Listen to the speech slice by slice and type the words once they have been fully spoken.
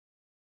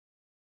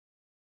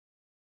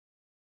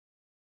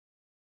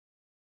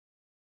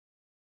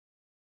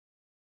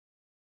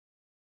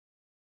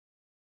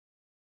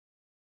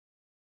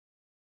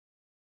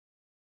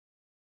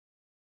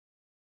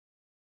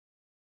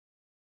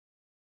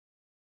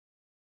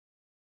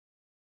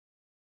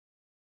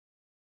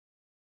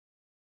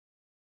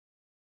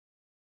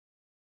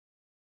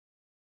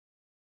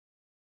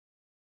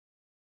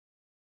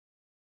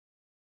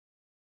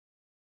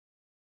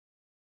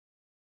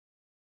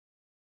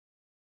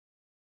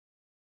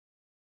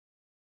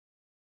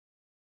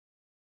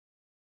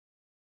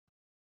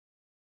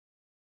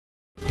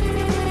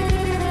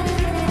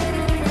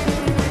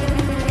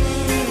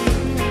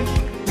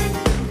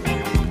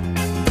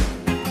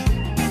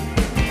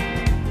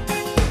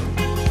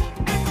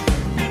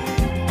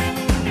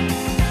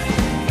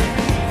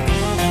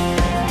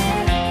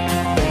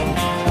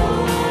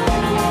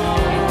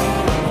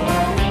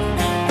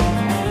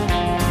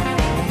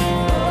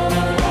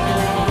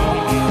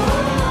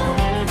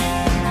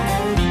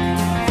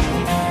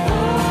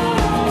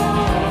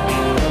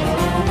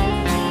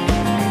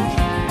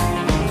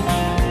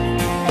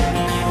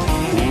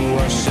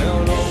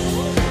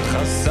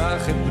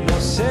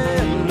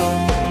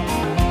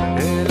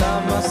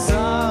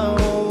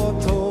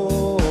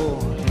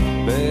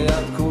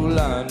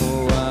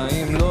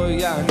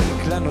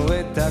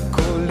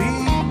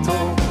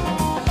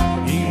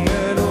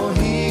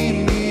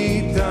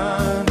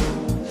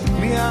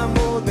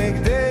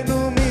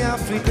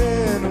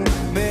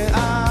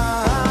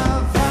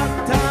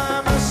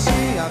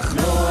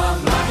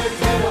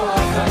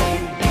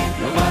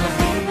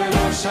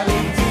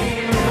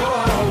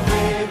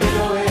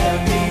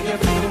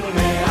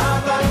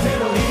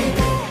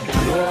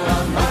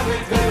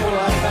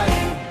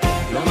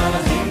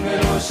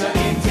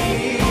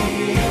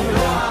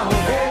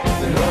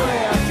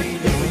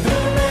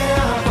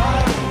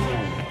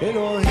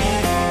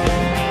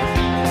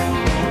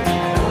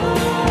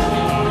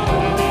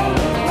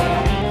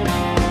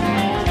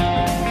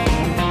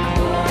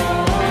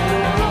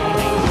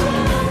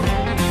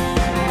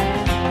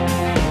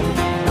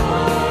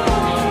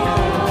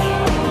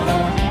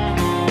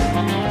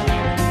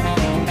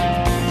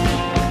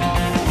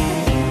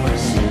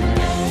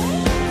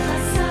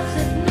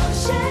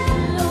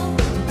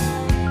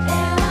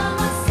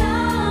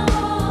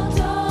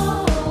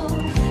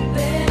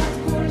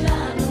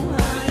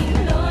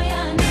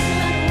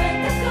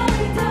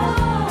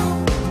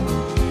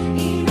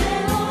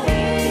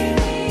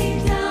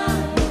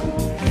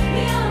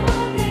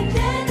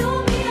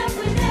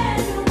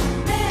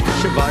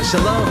Shabbat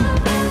Shalom.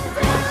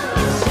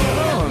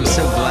 Oh, I'm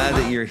so glad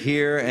that you're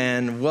here,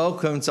 and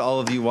welcome to all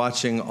of you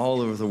watching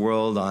all over the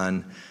world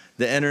on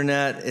the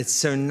internet. It's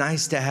so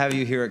nice to have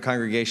you here at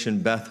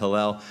Congregation Beth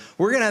Hallel.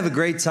 We're going to have a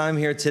great time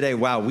here today.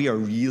 Wow, we are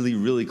really,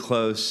 really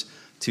close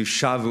to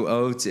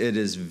Shavuot. It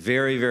is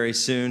very, very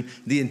soon.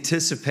 The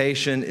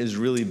anticipation is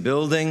really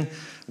building.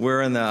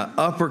 We're in the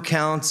upper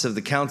counts of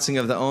the counting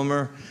of the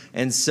Omer.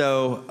 And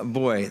so,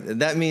 boy,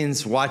 that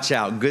means watch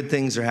out. Good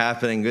things are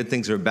happening. Good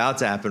things are about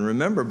to happen.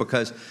 Remember,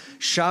 because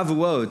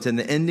Shavuot and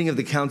the ending of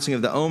the counting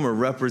of the Omer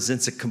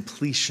represents a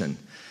completion.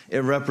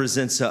 It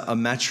represents a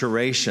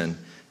maturation.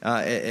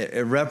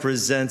 It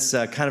represents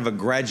kind of a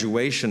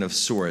graduation of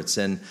sorts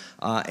and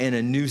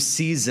a new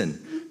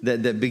season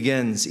that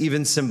begins,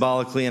 even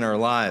symbolically in our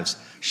lives.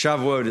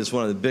 Shavuot is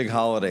one of the big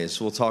holidays.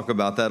 We'll talk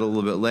about that a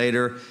little bit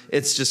later.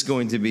 It's just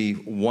going to be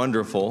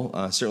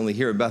wonderful, certainly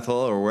here at Bethel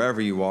or wherever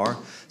you are.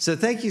 So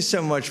thank you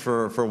so much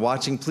for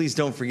watching. Please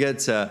don't forget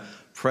to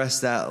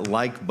press that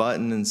like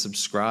button and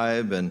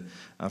subscribe. And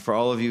for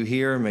all of you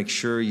here, make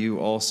sure you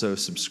also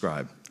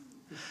subscribe.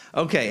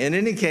 Okay, in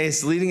any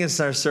case, leading us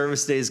in our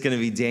service today is going to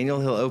be Daniel.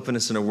 He'll open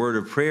us in a word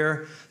of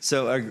prayer.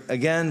 So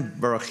again,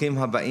 Baruchim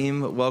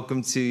Habaim,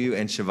 welcome to you,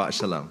 and Shabbat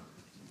Shalom.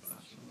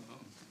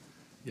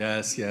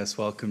 Yes,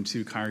 welcome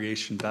to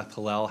Congregation Beth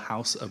Hallel,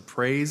 House of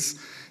Praise.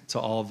 To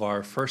all of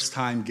our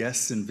first-time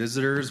guests and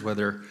visitors,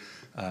 whether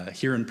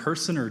here in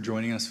person or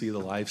joining us via the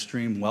live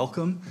stream,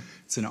 welcome.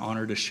 It's an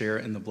honor to share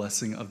in the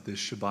blessing of this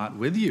Shabbat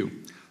with you.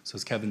 So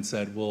as Kevin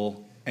said,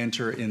 we'll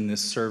enter in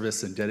this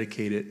service and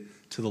dedicate it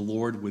to the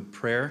Lord with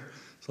prayer.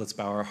 So let's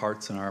bow our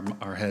hearts and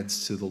our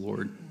heads to the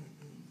Lord.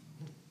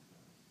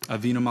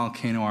 Avinu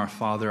Malkeinu, our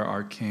Father,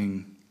 our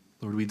King.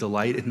 Lord, we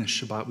delight in this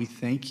Shabbat. We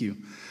thank you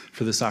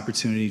for this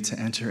opportunity to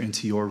enter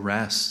into your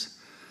rest.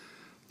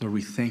 Lord,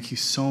 we thank you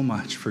so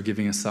much for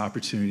giving us the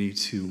opportunity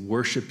to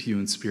worship you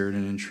in spirit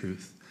and in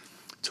truth,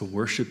 to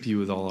worship you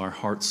with all our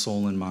heart,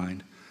 soul, and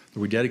mind.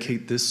 Lord, we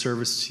dedicate this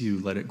service to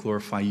you. Let it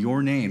glorify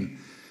your name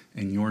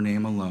and your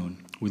name alone.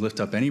 We lift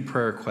up any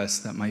prayer requests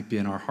that might be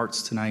in our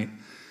hearts tonight.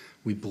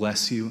 We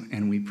bless you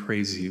and we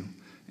praise you.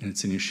 And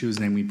it's in Yeshua's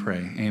name we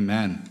pray.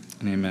 Amen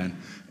and amen.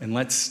 And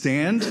let's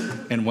stand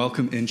and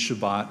welcome in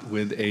Shabbat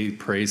with a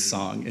praise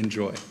song.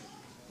 Enjoy.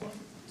 1,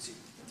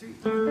 2,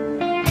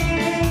 3.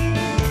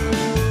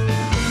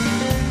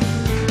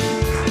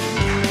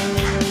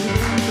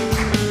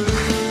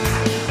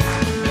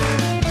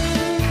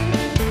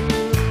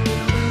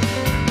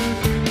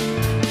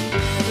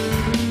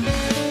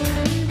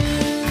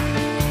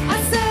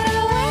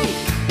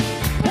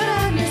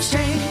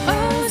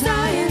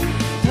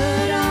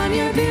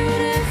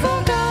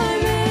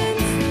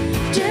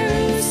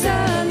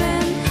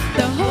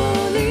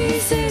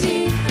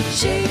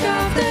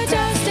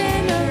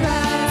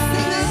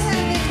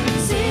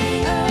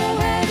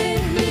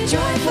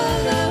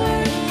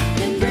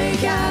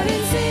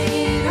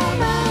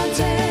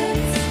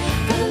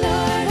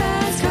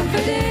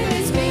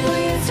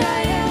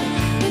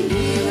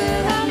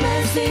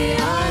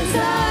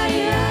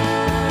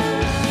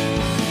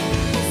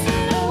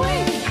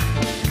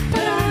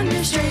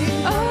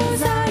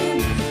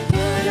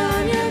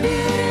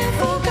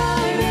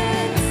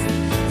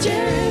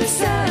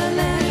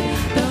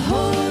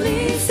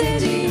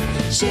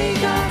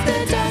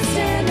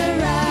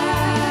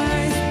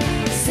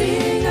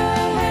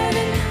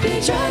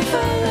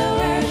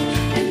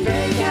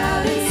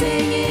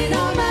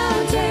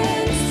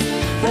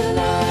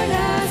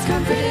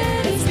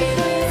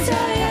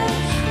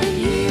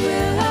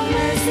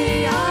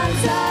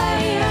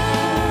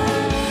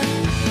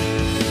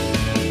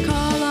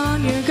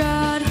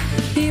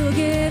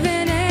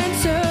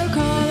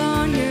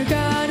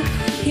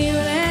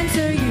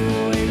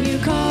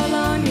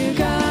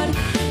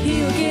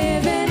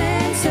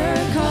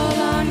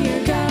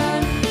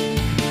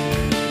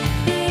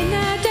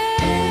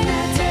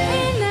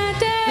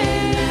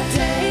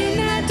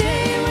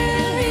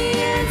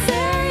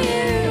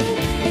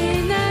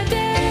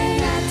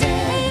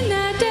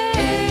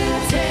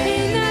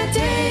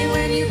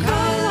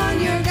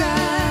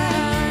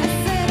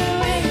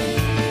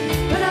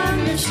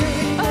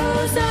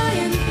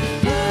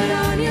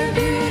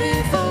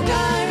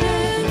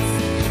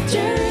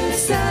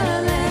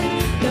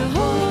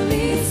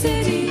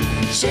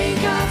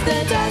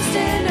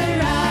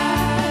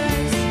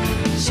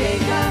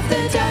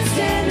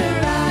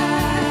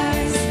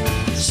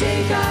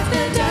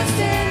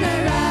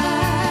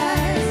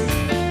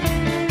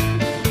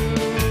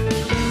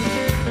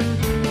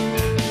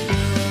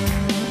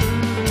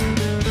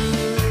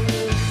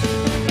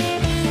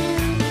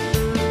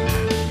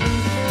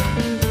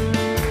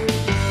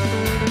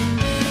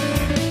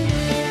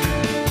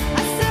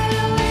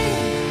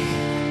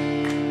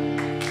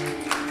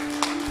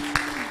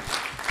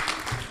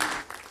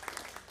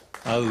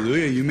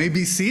 Hallelujah. You may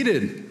be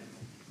seated.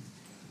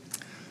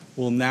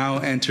 We'll now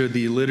enter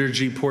the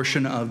liturgy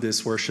portion of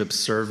this worship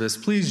service.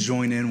 Please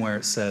join in where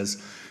it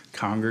says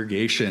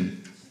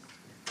congregation.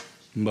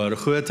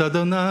 Baruch et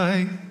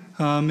Adonai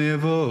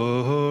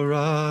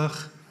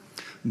HaMevorach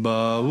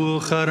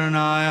Baruch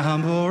Adonai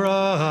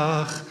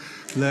Hamborach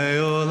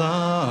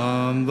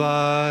Leolam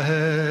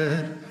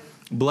Vahed.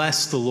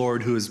 Bless the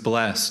Lord who is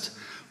blessed.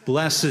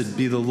 Blessed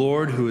be the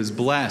Lord who is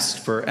blessed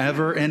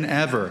forever and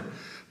ever.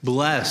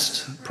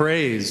 Blessed,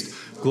 praised,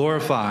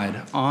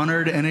 glorified,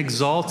 honored, and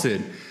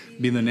exalted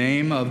be the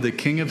name of the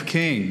King of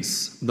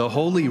Kings, the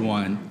Holy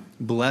One.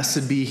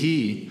 Blessed be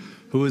he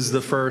who is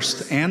the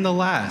first and the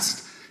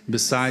last.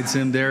 Besides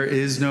him there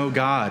is no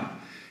God.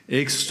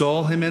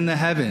 Extol him in the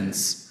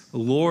heavens.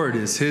 Lord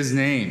is his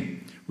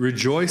name.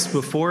 Rejoice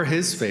before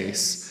his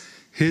face.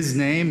 His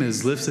name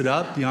is lifted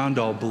up beyond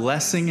all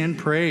blessing and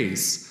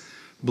praise.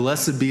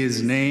 Blessed be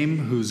his name,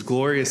 whose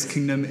glorious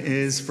kingdom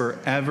is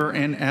forever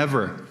and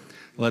ever.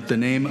 Let the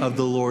name of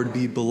the Lord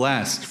be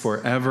blessed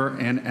forever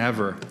and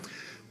ever.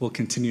 We'll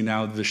continue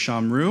now with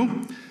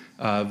Vishamru.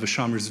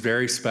 Vishamru is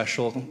very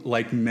special.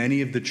 Like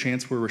many of the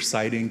chants we're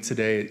reciting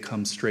today, it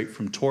comes straight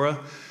from Torah,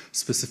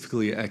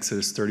 specifically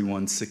Exodus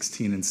 31,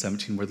 16, and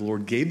 17, where the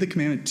Lord gave the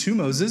commandment to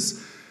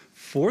Moses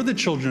for the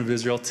children of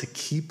Israel to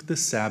keep the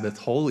Sabbath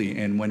holy.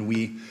 And when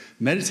we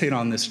meditate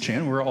on this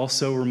chant, we're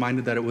also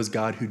reminded that it was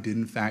God who did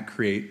in fact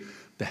create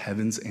the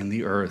heavens and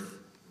the earth.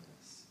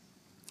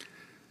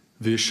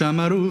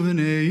 V'shamaru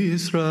v'nei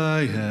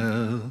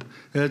Yisrael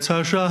et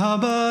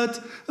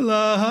ha-shabbat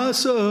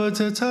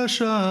lahasot et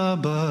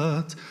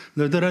ha-shabbat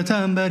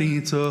l'daratam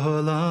barit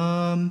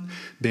olam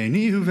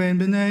b'ni u'vein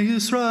b'nei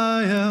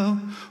Yisrael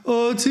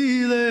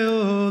oti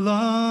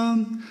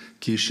le'olam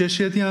ki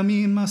sheshet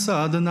yamim asa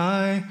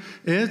Adonai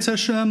et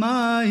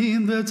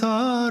ha-shamayim v'et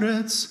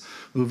haaretz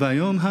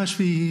u'vayom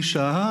hashvi'i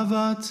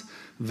shavat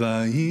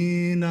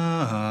v'hi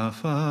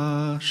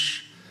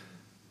nafash.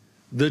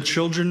 The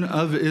children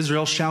of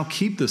Israel shall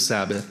keep the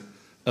Sabbath,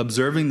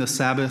 observing the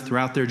Sabbath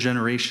throughout their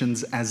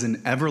generations as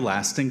an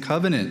everlasting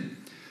covenant.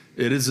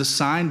 It is a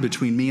sign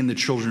between me and the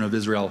children of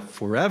Israel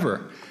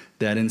forever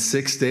that in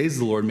 6 days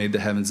the Lord made the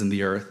heavens and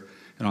the earth,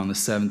 and on the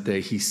seventh day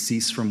he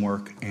ceased from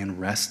work and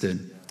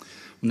rested.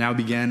 We'll now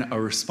begin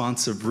a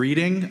responsive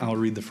reading. I'll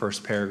read the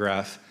first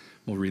paragraph.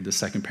 We'll read the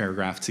second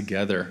paragraph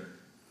together.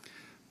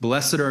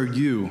 Blessed are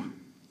you,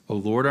 O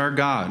Lord our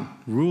God,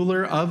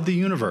 ruler of the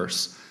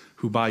universe,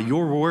 who by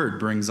your word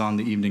brings on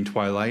the evening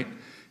twilight,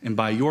 and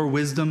by your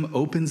wisdom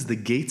opens the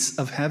gates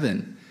of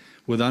heaven.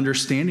 With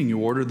understanding you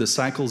order the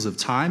cycles of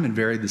time and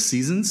vary the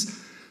seasons,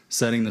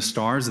 setting the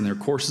stars in their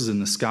courses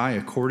in the sky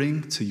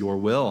according to your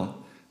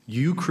will.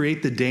 You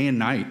create the day and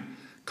night,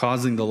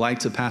 causing the light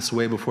to pass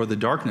away before the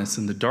darkness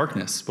and the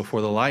darkness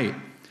before the light.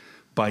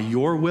 By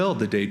your will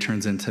the day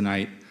turns into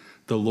night.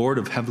 The Lord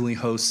of heavenly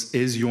hosts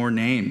is your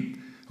name.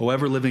 O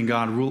ever-living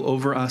God, rule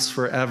over us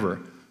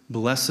forever.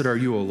 Blessed are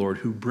you, O Lord,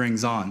 who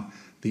brings on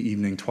the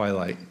evening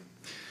twilight.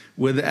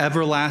 With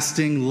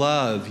everlasting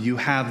love, you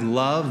have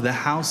loved the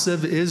house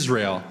of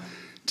Israel,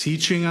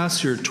 teaching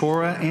us your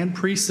Torah and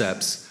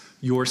precepts,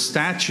 your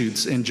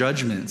statutes and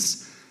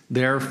judgments.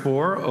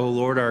 Therefore, O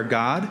Lord our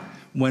God,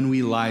 when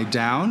we lie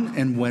down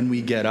and when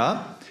we get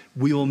up,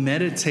 we will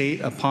meditate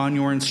upon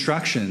your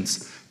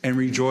instructions and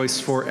rejoice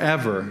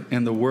forever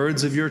in the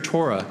words of your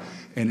Torah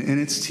and in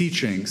its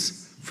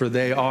teachings, for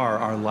they are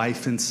our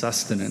life and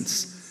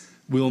sustenance.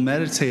 We will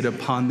meditate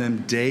upon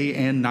them day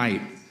and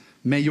night.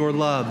 May your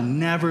love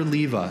never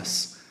leave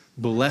us.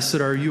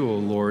 Blessed are you, O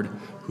Lord,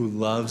 who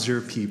loves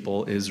your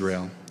people,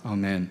 Israel.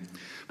 Amen.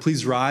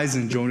 Please rise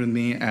and join with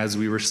me as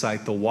we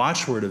recite the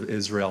watchword of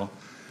Israel,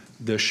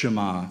 the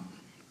Shema.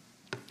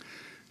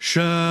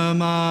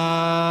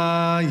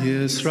 Shema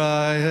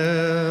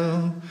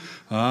Yisrael,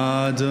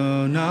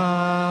 Adonai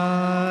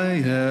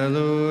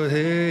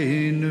Eloheinu,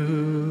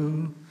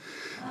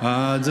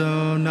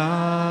 Adonai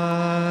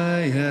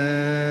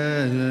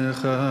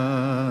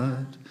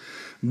Echad,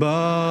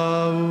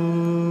 Baruch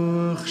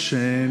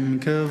Shem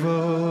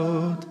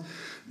Kavod,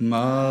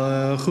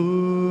 Malchuto,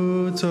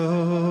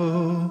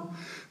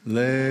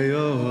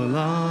 Leolam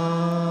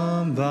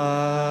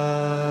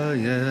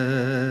Vayed.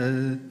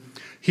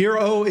 Hear,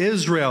 O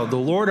Israel, the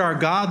Lord our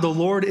God, the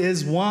Lord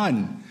is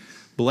one.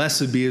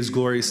 Blessed be his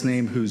glorious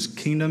name, whose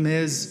kingdom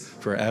is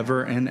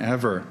forever and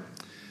ever.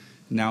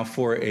 Now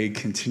for a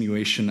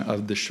continuation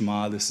of the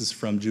Shema. This is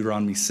from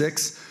Deuteronomy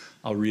 6.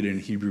 I'll read it in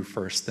Hebrew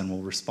first, then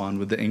we'll respond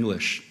with the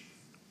English.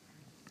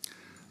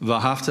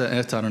 V'ahavta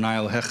et Adonai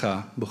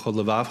Elohecha b'chol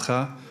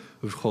levavcha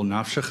u'b'chol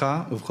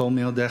nafshecha u'b'chol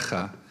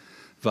me'odecha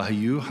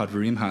v'hayu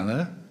hadvarim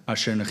ha'le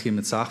asher nechi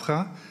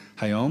mitzavcha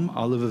hayom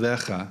al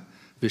levavecha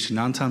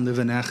v'shinantam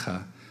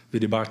levanecha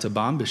v'dibarta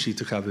bam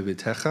b'shitucha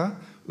v'betecha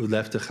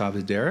u'leftecha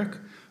v'derek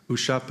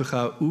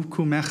u'shapcha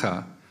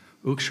u'kumecha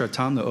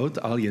u'kshartam le'ot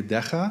al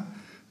yedecha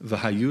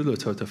v'hayu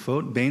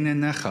l'totafot bein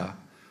enecha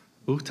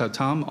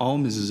u'tatam al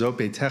mezuzot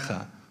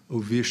beitecha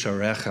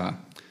u'visharecha.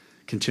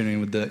 Continuing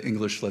with the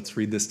English, let's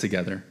read this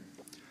together.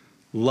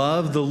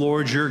 Love the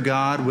Lord your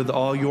God with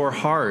all your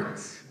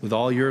heart, with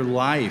all your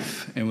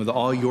life, and with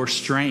all your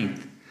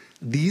strength.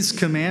 These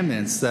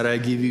commandments that I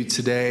give you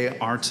today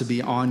are to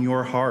be on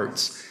your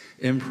hearts.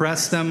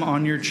 Impress them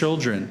on your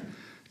children.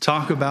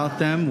 Talk about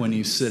them when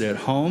you sit at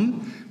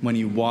home, when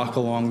you walk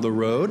along the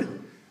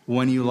road,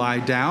 when you lie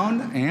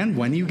down and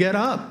when you get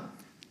up.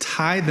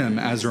 Tie them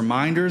as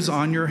reminders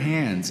on your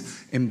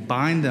hands and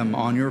bind them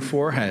on your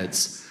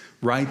foreheads.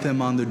 Write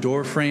them on the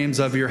door frames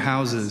of your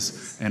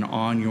houses and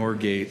on your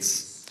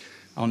gates.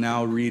 I'll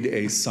now read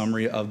a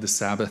summary of the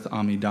Sabbath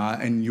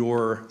Amidah, and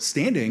you're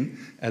standing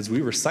as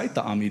we recite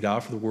the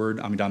Amidah, for the word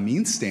Amidah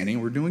means standing.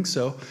 We're doing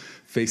so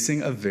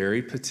facing a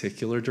very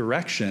particular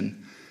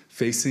direction,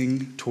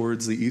 facing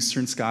towards the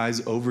eastern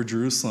skies over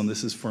Jerusalem.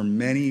 This is for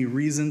many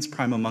reasons.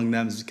 Prime among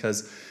them is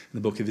because in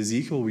the book of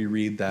Ezekiel, we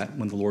read that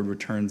when the Lord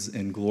returns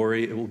in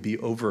glory, it will be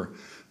over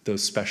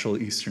those special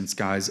eastern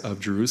skies of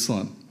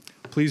Jerusalem.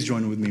 Please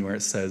join with me where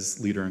it says,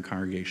 leader and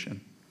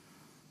congregation.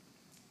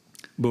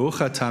 Baruch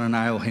atah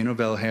Adonai Eloheinu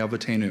v'Elohei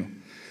Avotenu,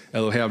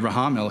 Elohei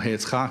Abraham, Elohei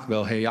Yitzchak,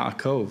 v'Elohei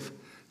Yaakov,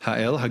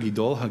 Ha'el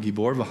Hagidol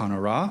Hagibor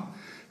v'Hanara,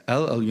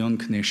 El Elyon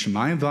Knei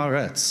Shemayim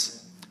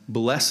v'Aretz.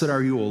 Blessed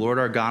are you, O Lord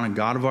our God and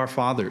God of our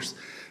fathers,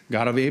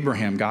 God of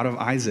Abraham, God of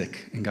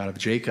Isaac, and God of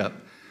Jacob,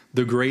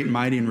 the great,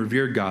 mighty, and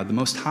revered God, the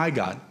Most High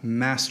God,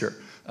 Master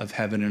of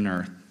heaven and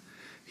earth.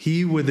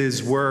 He with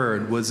his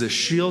word was a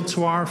shield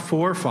to our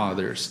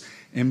forefathers,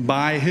 and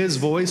by his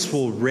voice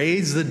will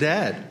raise the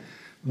dead.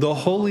 The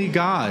holy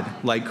God,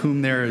 like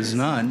whom there is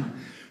none,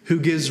 who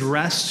gives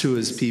rest to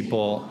his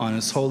people on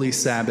his holy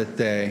Sabbath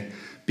day,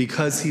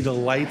 because he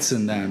delights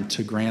in them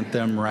to grant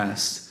them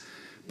rest.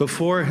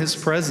 Before his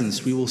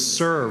presence we will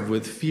serve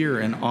with fear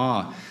and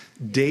awe.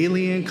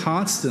 Daily and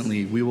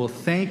constantly we will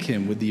thank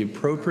him with the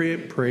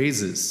appropriate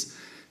praises.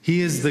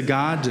 He is the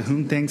God to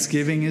whom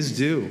thanksgiving is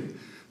due,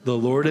 the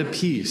Lord of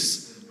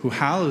peace, who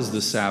hallows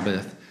the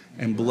Sabbath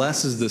and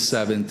blesses the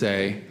seventh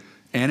day,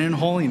 and in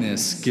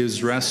holiness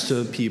gives rest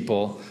to a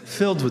people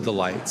filled with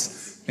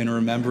delights in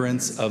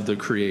remembrance of the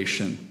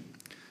creation.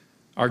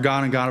 Our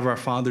God and God of our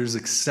fathers,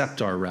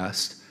 accept our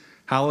rest.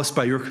 Hallow us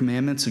by your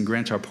commandments and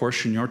grant our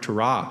portion your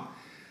Torah.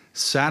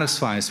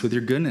 Satisfy us with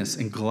your goodness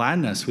and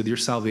gladden us with your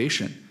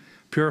salvation.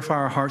 Purify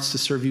our hearts to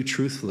serve you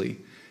truthfully.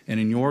 And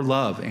in your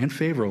love and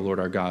favor, O Lord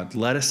our God,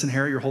 let us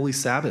inherit your holy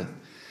Sabbath.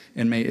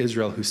 And may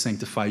Israel, who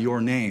sanctify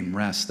your name,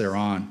 rest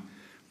thereon.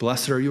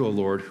 Blessed are you, O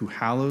Lord, who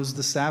hallows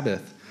the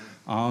Sabbath.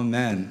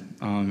 Amen.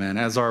 Amen.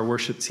 As our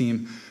worship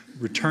team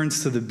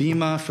returns to the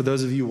Bema, for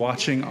those of you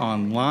watching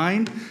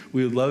online,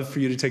 we would love for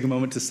you to take a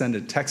moment to send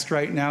a text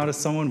right now to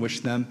someone, wish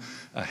them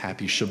a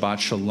happy Shabbat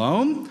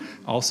Shalom.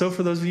 Also,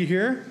 for those of you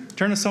here,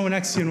 turn to someone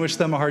next to you and wish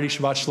them a hearty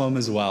Shabbat Shalom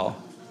as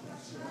well.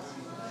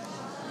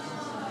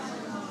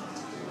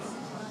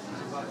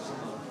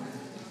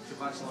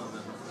 Shabbat Shalom.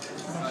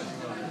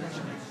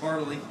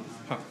 Heartily.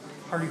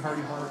 Hearty,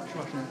 Shabbat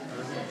Shalom.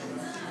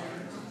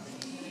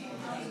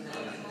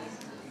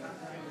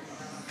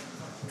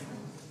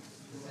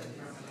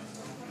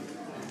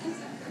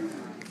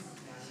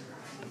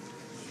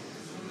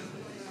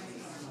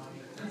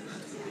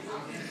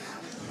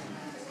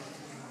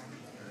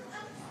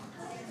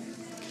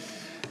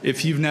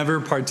 If you've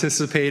never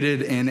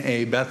participated in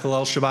a Beth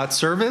Hallel Shabbat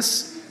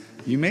service,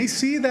 you may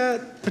see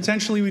that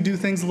potentially we do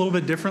things a little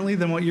bit differently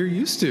than what you're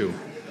used to.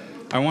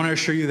 I want to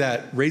assure you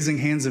that raising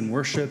hands in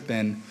worship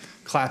and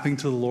clapping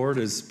to the Lord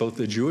is both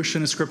a Jewish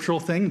and a scriptural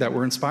thing that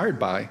we're inspired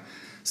by.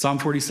 Psalm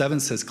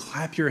 47 says,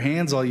 clap your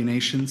hands, all you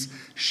nations,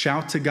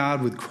 shout to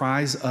God with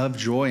cries of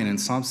joy. And in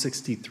Psalm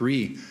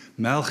 63,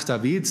 Melech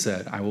David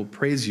said, I will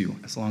praise you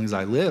as long as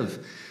I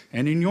live.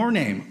 And in your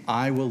name,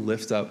 I will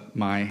lift up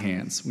my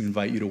hands. We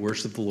invite you to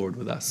worship the Lord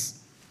with us.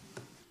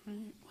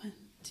 1,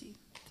 2,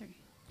 3.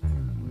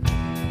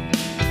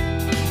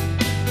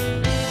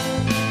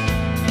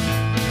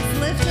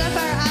 Lift up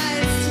our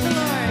eyes to the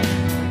Lord.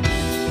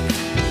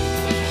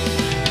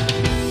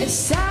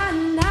 It's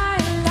Adonai,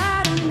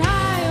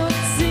 Adonai,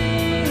 Otzi,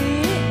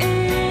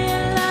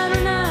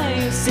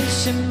 Adonai, Yosef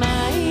Shemai.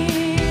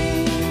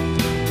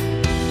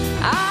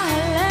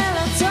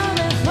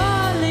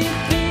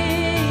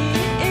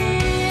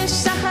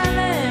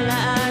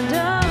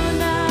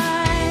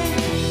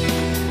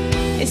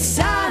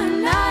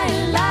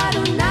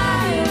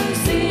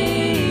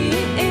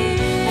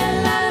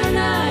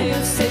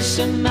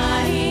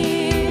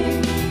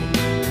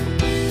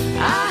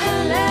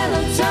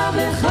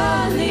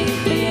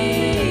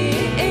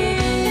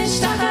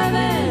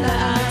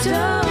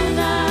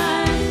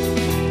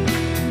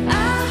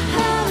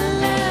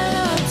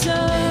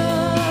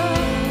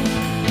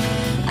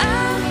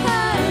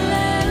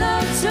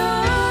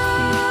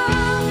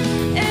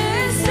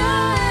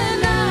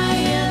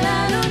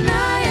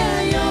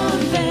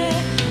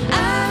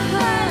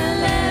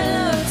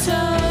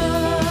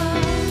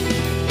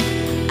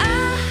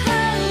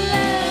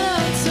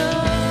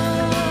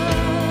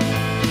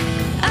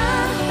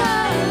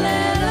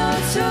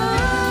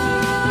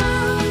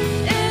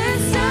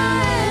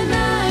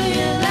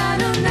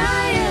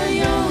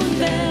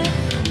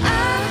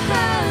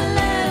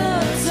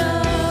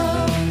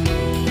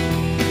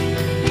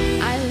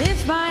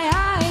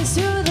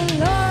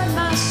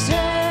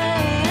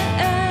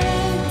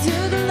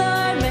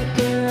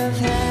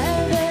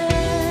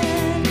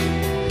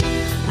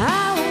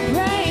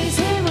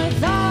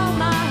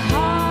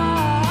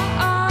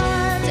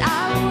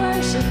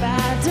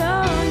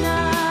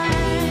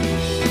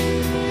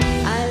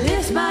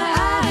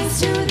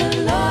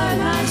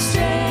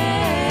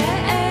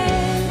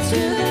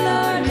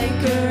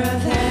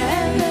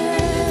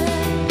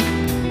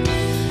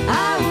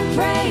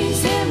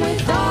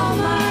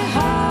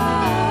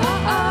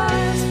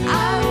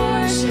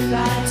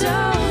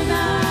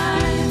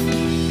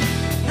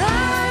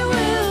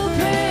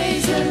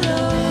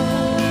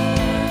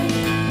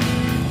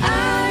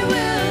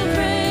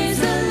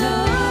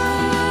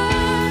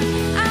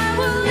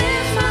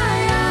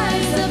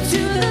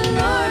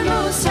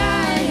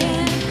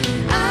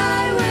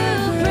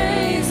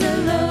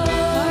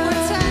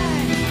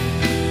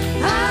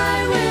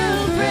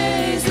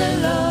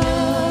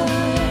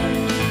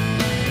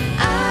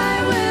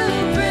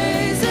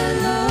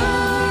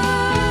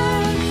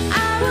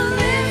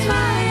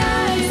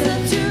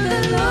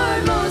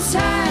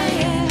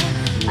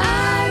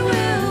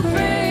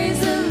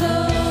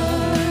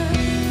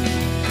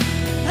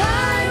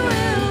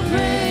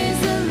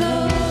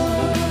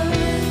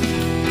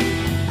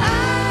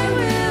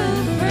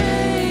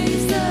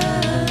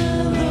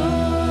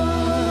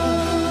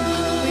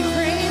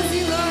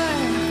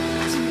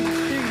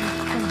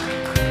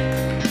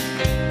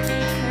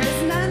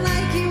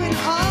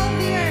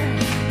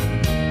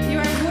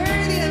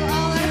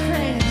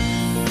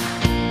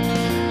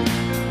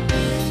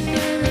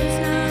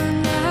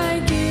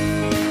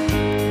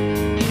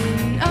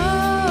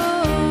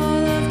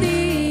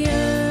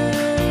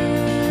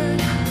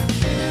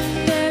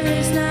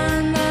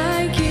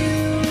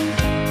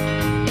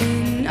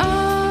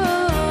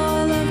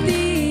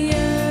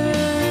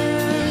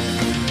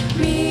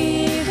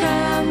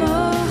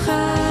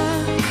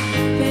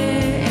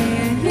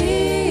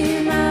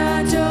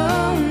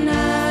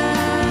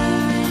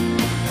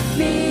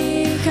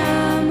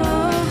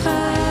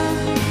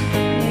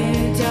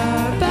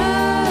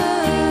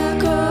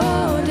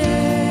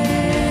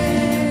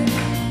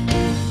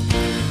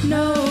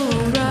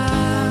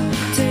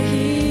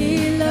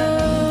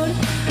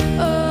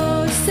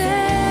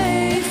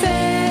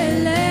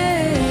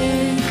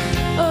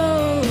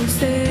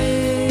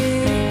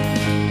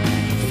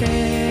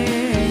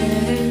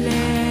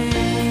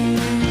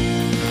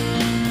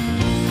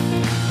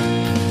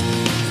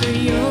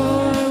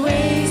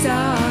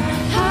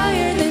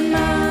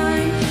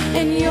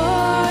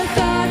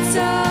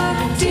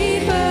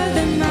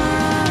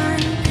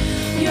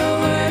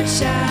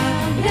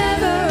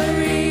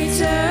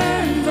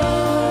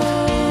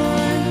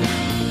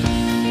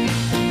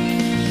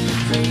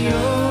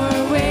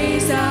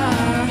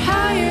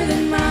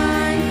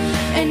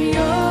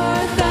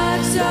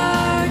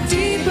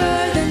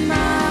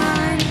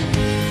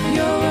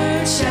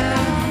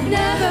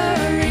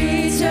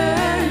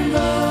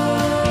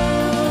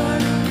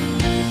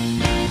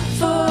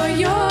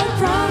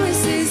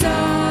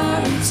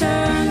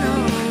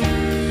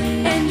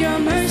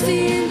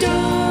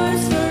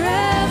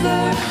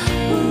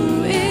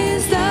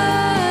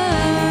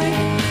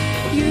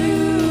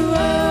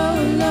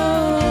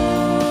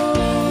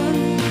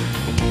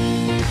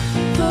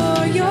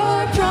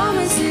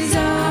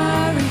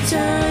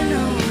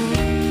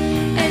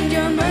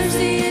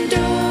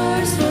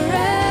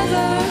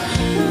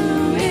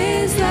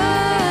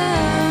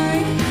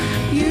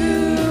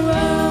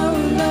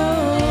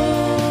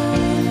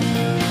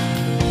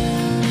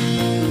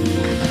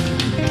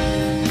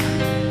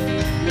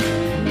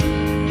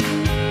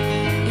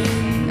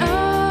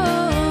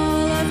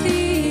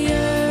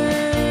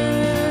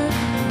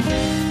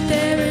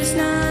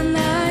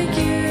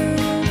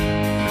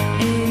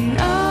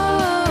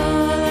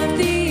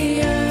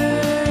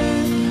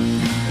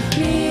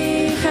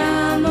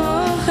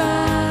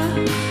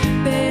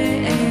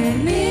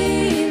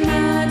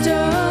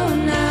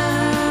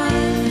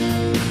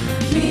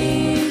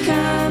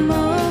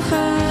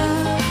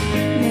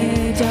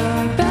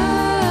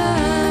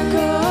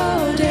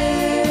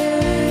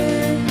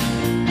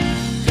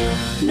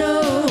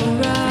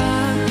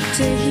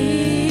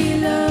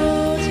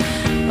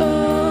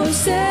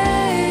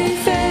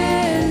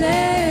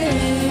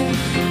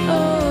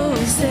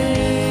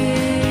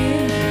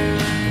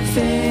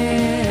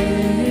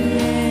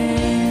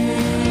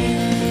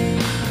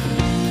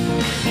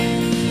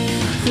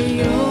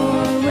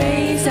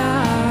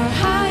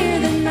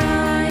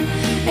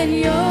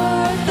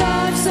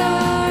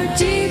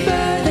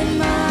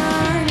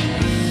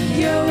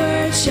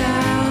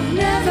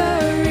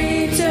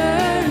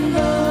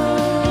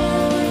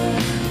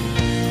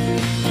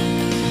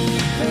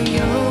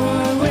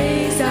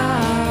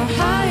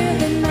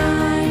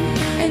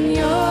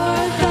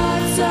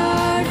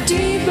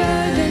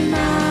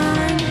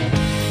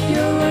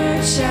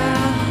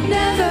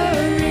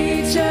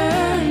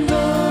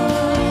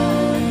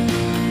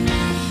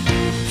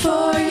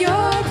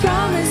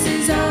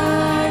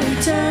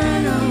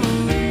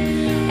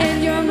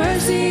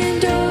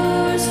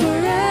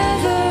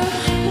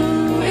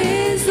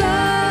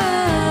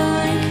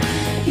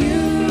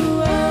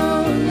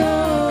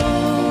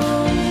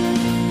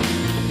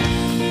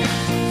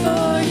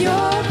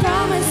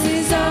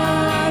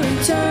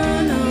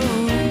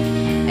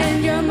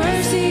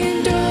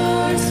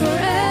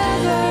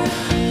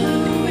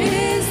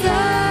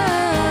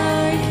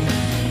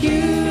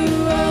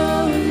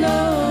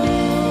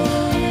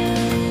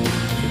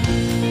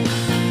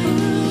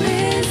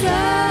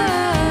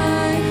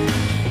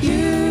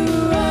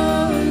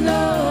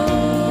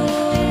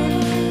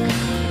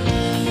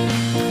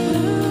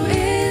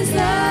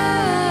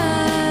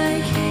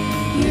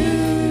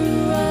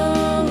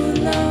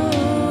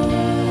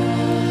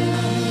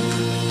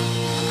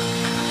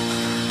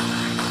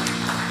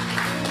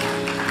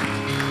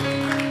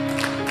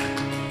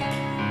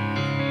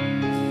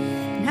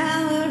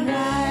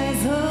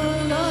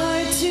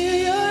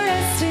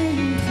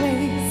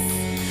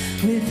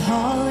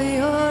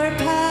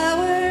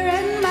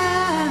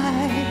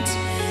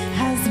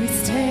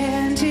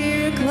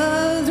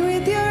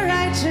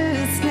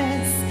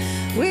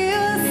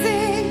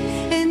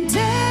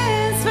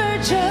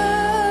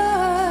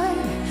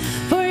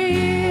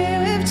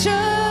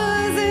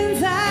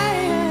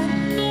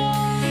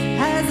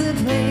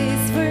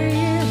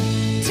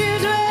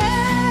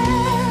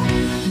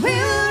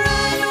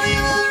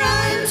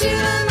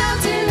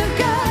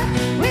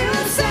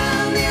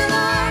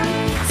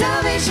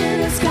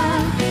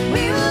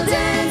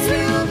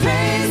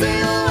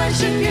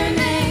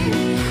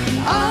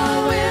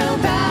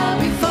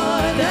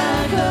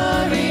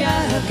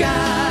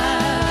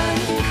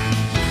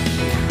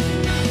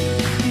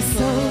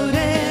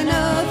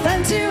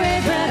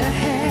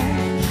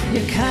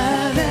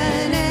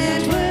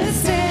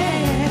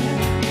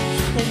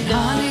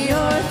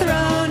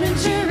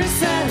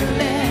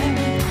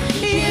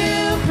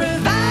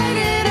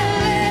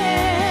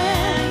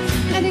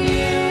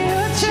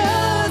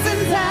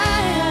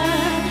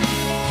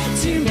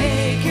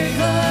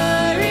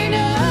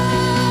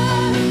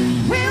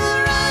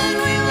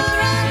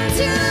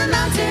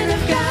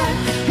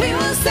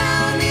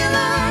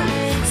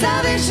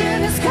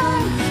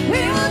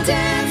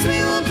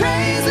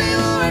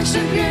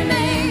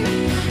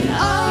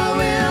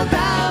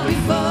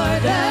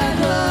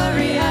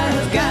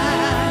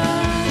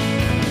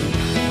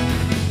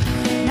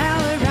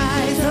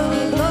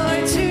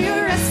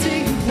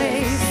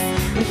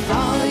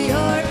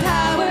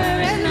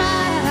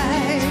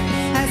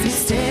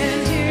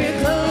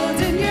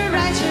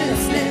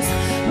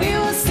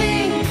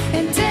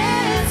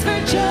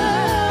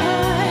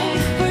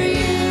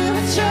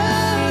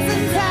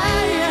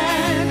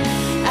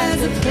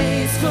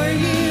 for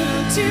you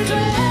to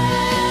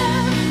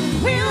dwell.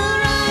 We will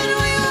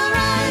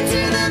run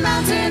to the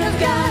mountain of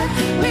God.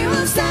 We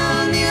will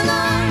sound the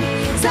alarm.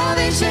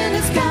 Salvation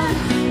is come.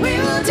 We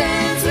will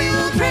dance, we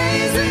will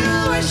praise, we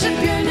will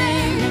worship your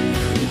name.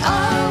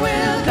 All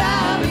will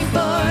bow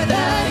before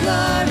the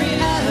glory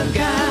of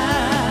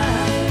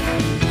God.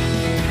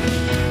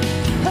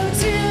 Oh,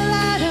 to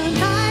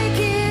Adonai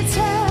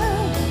Kittel.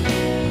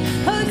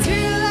 Oh, to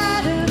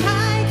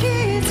Adonai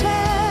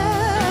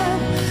Kittel.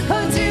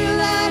 Oh, to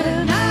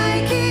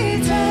Adonai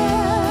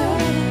Kittel.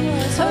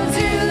 Oh,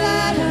 to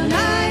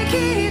Adonai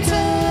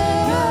Kittel.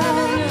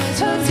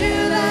 Oh, to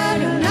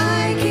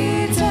Adonai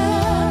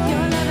Kittel.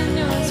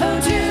 Oh,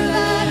 to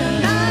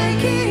Adonai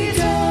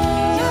Kittel.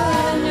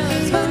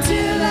 Oh, to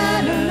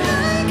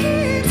Adonai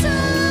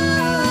Kittel.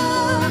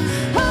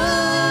 Oh,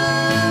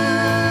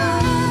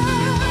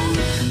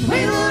 we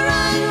will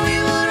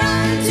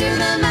run to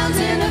the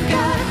mountain of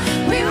God.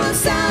 We will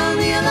sound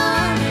the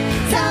alarm.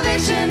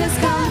 Salvation has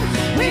come.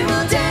 We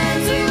will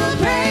dance, we will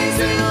praise,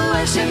 we will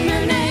worship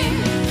your name.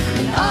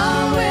 And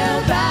all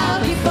will bow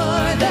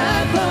before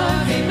the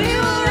glory. We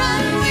will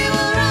run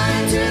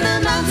to the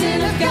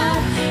mountain of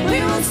God.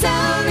 We will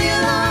sound the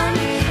alarm.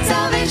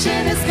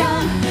 Salvation has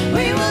come.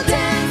 We will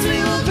dance, we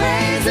will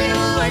praise, we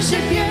will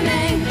worship your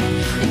name.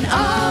 And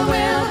all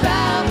will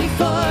bow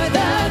before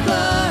the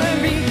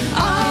glory.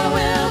 All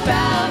will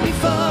bow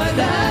before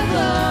the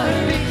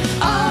glory.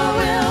 All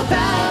will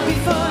bow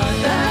before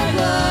the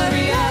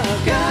glory of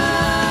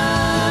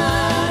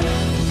God.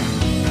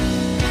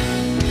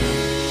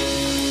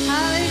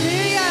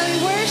 Hallelujah. We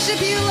worship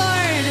you,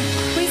 Lord.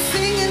 We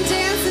sing and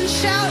dance and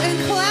shout and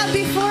clap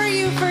before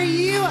you, for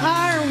you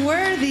are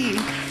worthy.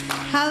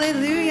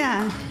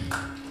 Hallelujah.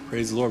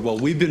 Praise the Lord. Well,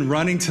 we've been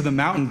running to the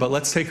mountain, but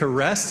let's take a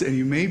rest, and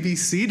you may be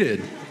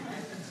seated.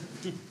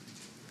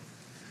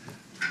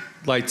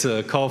 I'd like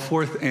to call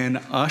forth an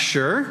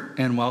usher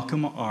and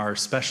welcome our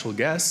special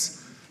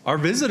guests, our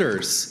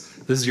visitors.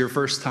 This is your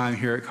first time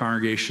here at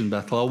Congregation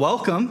Bethel.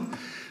 Welcome.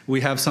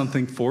 We have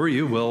something for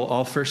you. Will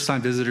all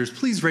first-time visitors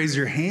please raise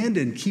your hand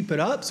and keep it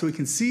up so we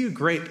can see you?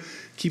 Great.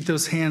 Keep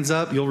those hands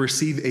up. You'll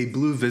receive a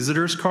blue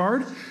visitor's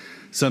card,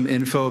 some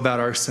info about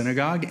our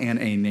synagogue, and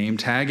a name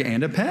tag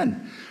and a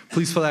pen.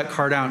 Please fill that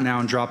card out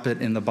now and drop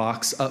it in the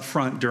box up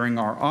front during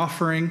our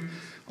offering.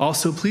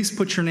 Also, please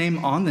put your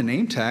name on the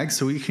name tag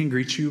so we can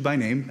greet you by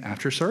name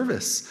after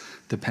service.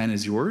 The pen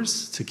is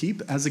yours to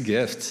keep as a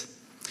gift.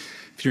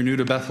 If you're new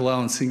to Beth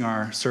Hallel and seeing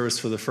our service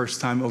for the first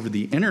time over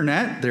the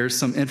internet, there's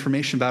some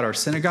information about our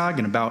synagogue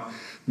and about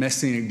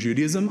Messianic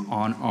Judaism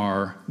on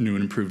our new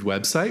and improved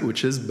website,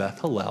 which is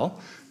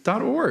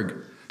bethhallel.org.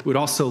 We'd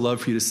also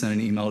love for you to send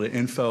an email to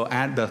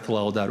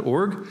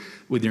info@bethhallel.org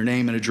with your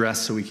name and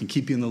address so we can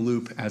keep you in the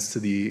loop as to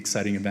the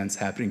exciting events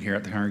happening here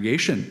at the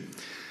congregation.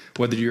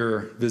 Whether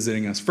you're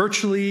visiting us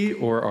virtually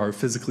or are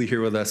physically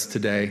here with us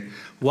today,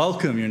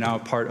 welcome. You're now a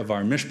part of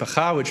our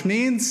mishpacha, which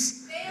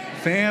means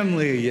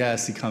family.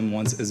 Yes, he come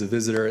once as a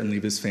visitor and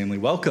leave his family.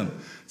 Welcome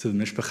to the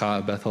mishpacha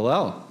of Beth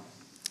Hallel.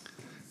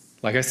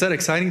 Like I said,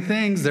 exciting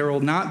things. There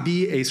will not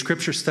be a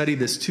scripture study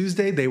this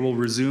Tuesday. They will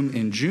resume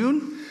in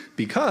June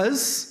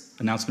because...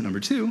 Announcement number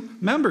 2,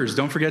 members,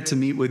 don't forget to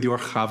meet with your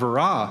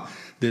chavara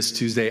this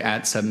Tuesday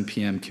at 7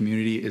 p.m.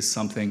 Community is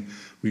something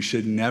we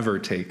should never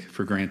take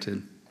for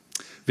granted.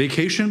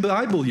 Vacation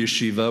Bible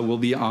Yeshiva will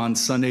be on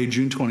Sunday,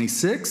 June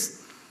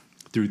 26th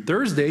through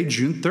Thursday,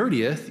 June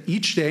 30th,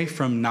 each day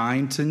from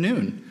 9 to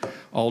noon.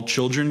 All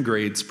children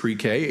grades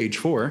pre-K, age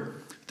 4,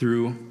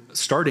 through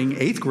starting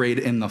 8th grade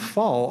in the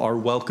fall are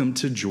welcome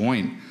to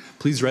join.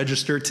 Please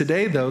register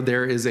today, though.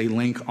 There is a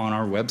link on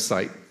our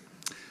website.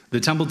 The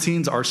Temple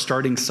Teens are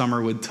starting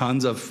summer with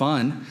tons of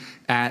fun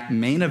at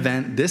Main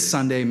Event this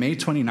Sunday, May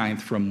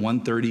 29th from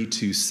 1:30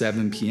 to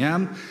 7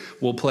 p.m.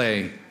 We'll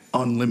play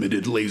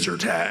unlimited laser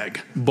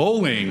tag,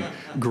 bowling,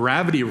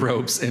 gravity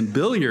ropes, and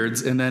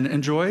billiards, and then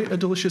enjoy a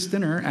delicious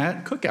dinner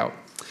at Cookout.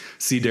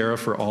 See Dara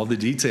for all the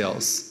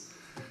details.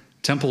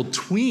 Temple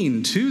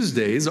Tween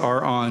Tuesdays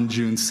are on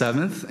June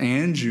 7th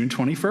and June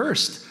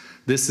 21st.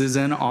 This is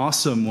an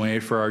awesome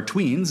way for our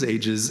tweens,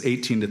 ages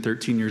 18 to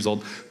 13 years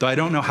old, though I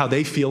don't know how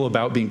they feel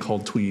about being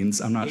called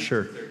tweens. I'm not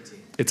sure.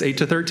 It's 8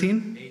 to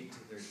 13? 8 to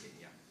 13,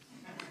 yeah.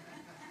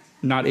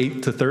 Not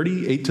 8 to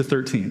 30, 8 to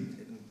 13.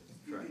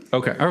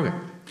 Okay.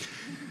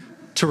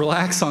 To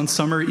relax on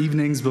summer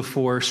evenings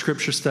before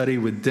scripture study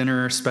with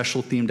dinner,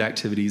 special themed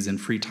activities, and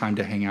free time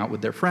to hang out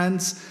with their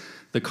friends.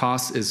 The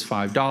cost is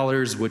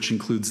 $5, which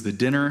includes the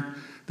dinner.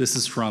 This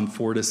is from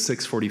 4 to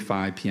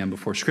 6:45 p.m.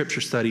 before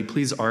scripture study.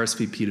 Please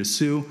RSVP to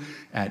Sue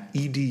at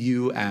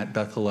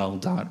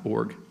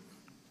edu@bethhallel.org.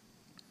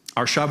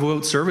 Our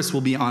Shavuot service will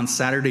be on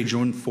Saturday,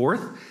 June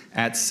 4th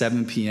at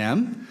 7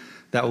 p.m.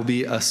 That will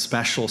be a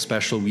special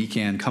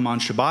weekend. Come on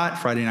Shabbat,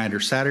 Friday night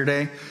or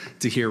Saturday,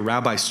 to hear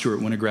Rabbi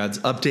Stuart Winograd's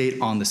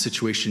update on the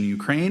situation in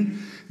Ukraine.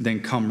 Then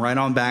come right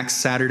on back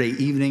Saturday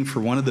evening for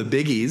one of the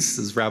biggies,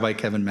 as Rabbi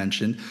Kevin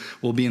mentioned.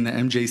 We'll be in the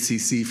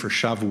MJCC for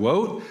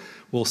Shavuot,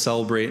 we'll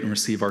celebrate and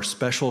receive our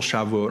special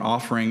Shavuot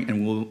offering,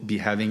 and we'll be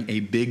having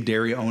a big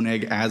dairy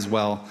oneg as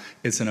well.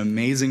 It's an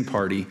amazing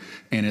party,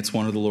 and it's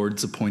one of the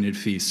Lord's appointed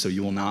feasts, so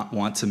you will not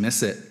want to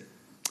miss it.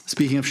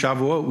 Speaking of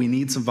Shavuot, we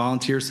need some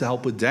volunteers to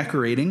help with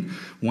decorating.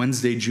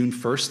 Wednesday, June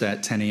 1st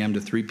at 10 a.m.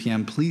 to 3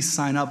 p.m. Please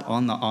sign up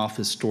on the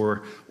office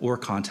door or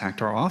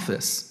contact our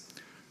office.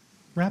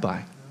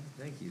 Rabbi.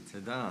 Thank you.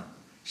 Tada.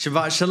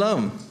 Shabbat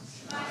Shalom.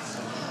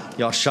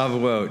 Y'all,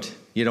 Shavuot.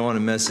 You don't want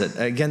to miss it.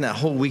 Again, that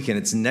whole weekend.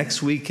 It's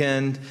next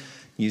weekend.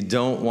 You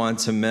don't want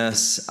to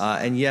miss.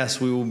 And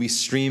yes, we will be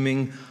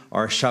streaming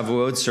our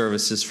Shavuot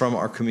services from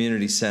our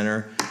community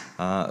center.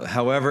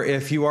 However,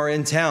 if you are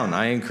in town,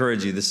 I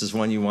encourage you. This is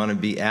one you want to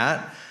be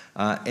at.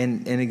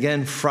 And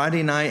again,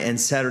 Friday night and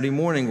Saturday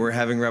morning, we're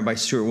having Rabbi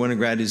Stuart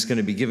Winograd, who's going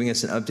to be giving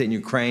us an update in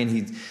Ukraine.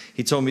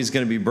 He told me he's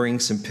going to be bringing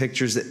some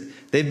pictures.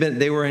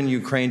 They were in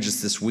Ukraine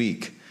just this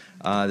week,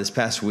 this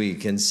past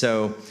week. And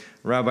so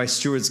Rabbi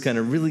Stewart's going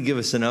to really give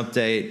us an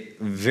update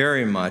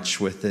very much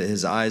with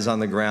his eyes on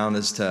the ground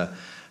as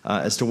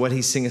to what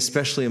he's seeing,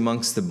 especially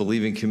amongst the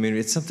believing community.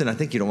 It's something I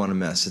think you don't want to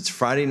miss. It's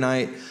Friday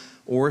night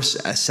or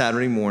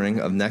Saturday morning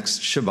of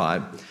next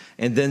Shabbat.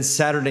 And then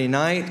Saturday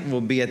night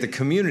will be at the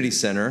community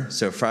center.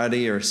 So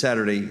Friday or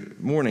Saturday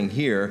morning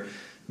here,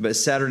 but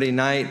Saturday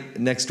night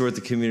next door at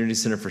the community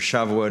center for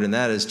Shavuot. And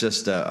that is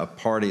just a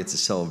party. It's a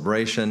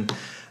celebration.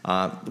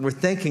 We're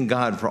thanking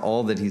God for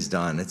all that he's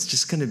done. It's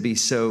just going to be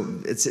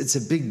it's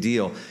a big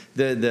deal.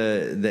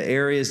 The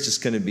area is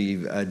just going to be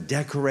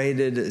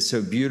decorated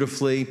so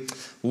beautifully.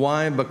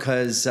 Why?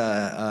 Because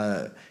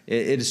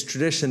it is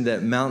tradition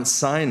that Mount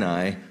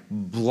Sinai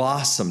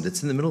blossomed.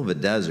 It's in the middle of a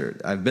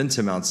desert. I've been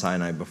to Mount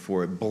Sinai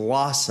before. It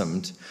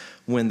blossomed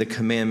when the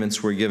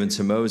commandments were given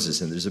to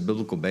Moses, and there's a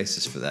biblical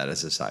basis for that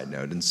as a side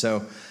note. And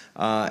so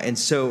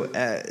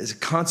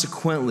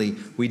consequently,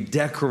 we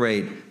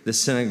decorate the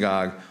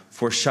synagogue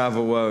for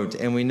Shavuot,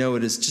 and we know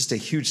it is just a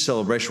huge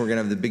celebration. We're going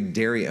to have the big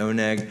dairy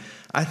oneg.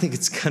 I think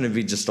it's going to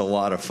be just a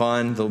lot of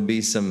fun. There'll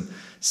be some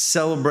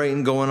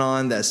celebrating going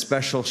on, that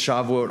special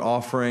Shavuot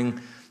offering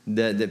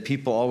that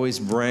people always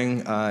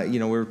bring.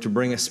 We're to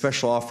bring a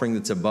special offering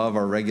that's above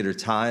our regular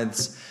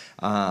tithes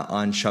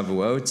on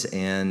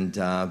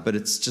Shavuot, but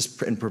it's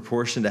just in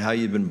proportion to how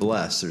you've been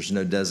blessed. There's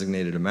no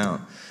designated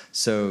amount.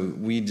 So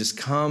we just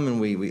come and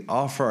we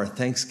offer our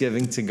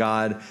thanksgiving to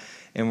God,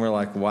 and we're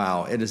like,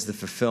 wow, it is the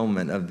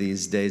fulfillment of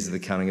these days of the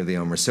counting of the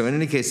Omer. So in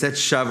any case,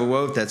 that's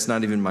Shavuot. That's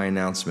not even my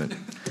announcement.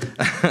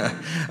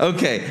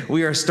 Okay,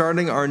 we are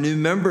starting our new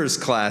members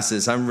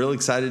classes. I'm really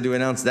excited to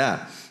announce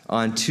that.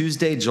 On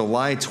Tuesday,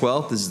 July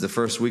 12th, this is the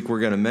first week we're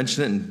going to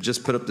mention it, and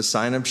just put up the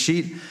sign-up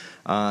sheet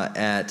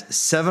at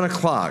 7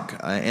 o'clock.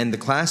 And the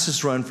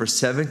classes run for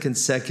 7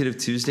 consecutive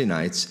Tuesday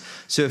nights.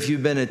 So if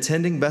you've been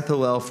attending Beth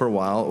Hallel for a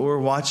while or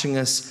watching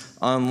us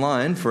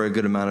online for a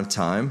good amount of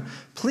time,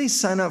 please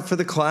sign up for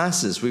the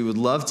classes. We would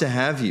love to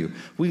have you.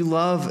 We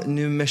love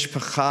New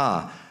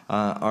Mishpacha.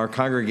 Our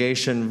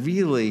congregation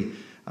really,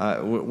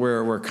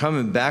 we're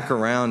coming back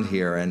around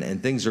here,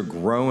 and things are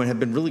growing, have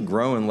been really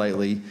growing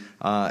lately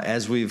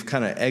as we've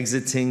kind of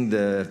exiting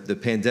the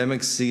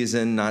pandemic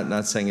season.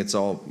 Not saying it's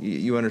all,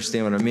 you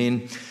understand what I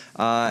mean.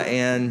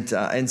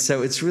 And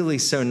so it's really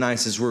so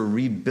nice as we're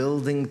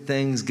rebuilding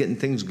things, getting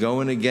things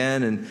going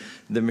again, and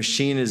the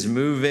machine is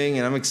moving,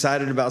 and I'm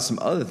excited about some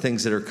other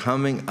things that are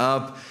coming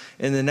up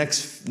in the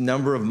next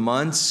number of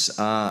months.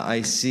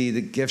 I see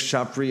the gift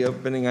shop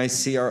reopening. I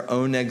see our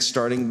oneg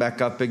starting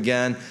back up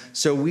again.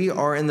 So we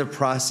are in the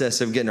process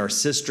of getting our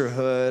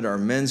sisterhood, our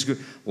men's group.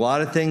 A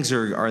lot of things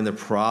are in the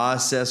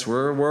process.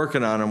 We're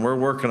working on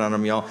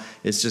them. Y'all.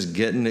 It's just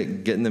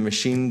getting the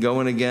machine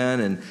going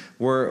again, and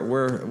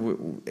we're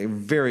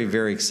very,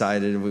 very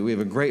excited. We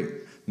have a great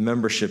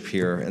membership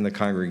here in the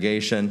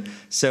congregation.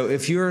 So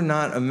if you're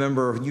not a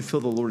member, you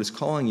feel the Lord is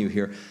calling you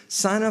here,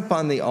 sign up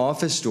on the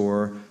office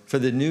door for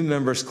the new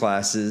members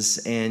classes,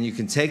 and you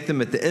can take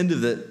them at the end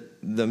of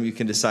them. You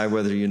can decide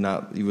whether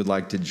you would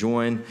like to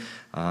join,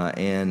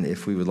 and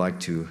if we would like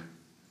to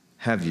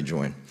have you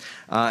join.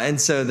 And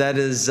so that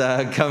is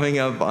coming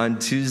up on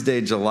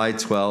Tuesday, July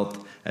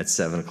 12th at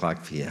 7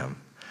 o'clock p.m.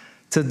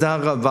 Toda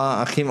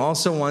Rabba. Achim,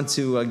 also want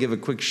to give a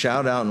quick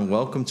shout out and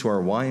welcome to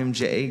our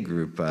YMJA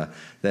group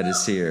that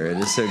is here. It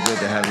is so good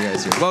to have you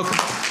guys here. Welcome.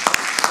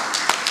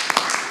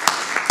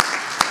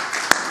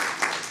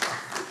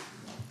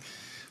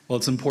 Well,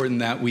 it's important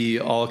that we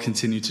all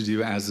continue to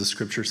do as the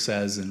scripture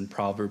says in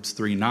Proverbs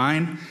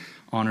 3:9,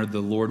 honor the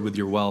Lord with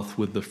your wealth,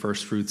 with the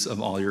first fruits of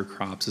all your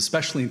crops,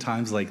 especially in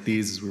times like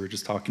these, as we were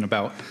just talking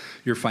about.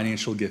 Your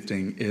financial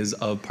gifting is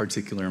of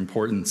particular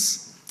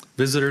importance.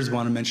 Visitors,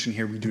 want to mention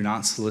here, we do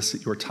not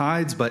solicit your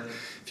tithes, but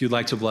if you'd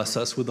like to bless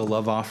us with a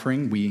love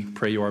offering, we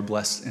pray you are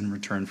blessed in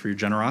return for your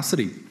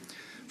generosity.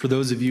 For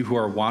those of you who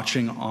are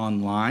watching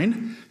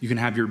online, you can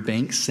have your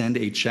bank send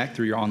a check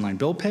through your online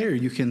bill pay, or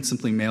you can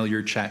simply mail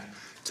your check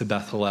to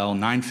Beth Hallel,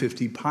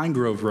 950 Pine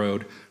Grove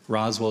Road,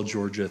 Roswell,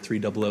 Georgia,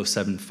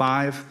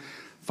 30075.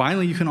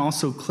 Finally, you can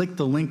also click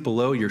the link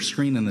below your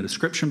screen in the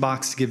description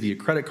box to give you a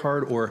credit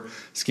card, or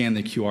scan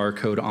the QR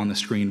code on the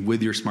screen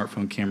with your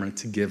smartphone camera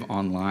to give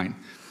online.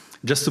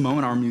 In just a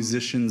moment, our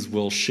musicians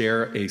will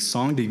share a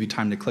song to give you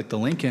time to click the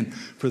link in.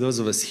 For those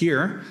of us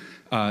here,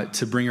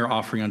 to bring your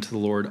offering unto the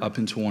Lord up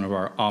into one of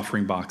our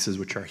offering boxes,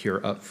 which are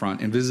here up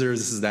front. And visitors,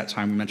 this is that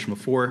time we mentioned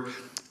before,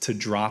 to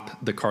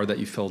drop the card that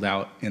you filled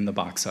out in the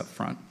box up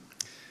front.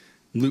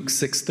 Luke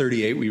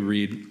 6:38, we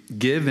read,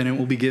 "Give, and it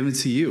will be given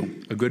to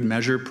you. A good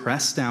measure,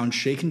 pressed down,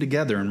 shaken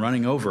together, and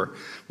running over,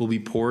 will be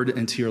poured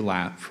into your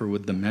lap. For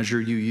with the measure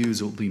you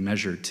use, it will be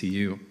measured to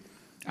you."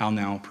 I'll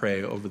now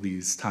pray over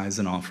these tithes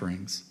and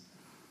offerings.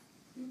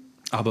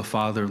 Abba,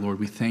 Father, Lord,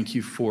 we thank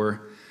you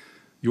for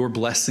your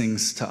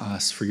blessings to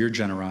us, for your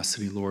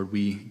generosity, Lord.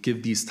 We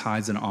give these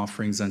tithes and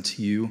offerings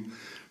unto you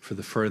for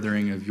the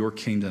furthering of your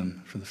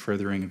kingdom, for the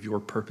furthering of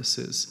your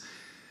purposes.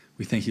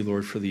 We thank you,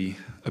 Lord, for the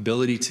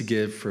ability to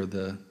give, for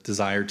the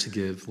desire to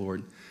give,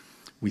 Lord.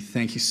 We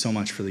thank you so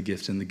much for the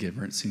gift and the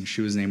giver. It's in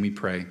Yeshua's name we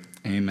pray.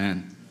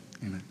 Amen.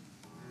 Amen.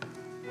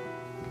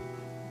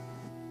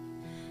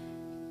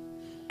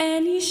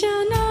 And ye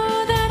shall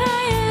know that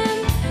I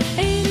am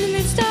in the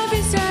midst of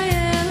Israel,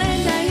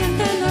 and I am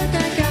the Lord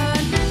thy God,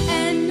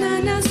 and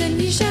none else. And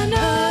ye shall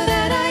know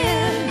that I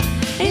am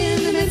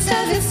in the midst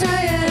of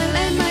Israel,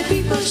 and my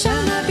people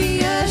shall not be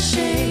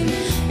ashamed.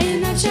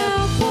 And I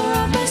shall pour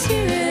out my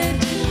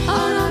spirit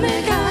on all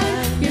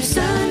mankind. Your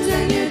sons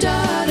and your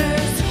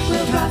daughters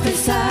will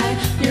prophesy.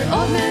 Your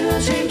old men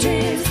will dream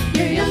dreams.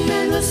 Your young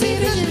men will see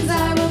visions.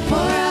 I will pour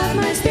out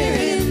my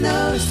spirit in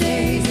those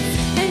days.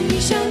 And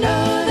ye shall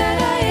know that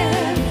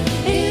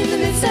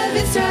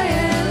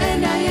Israel,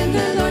 and I am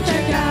the Lord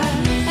your God,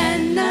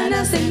 and none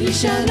else. And ye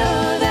shall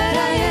know that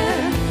I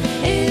am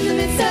in the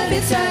midst of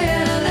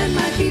Israel, and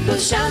my people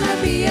shall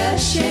not be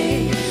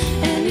ashamed.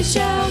 And it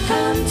shall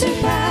come to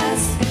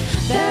pass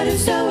that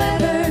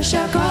whosoever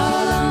shall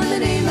call on the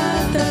name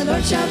of the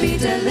Lord shall be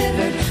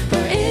delivered.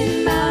 For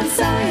in Mount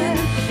Zion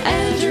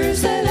and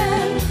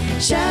Jerusalem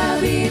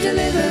shall be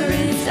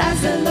deliverance,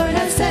 as the Lord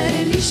has said.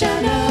 And ye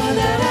shall know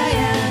that I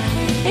am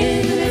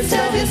in the midst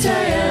of Israel,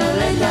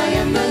 and I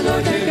am the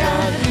Lord your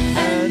God,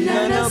 and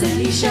none else.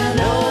 And ye shall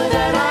know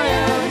that I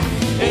am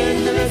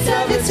in the midst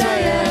of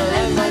Israel,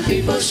 and my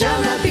people shall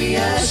not be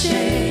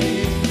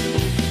ashamed,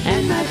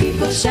 and my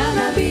people shall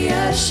not be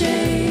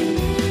ashamed,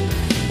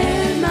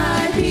 and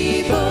my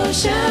people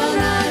shall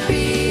not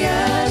be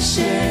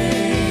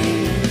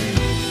ashamed.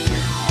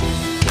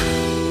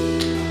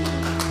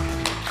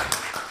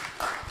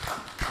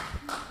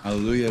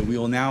 Hallelujah. We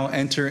will now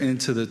enter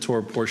into the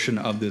Torah portion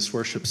of this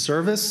worship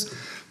service.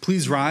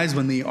 Please rise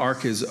when the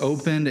ark is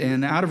opened,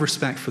 and out of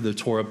respect for the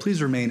Torah,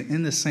 please remain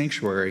in the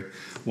sanctuary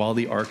while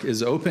the ark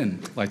is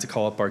open. I'd like to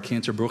call up our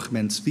cantor, Baruch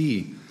Ben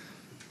Tzvi.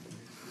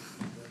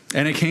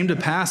 And it came to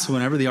pass,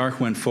 whenever the ark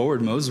went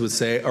forward, Moses would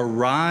say,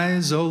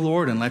 "Arise, O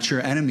Lord, and let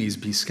your enemies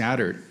be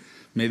scattered.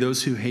 May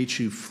those who hate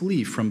you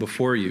flee from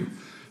before you.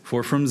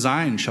 For from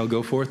Zion shall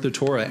go forth the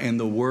Torah, and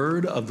the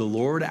word of the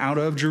Lord out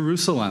of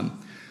Jerusalem.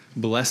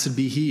 Blessed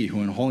be he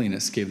who in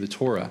holiness gave the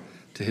Torah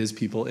to his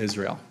people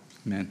Israel."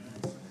 Amen.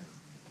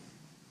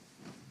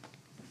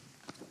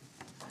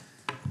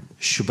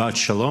 Shabbat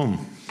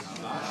Shalom.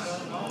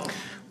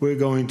 We're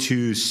going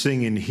to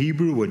sing in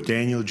Hebrew what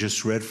Daniel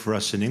just read for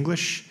us in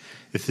English.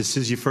 If this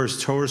is your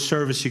first Torah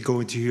service, you're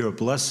going to hear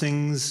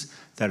blessings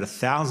that are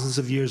thousands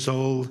of years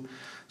old.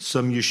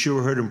 Some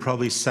Yeshua heard and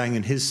probably sang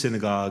in his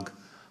synagogue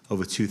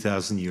over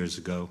 2,000 years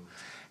ago.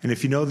 And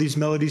if you know these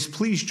melodies,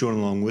 please join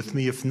along with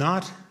me. If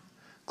not,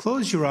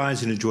 close your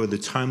eyes and enjoy the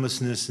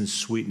timelessness and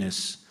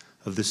sweetness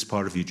of this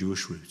part of your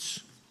Jewish roots.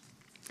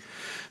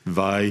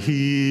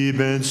 Vayhi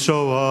ben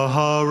so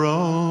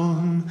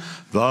Aharon,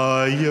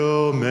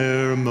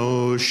 vayomer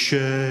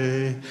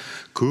Moshe,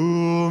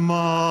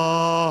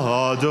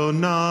 Kuma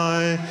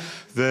Adonai,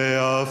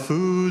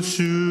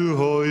 ve'afusu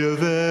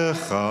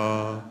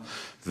hoyevecha,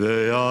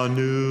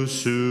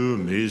 ve'anusu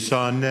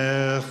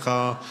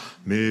misanecha,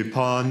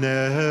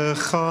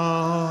 mipanecha,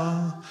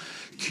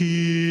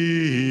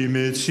 ki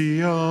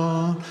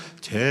mitzion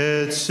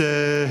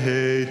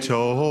tetzeh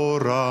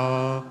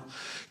Torah,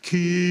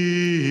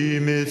 Ki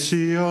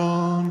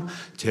mitzion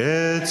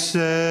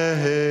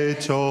tetzeh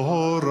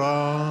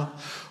Torah,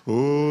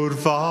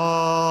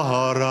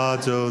 urvar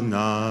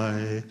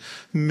Adonai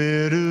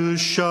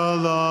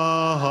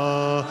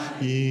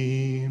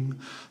mirushalayim,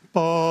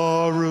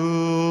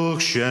 Baruch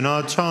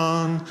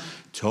shenatan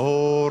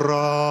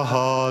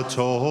Torah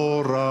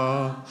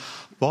Torah,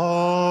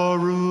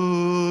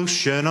 Baruch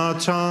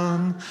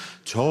shenatan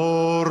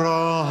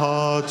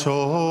Torah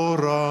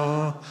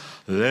Torah,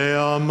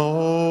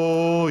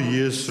 Le'amo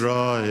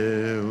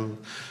Yisrael,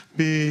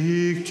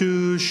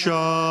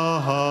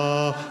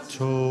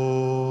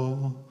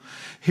 b'ikdushato.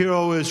 Hear,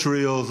 O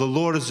Israel, the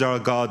Lord is our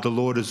God, the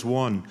Lord is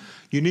one.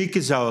 Unique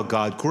is our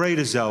God, great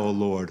is our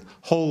Lord,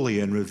 holy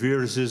and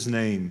revered is his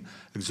name.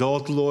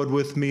 Exalt the Lord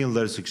with me, and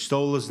let us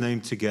extol his name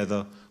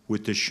together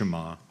with the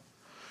Shema.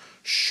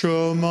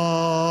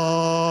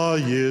 Shema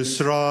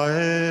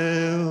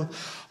Yisrael,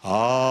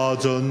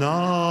 Adonai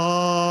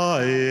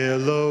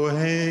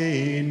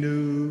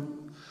Eloheinu,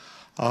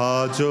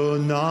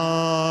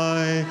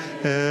 Adonai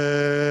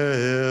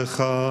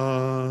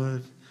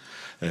Echad.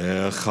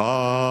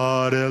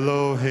 Echad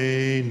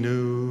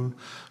Eloheinu,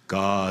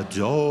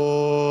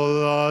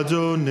 Gadol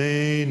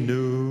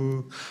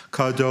Adonenu,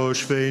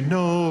 Kadosh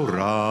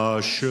Ve'Norah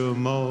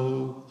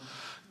Shemo,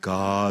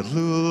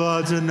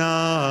 Gadlul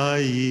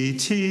Adonai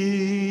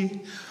Iti,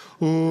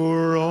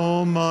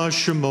 Uroma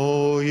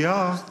Shemo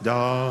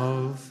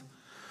Yachdav.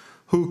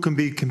 Who can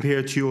be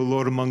compared to you, O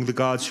Lord, among the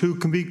gods? Who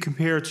can be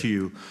compared to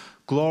you?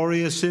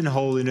 Glorious in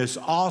holiness,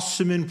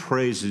 awesome in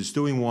praises,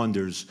 doing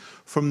wonders.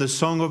 From the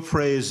song of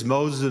praise,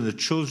 Moses and the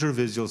children of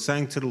Israel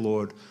sang to the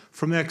Lord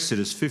from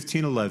Exodus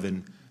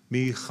 15:11,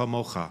 Mi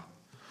chamocha.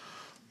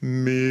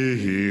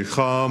 Mi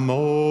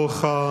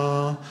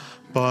chamocha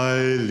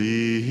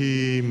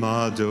ba'elim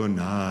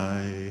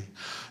Adonai.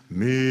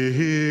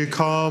 Mi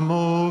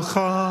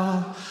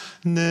chamocha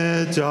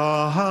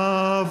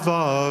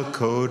nedava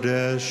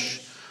kodesh.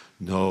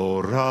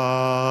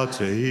 Nora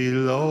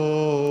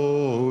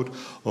tehilot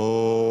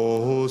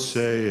o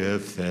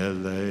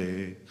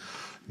seifele.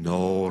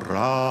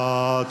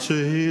 Nora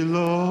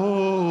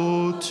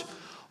tehilot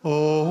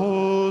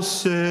o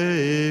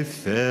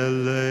seifele.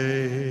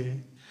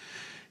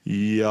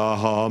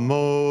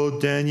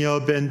 Yahamod Daniel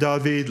ben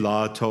David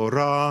la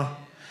Torah.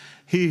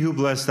 He who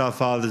blessed our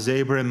fathers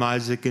Abraham,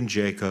 Isaac, and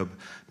Jacob,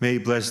 may he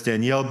bless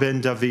Daniel ben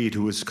David,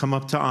 who has come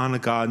up to honor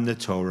God in the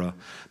Torah.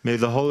 May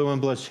the Holy One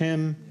bless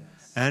him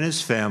and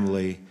his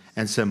family,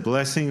 and send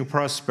blessing and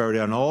prosperity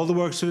on all the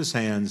works of his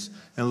hands,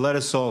 and let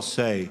us all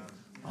say,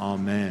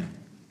 Amen.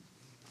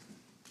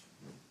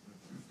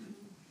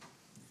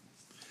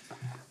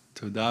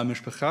 Toda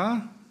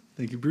mishpacha.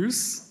 Thank you,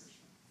 Bruce.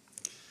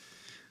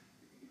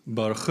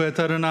 Baruch et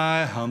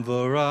Adonai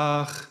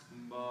hamvarach.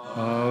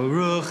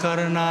 Baruch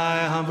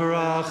Adonai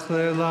hamvarach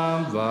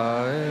le'lam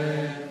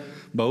va'ed.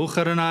 Baruch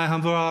Adonai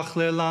hamvarach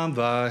le'lam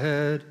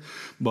va'ed.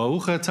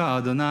 Baruch atah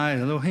Adonai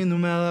Eloheinu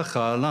melech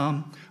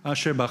haolam,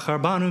 asher bachar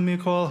banu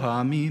mikol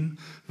ha'amim,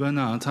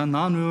 v'natan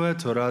lanu et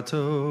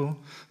torato.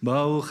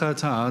 Baruch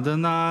atah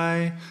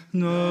Adonai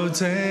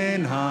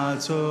noten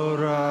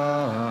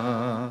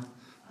ha'torah.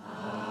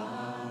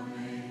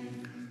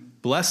 Amen.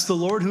 Bless the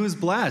Lord who is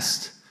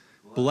blessed.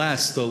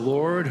 Bless the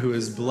Lord who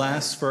is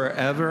blessed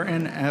forever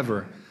and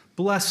ever.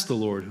 Bless the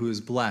Lord who is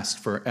blessed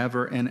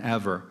forever and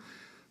ever.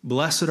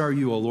 Blessed are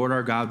you, O Lord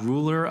our God,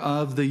 ruler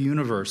of the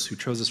universe, who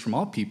chose us from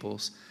all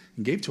peoples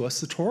and gave to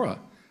us the Torah.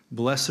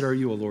 Blessed are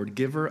you, O Lord,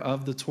 giver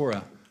of the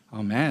Torah.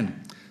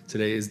 Amen.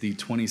 Today is the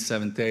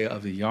 27th day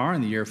of Iyar in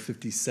the year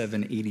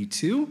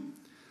 5782. We'll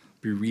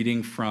be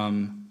reading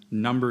from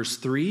Numbers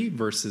 3,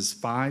 verses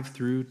 5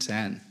 through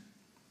 10.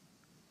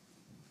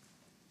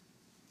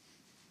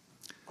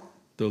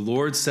 The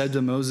Lord said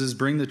to Moses,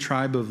 "Bring the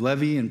tribe of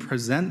Levi and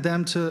present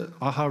them to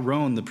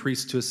Aharon, the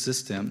priest, to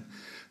assist him.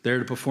 They are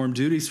to perform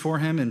duties for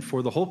him and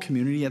for the whole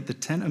community at the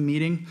tent of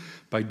meeting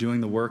by doing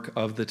the work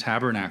of the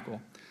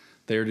tabernacle.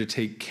 They are to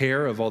take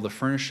care of all the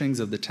furnishings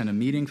of the tent of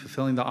meeting,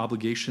 fulfilling the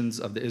obligations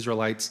of the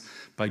Israelites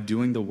by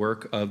doing the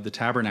work of the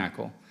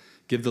tabernacle.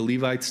 Give the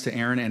Levites to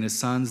Aaron and his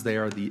sons. They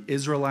are the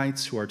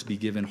Israelites who are to be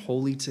given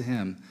wholly to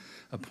him.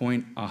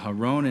 Appoint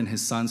Aharon and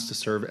his sons to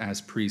serve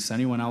as priests.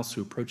 Anyone else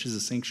who approaches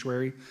the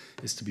sanctuary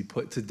is to be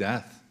put to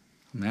death."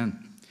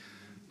 Amen.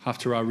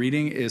 Haftarah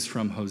reading is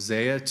from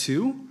Hosea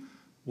 2.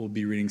 We'll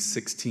be reading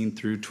 16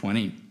 through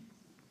 20.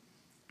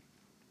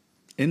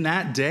 "In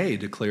that day,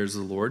 declares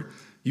the Lord,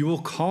 you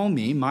will call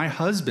me my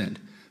husband.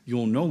 You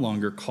will no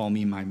longer call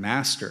me my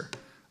master.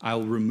 I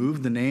will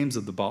remove the names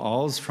of the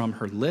Baals from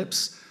her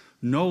lips.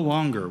 No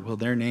longer will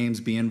their names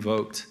be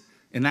invoked.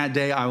 In that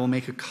day, I will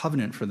make a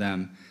covenant for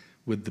them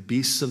with the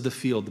beasts of the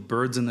field, the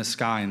birds in the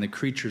sky, and the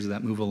creatures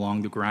that move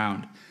along the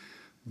ground.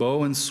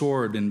 Bow and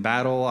sword in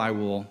battle I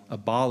will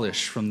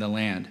abolish from the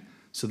land,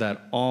 so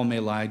that all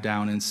may lie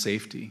down in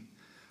safety.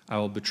 I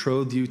will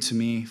betroth you to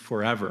me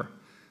forever.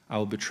 I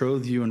will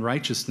betroth you in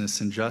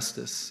righteousness and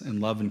justice,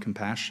 in love and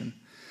compassion.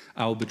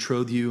 I will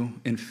betroth you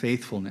in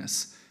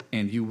faithfulness,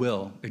 and you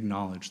will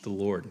acknowledge the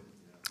Lord."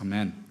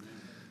 Amen.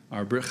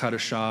 Our Brit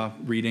Chadashah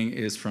reading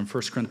is from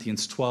 1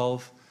 Corinthians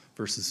 12,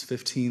 verses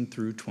 15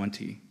 through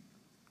 20.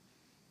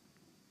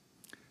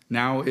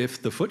 "Now, if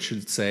the foot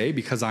should say,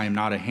 'Because I am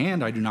not a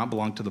hand, I do not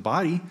belong to the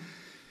body,'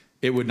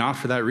 it would not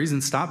for that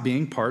reason stop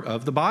being part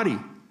of the body.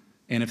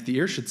 And if the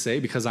ear should say,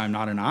 'Because I am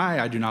not an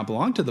eye, I do not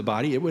belong to the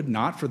body,' it would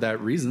not for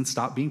that reason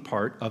stop being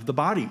part of the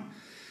body.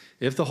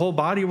 If the whole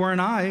body were an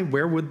eye,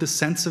 where would the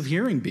sense of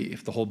hearing be?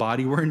 If the whole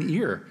body were an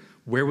ear,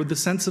 where would the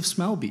sense of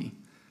smell be?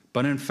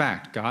 But in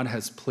fact, God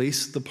has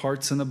placed the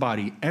parts in the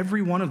body,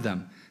 every one of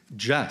them,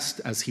 just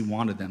as he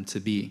wanted them to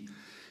be.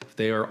 If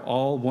they are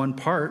all one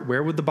part,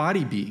 where would the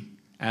body be?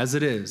 As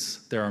it is,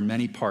 there are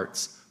many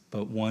parts,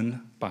 but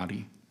one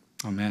body."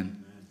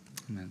 Amen.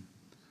 Amen.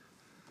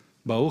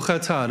 Baruch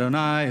atah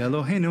Adonai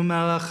Eloheinu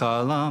melech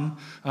haolam,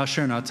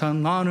 asher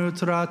natan lanu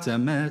torat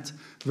emet,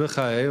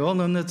 v'chayei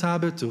olam neta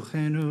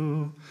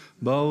betuchenu.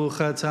 Baruch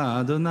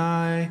atah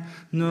Adonai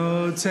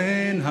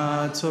noten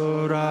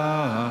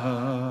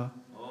haTorah.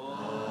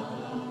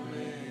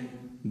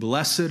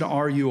 Blessed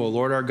are you, O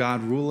Lord our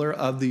God, ruler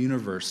of the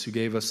universe, who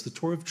gave us the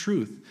Torah of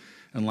truth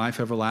and life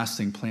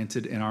everlasting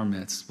planted in our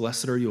midst.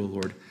 Blessed are you, O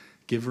Lord,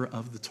 giver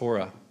of the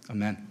Torah.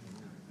 Amen.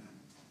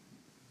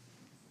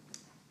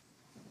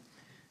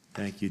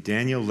 Thank you,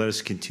 Daniel. Let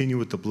us continue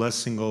with the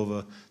blessing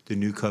over the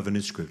New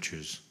Covenant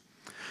Scriptures.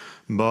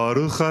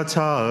 Baruch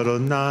atah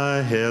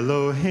Adonai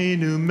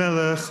Eloheinu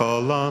melech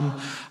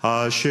haolam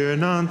asher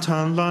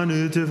natan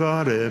lanu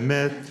devar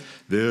emet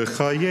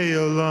v'chayei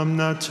olam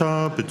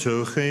nata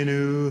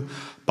b'tochenu.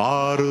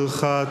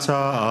 Baruch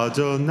atah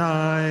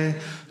Adonai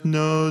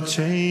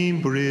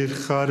noten brit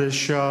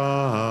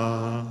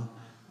chadashah.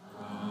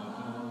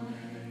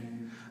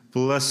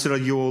 Blessed are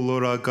you, O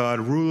Lord our God,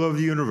 ruler of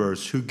the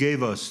universe, who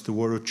gave us the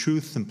word of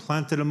truth and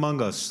planted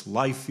among us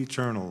life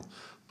eternal.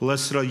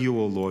 Blessed are you,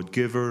 O Lord,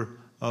 giver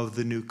of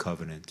the new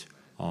covenant.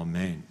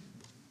 Amen.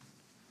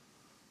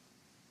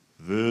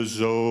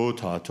 V'zot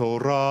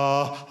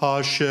haTorah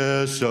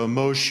asher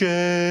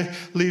Moshe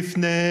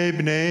lifnei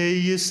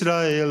bnei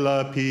Yisrael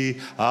api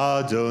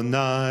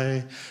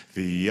Adonai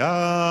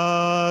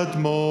v'yad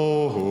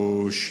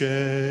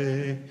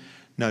Moshe.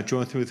 Now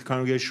join through with the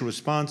congregational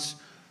response.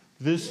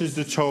 This is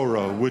the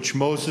Torah which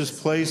Moses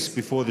placed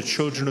before the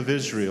children of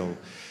Israel.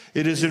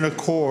 It is in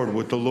accord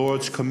with the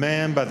Lord's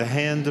command by the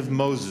hand of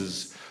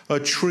Moses. A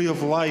tree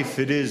of life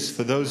it is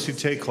for those who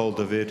take hold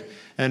of it,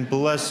 and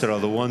blessed are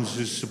the ones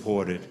who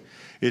support it.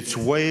 Its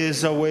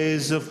ways are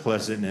ways of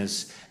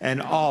pleasantness, and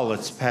all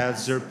its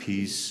paths are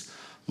peace.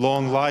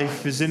 Long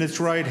life is in its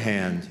right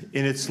hand,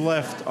 in its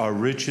left are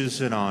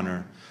riches and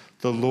honor.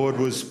 The Lord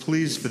was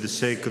pleased for the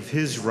sake of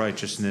his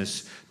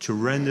righteousness to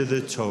render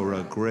the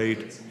Torah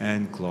great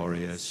and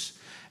glorious.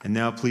 And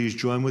now please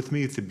join with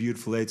me with the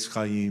beautiful Eitz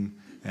Chaim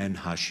and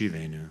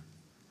Hashivenu.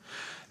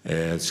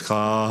 Eitz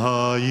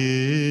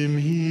Chaim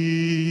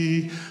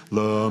hi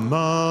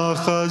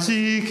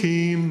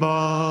l'machazikim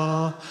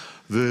ba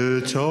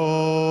v'tomchea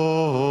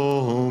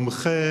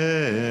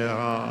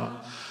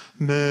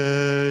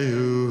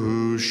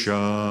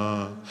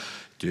meusha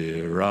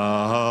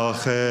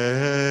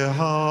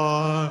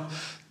dirachehar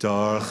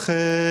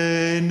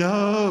darchei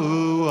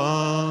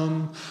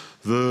noam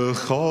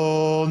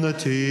v'chol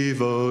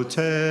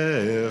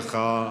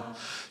nativotecha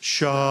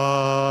shalom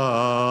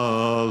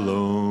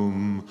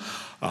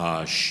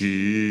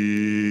ashivenu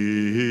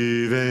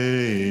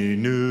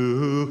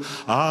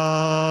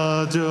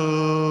Adonai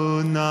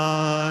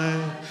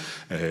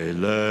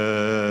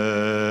elecha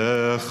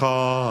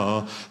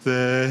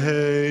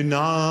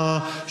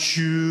ve'na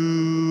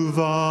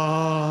shuva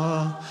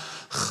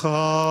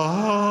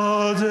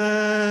Chadesh,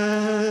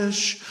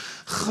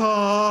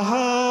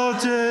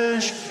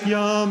 Chadesh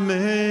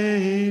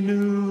Yameinu,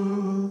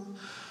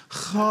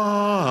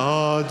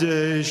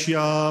 Chadesh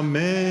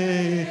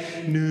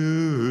Yameinu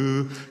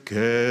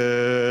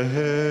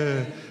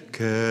Kedem.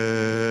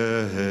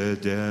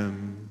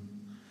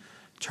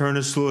 Turn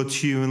us, Lord,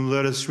 to you and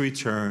let us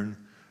return.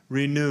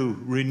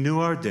 Renew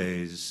our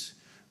days.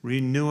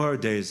 Renew our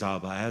days,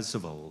 Abba, as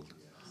of old.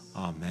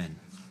 Amen.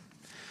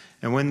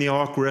 And when the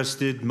ark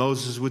rested,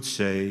 Moses would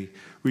say,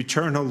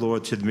 Return, O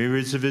Lord, to the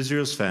myriads of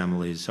Israel's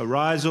families.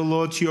 Arise, O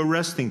Lord, to your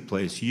resting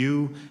place,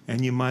 you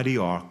and your mighty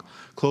ark.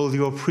 Clothe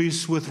your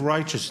priests with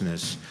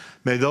righteousness.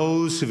 May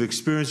those who've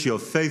experienced your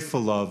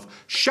faithful love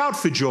shout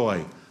for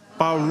joy.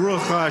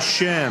 Baruch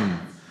Hashem.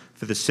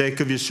 For the sake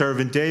of your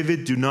servant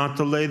David, do not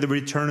delay the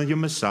return of your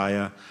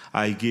Messiah.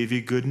 I give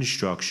you good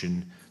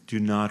instruction. Do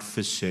not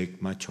forsake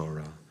my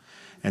Torah.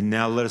 And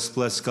now let us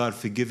bless God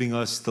for giving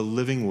us the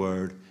living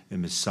word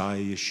in Messiah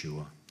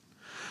Yeshua.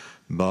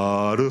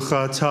 Baruch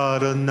atah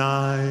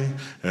Adonai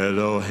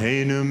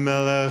Eloheinu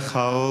melech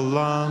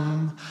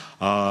haolam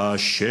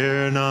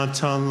asher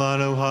natan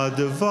lanu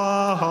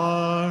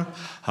hadavar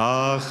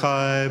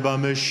hachai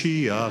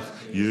b'Mashiach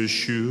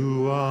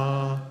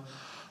Yeshua.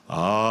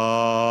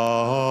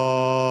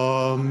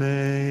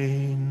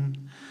 Amen.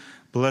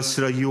 Blessed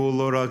are you, O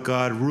Lord our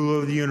God,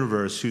 ruler of the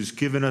universe, who's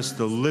given us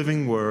the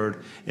living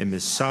word in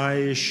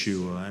Messiah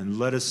Yeshua. And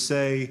let us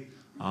say,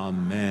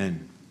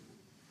 Amen.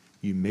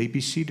 You may be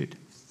seated.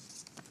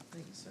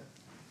 Thank you, sir.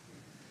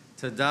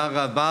 Toda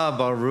rabba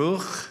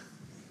Baruch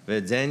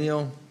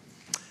Daniel.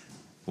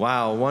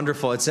 Wow,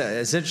 wonderful. It's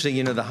interesting,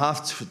 you know, the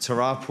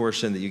Haftarah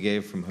portion that you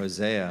gave from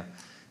Hosea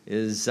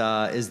is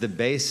the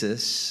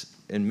basis,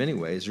 in many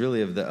ways,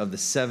 really, of the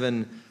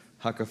seven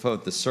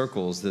hakafot, the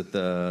circles that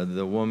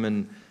the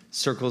woman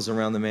circles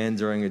around the man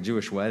during a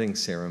Jewish wedding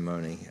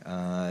ceremony.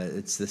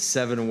 It's the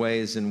 7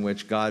 ways in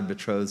which God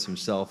betroths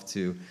himself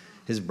to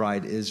his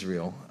bride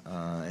Israel.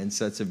 And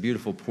so it's a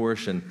beautiful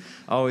portion.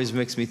 Always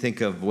makes me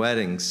think of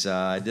weddings.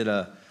 I did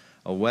a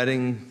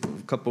wedding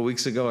a couple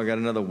weeks ago. I got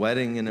another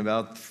wedding in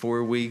about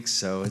 4 weeks.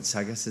 So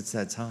I guess it's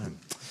that time.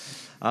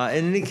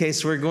 In any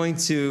case, we're going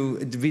to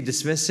be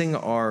dismissing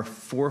our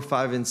 4,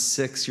 5, and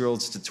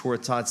 6-year-olds to Torah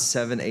Tot,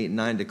 7, 8,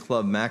 9 to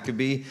Club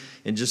Maccabee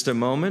in just a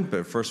moment.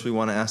 But first, we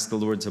want to ask the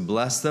Lord to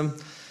bless them.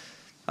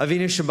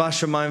 Avinu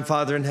Shabbat Shamayim,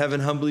 Father in heaven,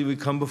 humbly we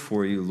come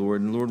before you,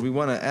 Lord. And Lord, we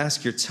want to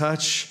ask your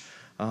touch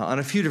on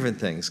a few different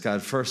things.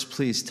 God, first,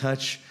 please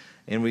touch.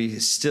 And we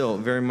still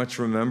very much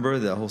remember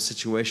the whole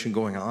situation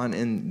going on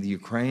in the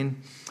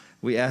Ukraine.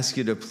 We ask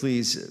you to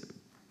please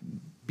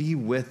be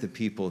with the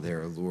people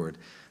there, Lord.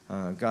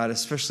 God,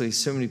 especially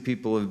so many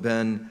people have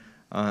been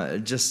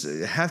just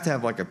have to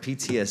have like a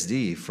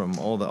PTSD from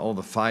all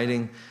the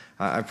fighting.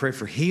 I pray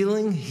for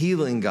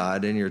healing,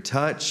 God, in your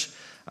touch.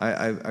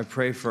 I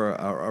pray for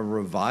a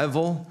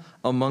revival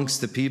amongst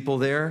the people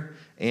there,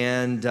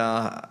 and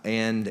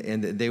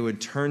that they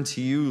would turn to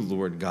you,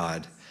 Lord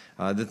God,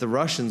 that the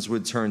Russians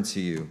would turn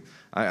to you.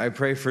 I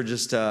pray for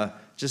just a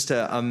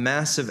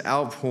massive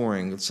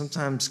outpouring.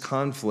 Sometimes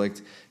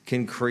conflict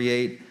can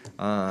create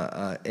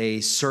a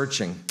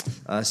searching.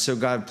 So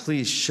God,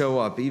 please show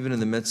up even in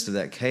the midst of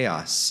that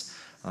chaos.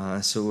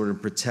 So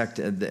Lord, protect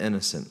the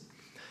innocent.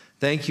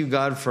 Thank you,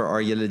 God, for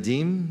our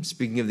Yeladim.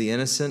 Speaking of the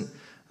innocent,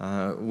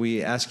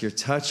 we ask your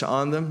touch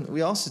on them.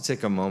 We also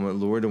take a moment,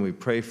 Lord, and we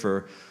pray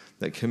for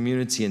that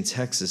community in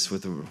Texas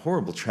with a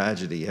horrible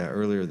tragedy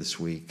earlier this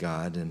week,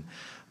 God. And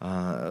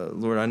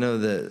Lord, I know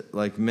that,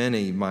 like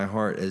many, my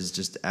heart is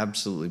just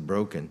absolutely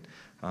broken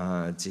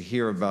to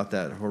hear about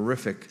that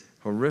horrific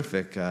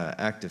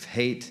act of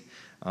hate,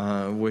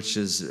 which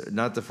is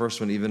not the first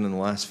one even in the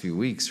last few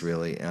weeks,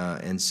 really.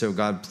 And so,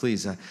 God,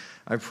 please,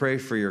 I pray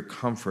for your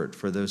comfort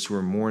for those who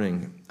are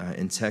mourning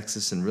in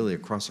Texas and really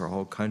across our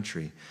whole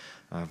country,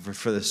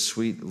 for the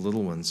sweet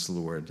little ones,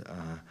 Lord.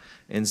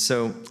 And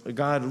so,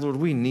 God, Lord,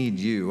 we need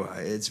you.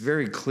 It's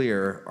very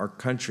clear our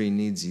country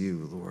needs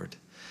you, Lord.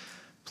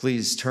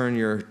 Please turn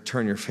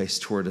your face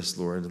toward us,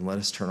 Lord, and let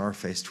us turn our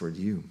face toward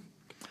you.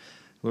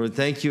 Lord,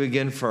 thank you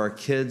again for our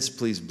kids.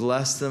 Please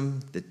bless them,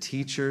 the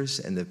teachers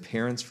and the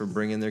parents for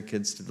bringing their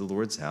kids to the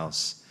Lord's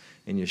house.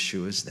 In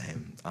Yeshua's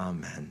name,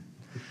 amen.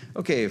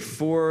 Okay,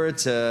 4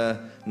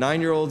 to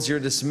 9-year-olds, you're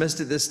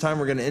dismissed at this time.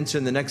 We're going to enter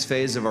in the next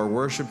phase of our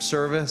worship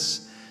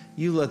service.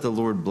 You let the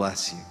Lord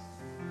bless you.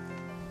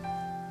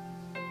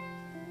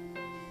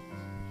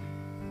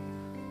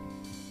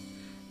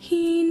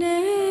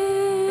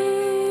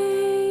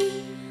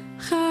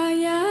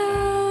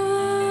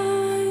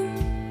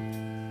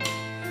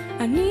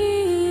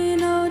 אני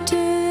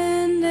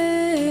נותן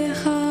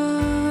לך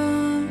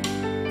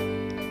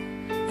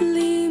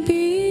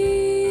ליבי,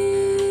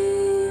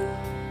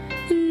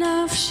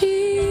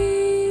 נפשי,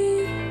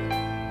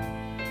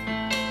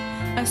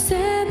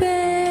 עשה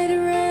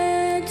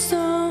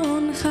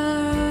ברצונך.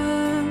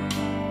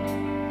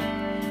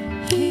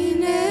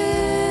 הנה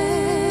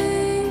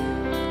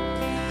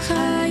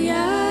חיי,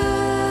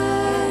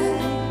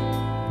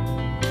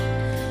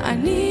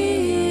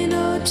 אני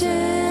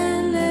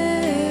נותן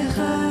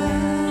לך.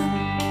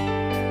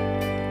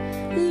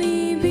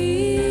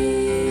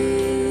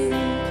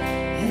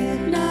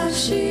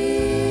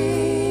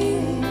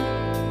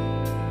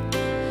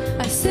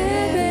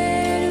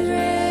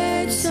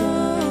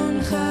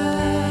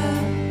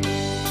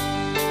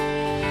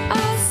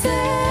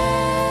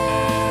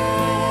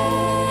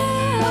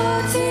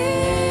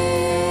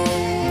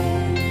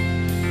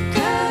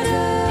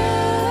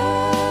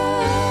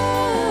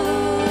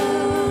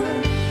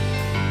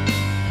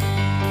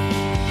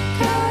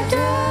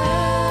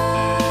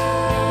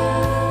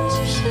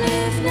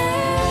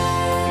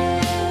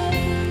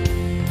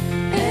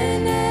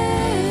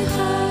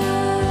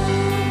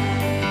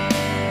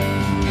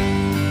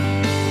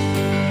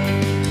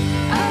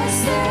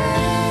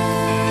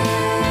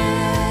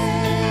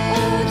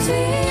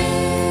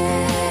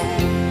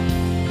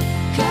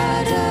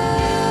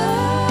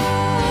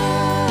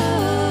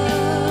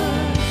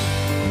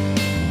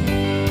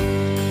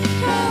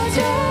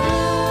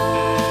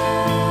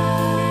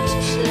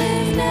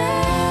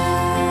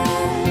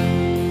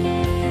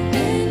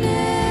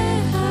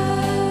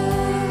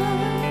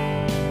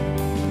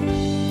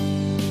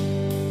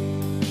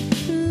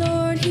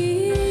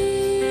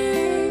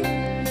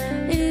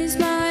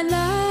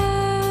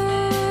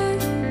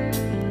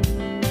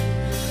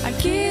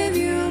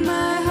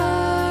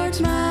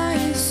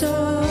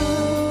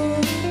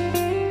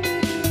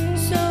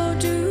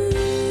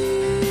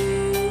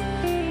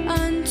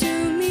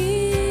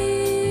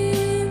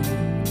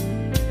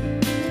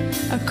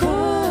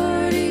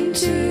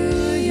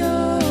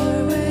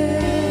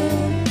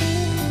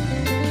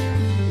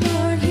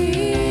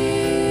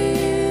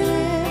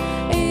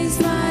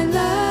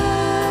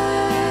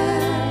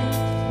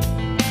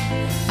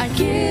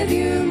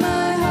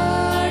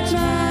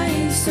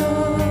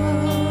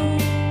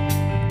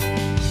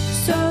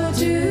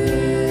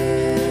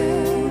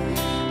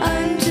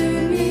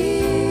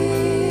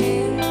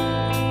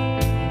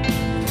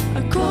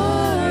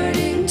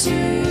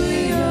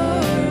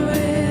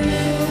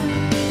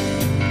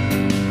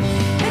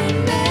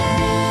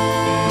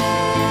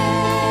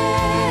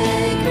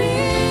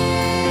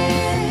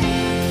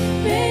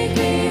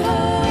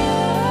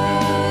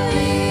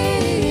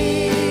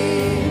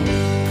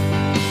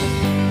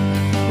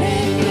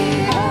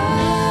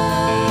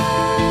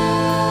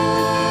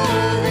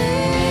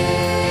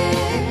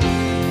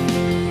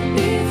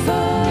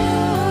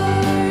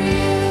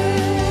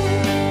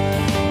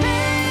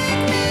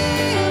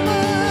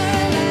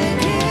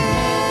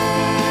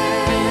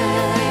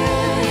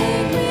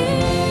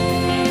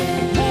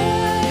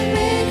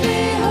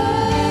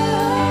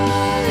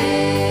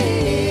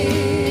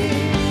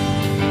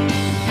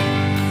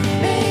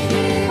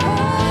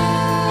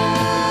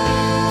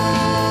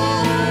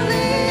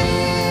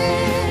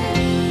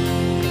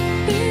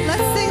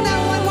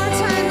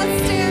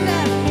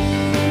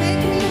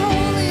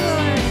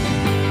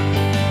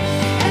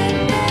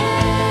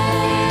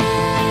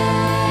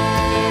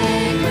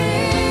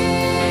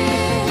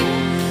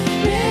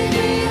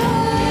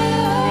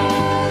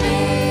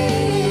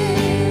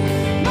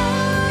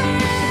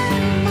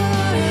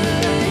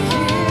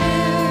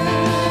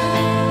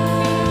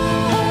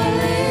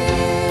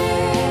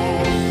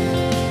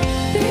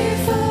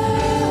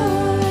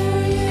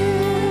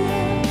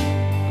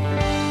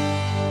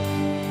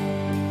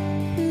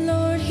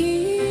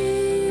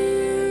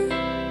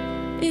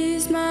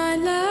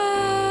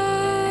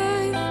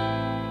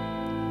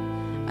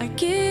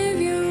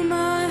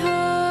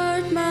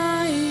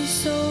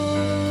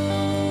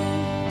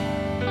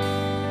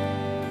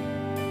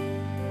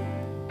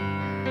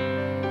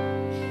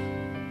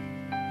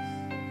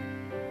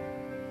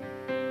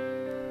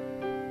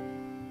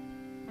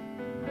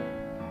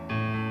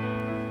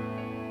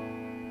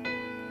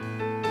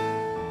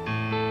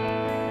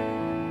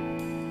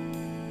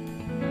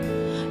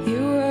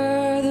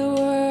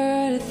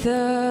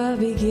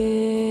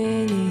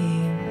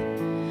 beginning,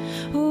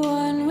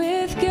 one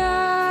with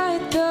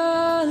God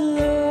the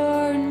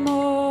Lord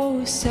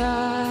Most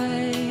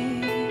High.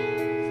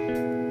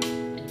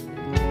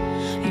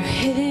 Your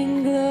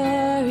hidden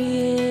glory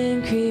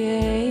in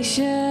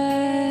creation,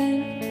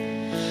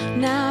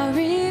 now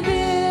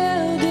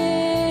revealed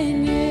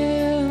in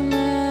you,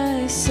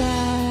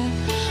 Messiah.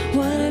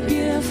 What a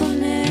beautiful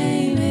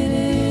name it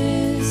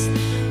is.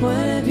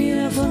 What a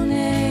beautiful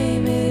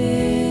name it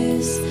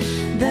is.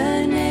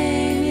 The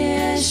name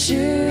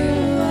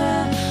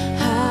Yeshua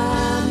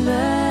HaMashiach.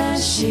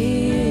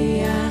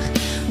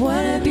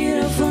 What a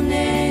beautiful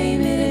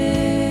name it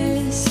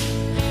is.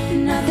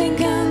 Nothing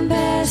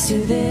compares to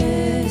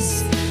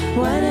this.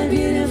 What a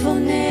beautiful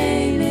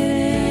name it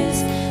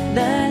is.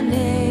 The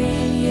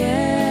name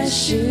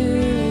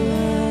Yeshua.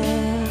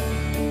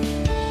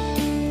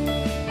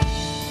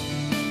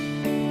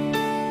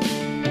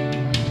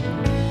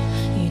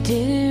 You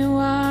didn't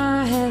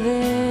want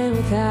heaven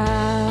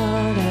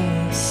without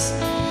us.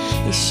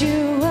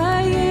 Yeshua,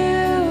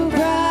 you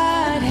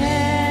brought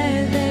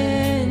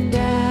heaven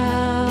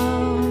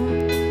down.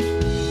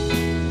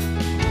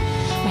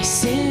 My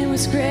sin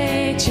was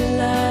great, your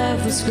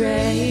love was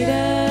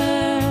greater.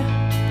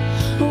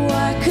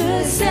 What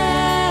could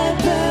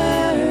separate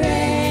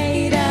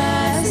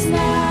us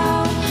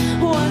now?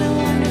 What a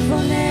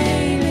wonderful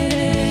name it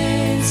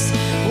is.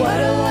 What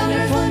a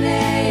wonderful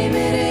name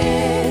it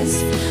is.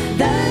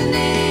 The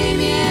name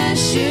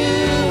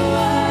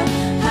Yeshua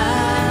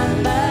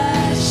HaMashiach.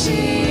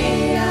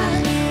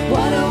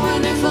 What a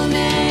wonderful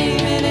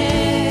name it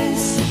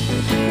is.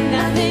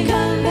 Nothing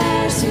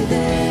compares to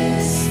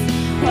this.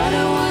 What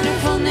a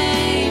wonderful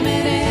name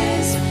it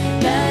is.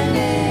 The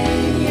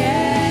name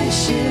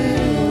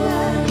Yeshua.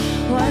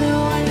 What a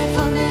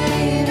wonderful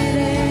name it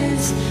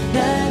is.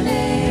 The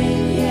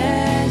name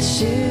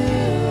Yeshua.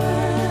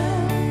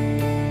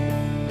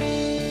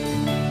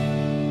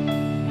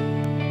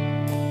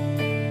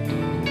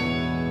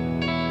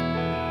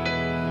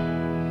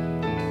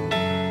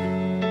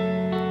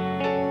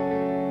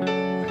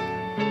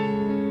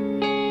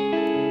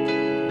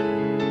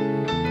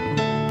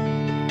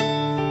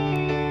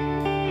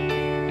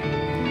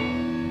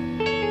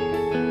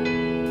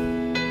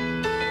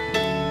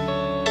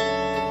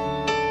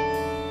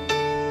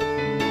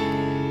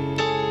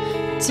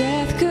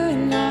 Death could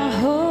not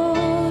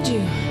hold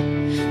you.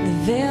 The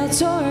veil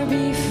tore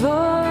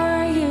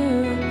before you.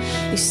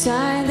 You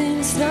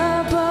silenced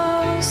the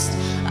boast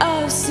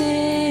of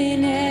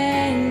sin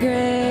and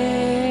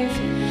grave.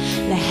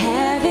 The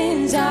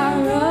heavens are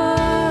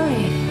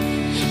roaring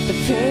the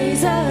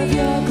praise of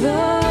your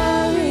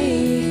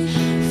glory.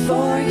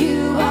 For you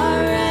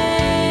are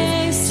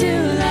raised to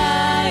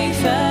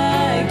life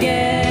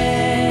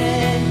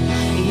again.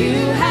 You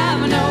have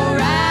no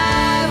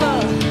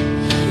rival.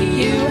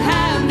 You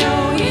have no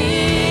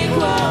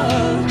equal.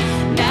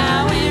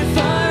 Now and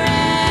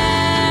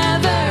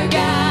forever,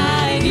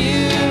 God, you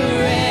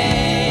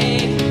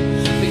reign.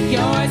 But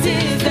yours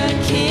is the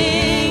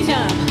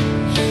kingdom.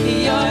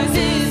 Yours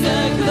is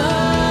the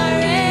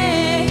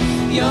glory.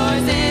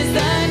 Yours is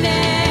the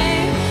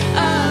name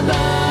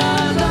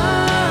above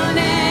all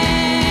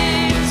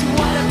names.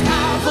 What a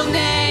powerful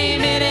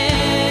name it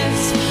is.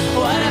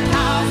 What a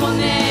powerful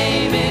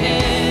name it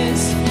is.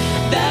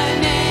 The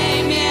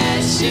name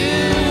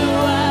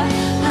Yeshua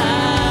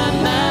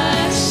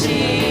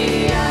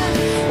HaMashiach.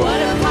 What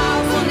a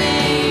powerful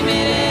name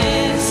it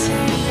is.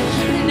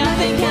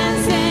 Nothing can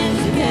stand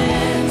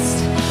against.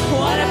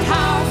 What a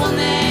powerful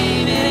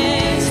name it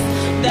is.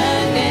 The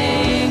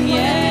name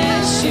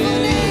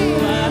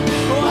Yeshua.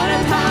 What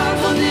a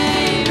powerful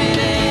name it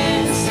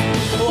is.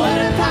 What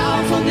a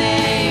powerful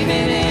name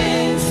it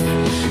is.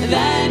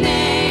 The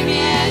name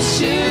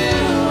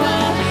Yeshua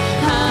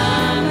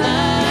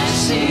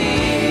HaMashiach.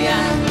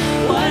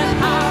 What a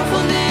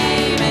powerful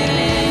name it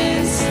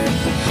is.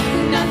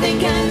 Nothing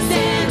can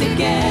stand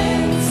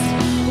against.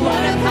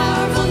 What a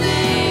powerful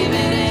name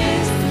it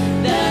is.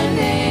 The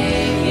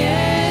name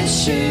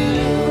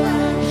Yeshua.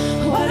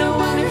 What a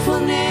wonderful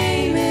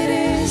name it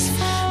is.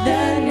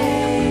 The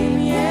name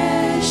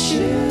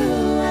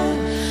Yeshua.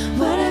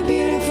 What a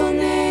beautiful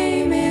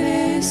name it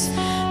is.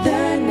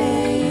 The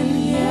name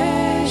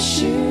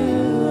Yeshua.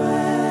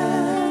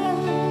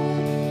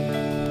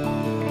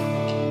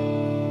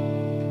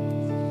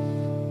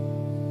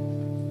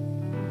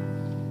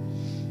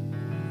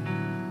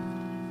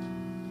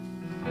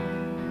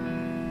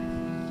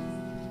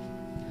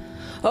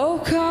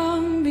 Oh,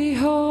 come,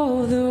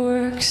 behold the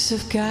works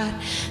of God,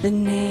 the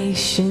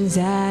nations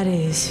at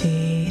his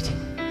feet.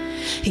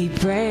 He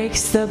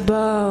breaks the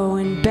bow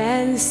and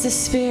bends the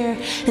spear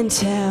and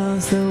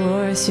tells the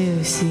wars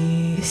to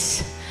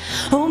cease.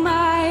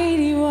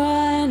 Almighty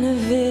One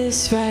of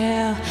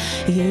Israel,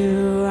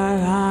 you are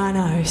on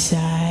our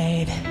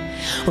side.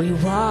 We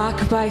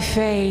walk by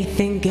faith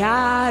in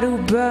God who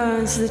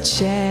burns the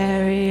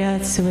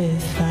chariots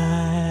with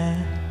fire.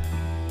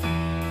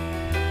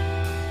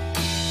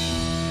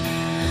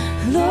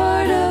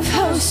 Lord of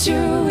hosts,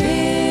 you're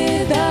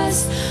with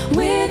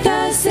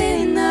us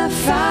in the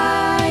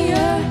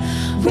fire,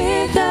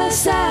 with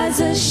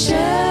a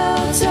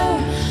shelter,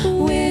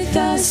 with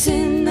us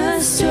in the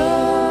storm.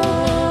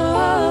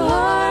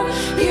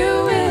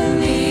 You will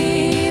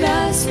lead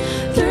us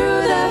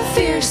through the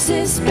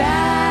fiercest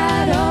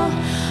battle.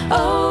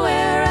 Oh,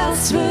 where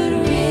else would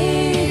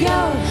we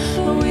go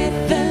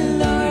with the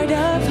Lord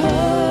of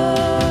hosts?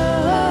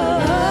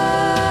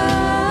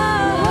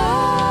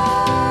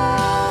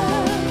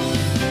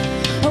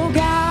 Oh,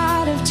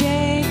 God of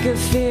Jacob,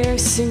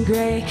 fierce and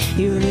great,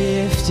 you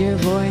lift your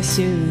voice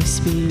to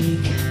speak.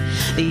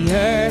 The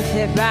earth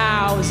it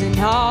bows and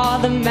all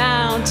the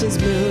mountains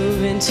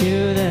move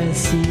into the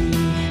sea.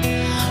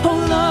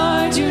 Oh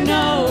Lord, you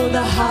know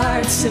the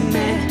hearts of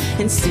men,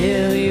 and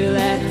still you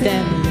let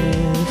them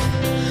live.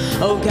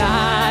 Oh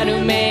God,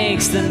 who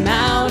makes the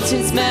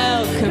mountains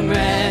melt, come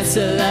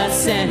wrestle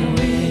us and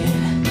win.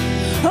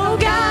 Oh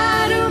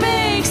God, who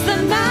makes the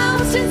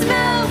mountains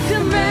melt,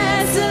 come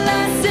wrestle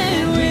us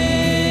and win.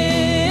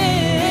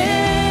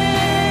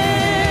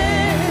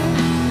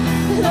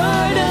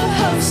 Lord of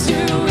hosts,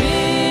 you're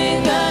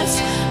with us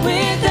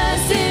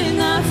in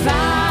the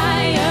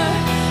fire,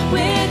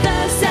 with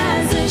us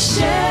as a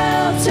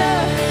shelter,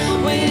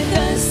 with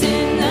us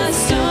in the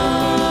storm.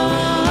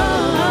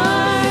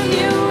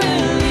 You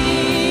will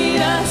lead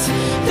us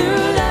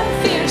through the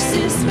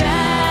fiercest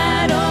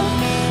battle.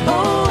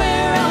 Oh,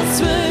 where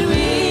else would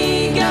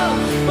we go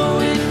but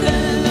with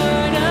the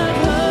Lord of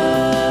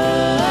hosts?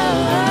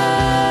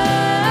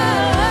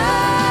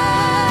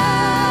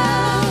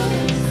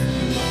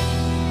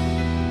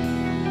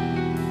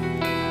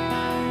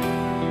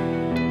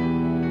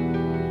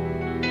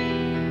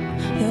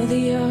 Though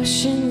the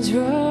oceans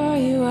roar,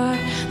 you are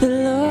the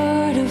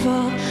Lord of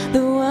all,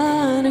 the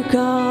one who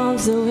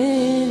calms the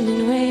wind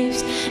and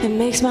waves and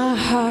makes my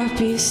heart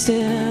be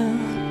still.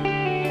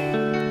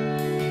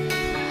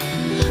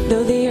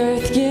 Though the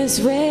earth gives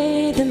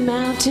way, the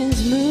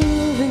mountains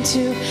move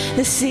into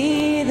the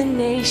sea, the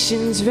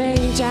nations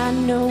rage, I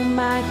know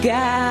my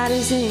God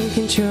is in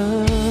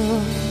control.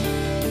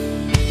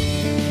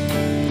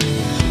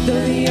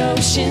 Though the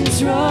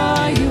oceans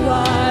roar, you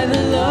are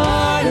the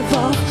Lord of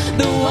all,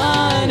 the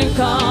one who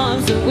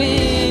calms the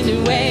wind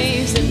and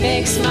waves and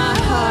makes my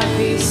heart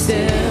be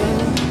still.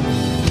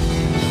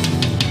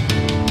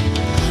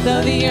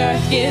 Though the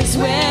earth gives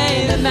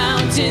way, the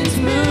mountains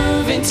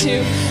move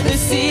into the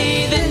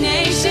sea, the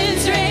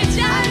nations rage,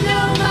 I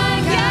know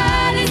my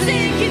God is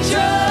in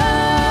control.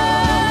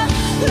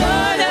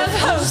 Lord of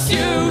hosts,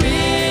 you're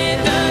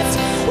with us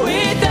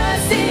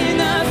in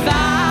the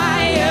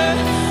fire,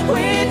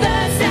 with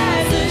us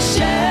as a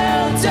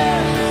shelter,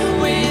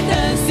 with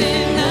us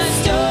in the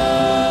storm.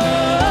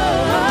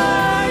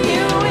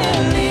 You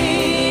will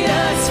lead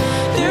us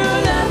through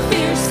the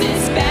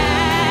fiercest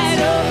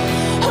battle.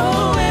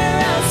 Oh, where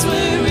else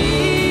would we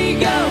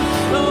go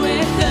but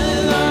with the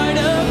Lord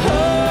of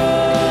hosts?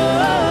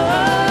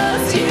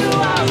 You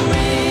are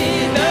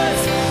with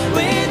us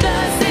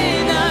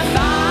in the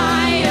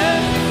fire,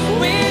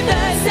 with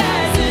us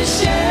as a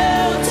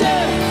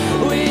shelter,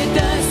 with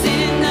us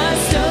in the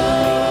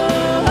storm.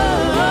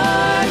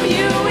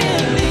 You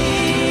will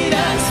lead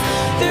us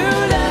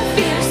through the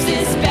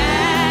fiercest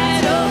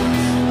battle.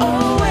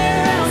 Oh,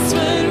 where else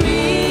would we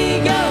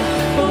go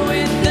but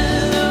with the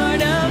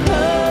Lord of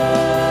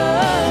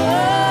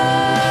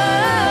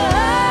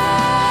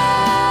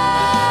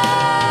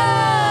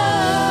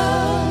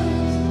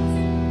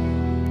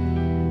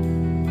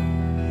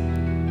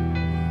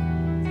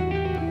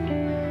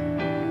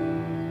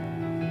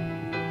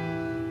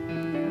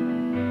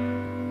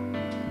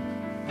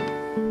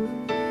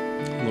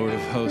Lord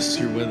of hosts,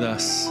 you're with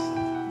us.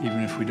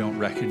 Even if we don't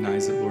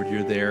recognize it, Lord,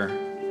 you're there.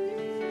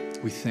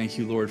 We thank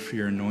you, Lord, for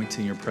your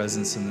anointing, your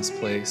presence in this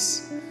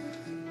place.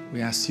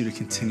 We ask you to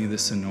continue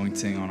this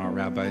anointing on our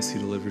rabbi as he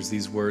delivers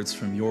these words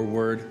from your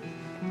word.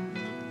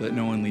 Let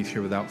no one leave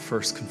here without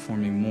first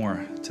conforming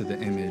more to the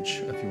image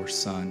of your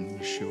Son,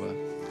 Yeshua.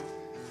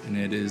 And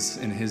it is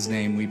in his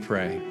name we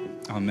pray.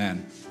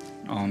 Amen.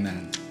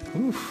 Amen.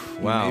 Oof,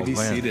 You wow. may be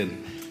man. seated.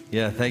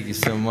 Yeah, thank you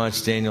so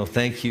much, Daniel.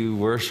 Thank you,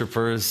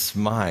 worshipers.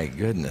 My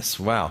goodness.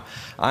 Wow.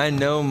 I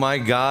know my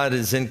God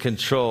is in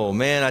control.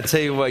 Man, I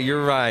tell you what,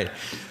 you're right.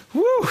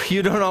 Woo,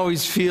 you don't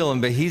always feel him,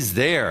 but he's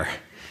there.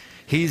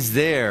 He's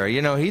there.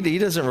 You know, he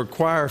doesn't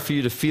require for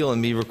you to feel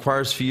him. He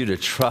requires for you to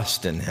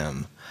trust in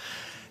him.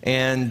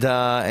 And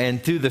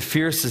through the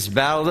fiercest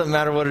battle, doesn't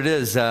matter what it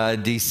is,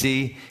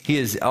 DC, he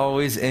is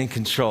always in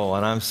control.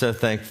 And I'm so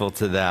thankful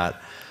to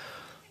that.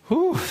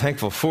 Whew,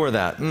 thankful for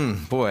that.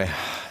 Boy,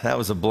 that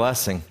was a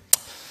blessing.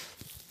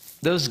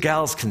 Those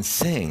gals can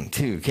sing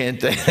too, can't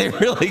they? They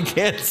really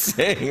can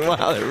sing.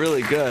 Wow, they're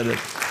really good.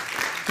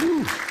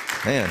 Whew,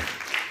 man.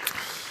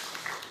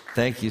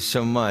 Thank you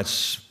so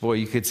much. Boy,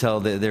 you could tell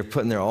that they're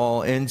putting their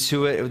all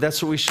into it.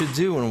 That's what we should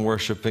do when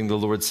worshiping the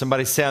Lord.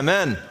 Somebody say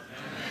amen.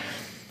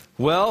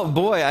 Well,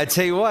 boy, I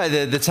tell you what,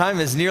 the time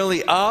is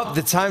nearly up.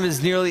 The time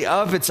is nearly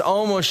up. It's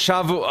almost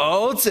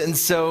Shavuot. And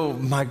so,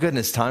 my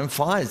goodness, time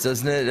flies,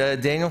 doesn't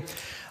it, Daniel?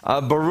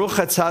 Baruch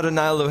atah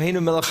Adonai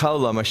Eloheinu melech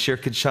haolam asher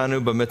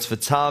kidshanu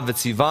b'mitzvotav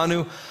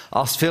v'tzivanu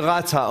al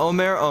sfirat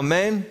ha'omer.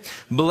 Amen.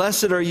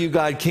 Blessed are you,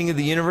 God, King of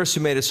the universe,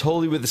 who made us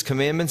holy with his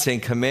commandments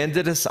and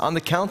commanded us on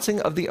the counting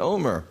of the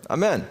Omer.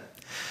 Amen.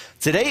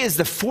 Today is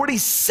the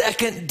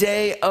 42nd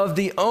day of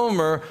the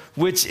Omer,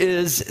 which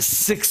is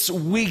 6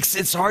 weeks.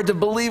 It's hard to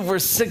believe we're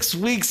 6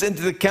 weeks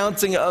into the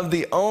counting of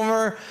the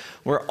Omer.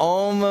 We're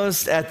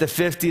almost at the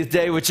 50th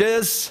day, which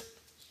is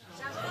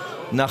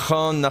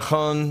Nachon,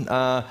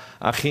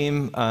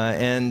 Achim,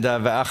 and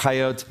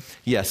Ve'achayot.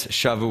 Yes,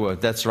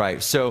 Shavuot, that's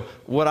right. So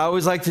what I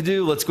always like to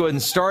do, let's go ahead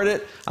and start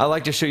it. I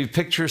like to show you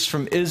pictures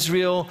from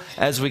Israel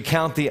as we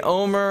count the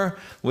Omer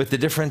with the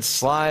different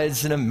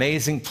slides and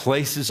amazing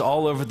places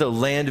all over the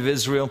land of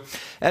Israel.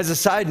 As a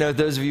side note,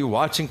 those of you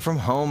watching from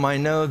home, I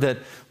know that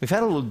we've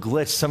had a little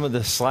glitch. Some of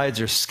the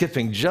slides are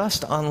skipping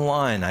just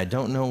online. I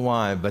don't know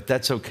why, but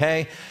that's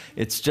okay.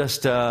 It's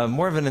just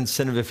more of an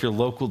incentive if you're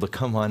local to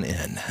come on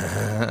in.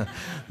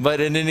 But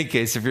in any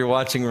case, if you're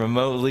watching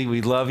remotely,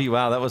 we love you.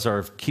 Wow, that was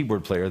our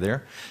keyboard player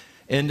there.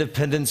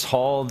 Independence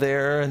Hall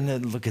there, and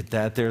then look at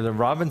that there. The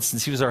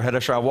Robinsons, he was our head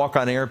usher. I walk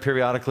on air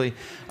periodically.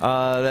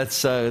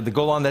 That's the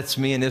Golan, that's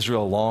me in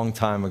Israel a long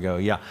time ago,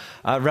 yeah.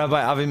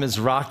 Rabbi Avi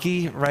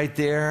Mizraki right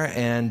there,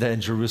 and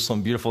in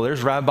Jerusalem, beautiful.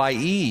 There's Rabbi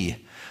E.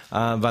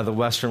 By the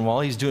Western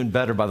Wall. He's doing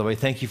better, by the way.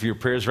 Thank you for your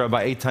prayers,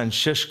 Rabbi Eitan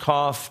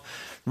Shishkov.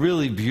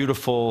 Really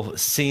beautiful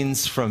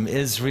scenes from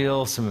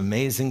Israel, some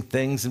amazing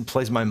things in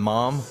place. My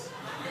mom,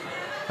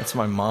 that's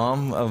my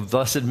mom of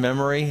blessed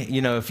memory.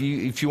 You know, if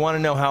you want to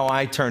know how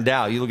I turned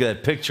out, you look at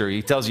that picture.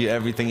 He tells you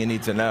everything you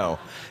need to know.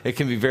 It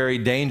can be very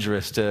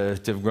dangerous to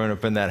have grown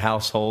up in that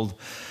household.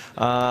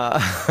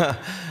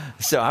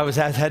 So I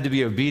had to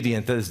be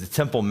obedient. There's the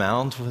Temple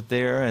Mount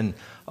there, and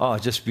oh,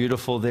 just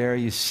beautiful there,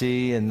 you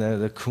see, in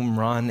the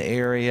Qumran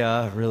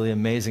area. Really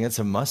amazing. It's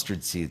a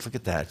mustard seed. Look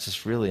at that. It's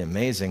just really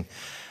amazing.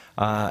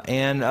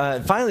 And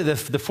finally, the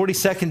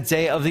 42nd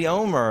day of the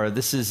Omer.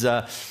 This is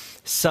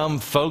some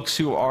folks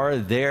who are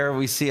there.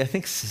 We see, I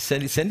think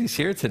Cindy's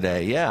here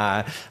today.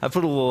 Yeah, I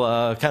put a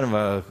little kind of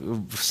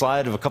a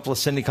slide of a couple of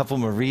Cindy, couple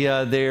of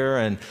Maria there.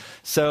 And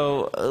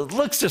so it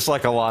looks just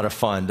like a lot of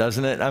fun,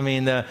 doesn't it? I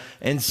mean,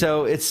 and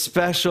so it's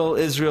special.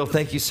 Israel,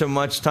 thank you so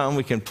much, Tom.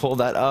 We can pull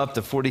that up,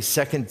 the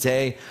 42nd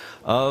day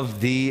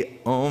of the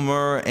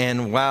Omer.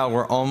 And wow,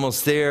 we're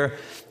almost there.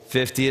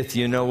 50th,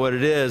 you know what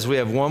it is. We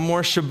have one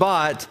more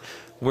Shabbat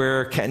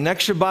where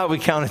next Shabbat we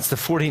count it's the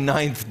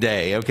 49th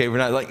day. Okay, we're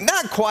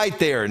not quite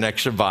there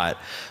next Shabbat,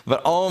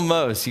 but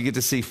almost. You get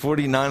to see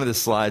 49 of the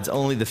slides.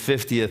 Only the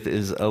 50th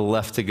is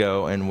left to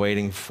go and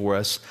waiting for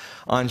us.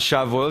 On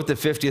Shavuot, the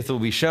 50th will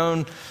be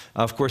shown,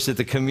 of course, at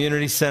the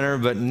community center,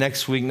 but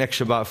next week, next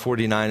Shabbat,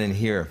 49 in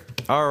here.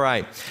 All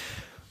right.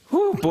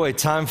 Whew, boy,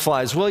 time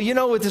flies. Well, you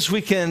know what this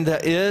weekend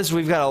is?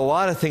 We've got a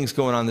lot of things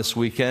going on this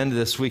weekend.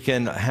 This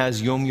weekend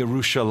has Yom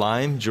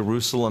Yerushalayim,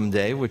 Jerusalem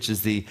Day, which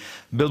is the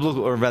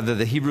biblical, or rather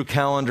the Hebrew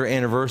calendar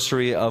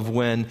anniversary of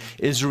when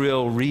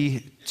Israel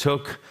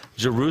retook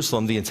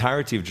Jerusalem, the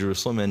entirety of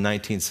Jerusalem, in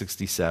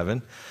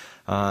 1967.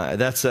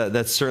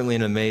 That's certainly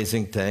an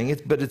amazing thing.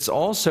 But it's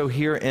also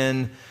here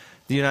in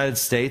the United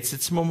States,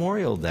 it's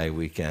Memorial Day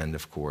weekend,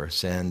 of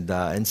course.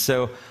 And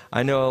so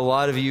I know a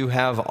lot of you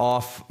have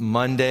off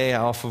Monday,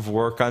 off of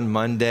work on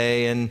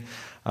Monday,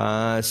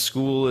 and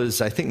school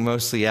is, I think,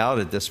 mostly out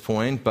at this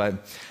point.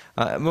 But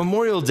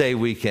Memorial Day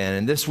weekend,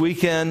 and this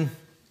weekend,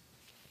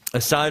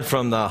 aside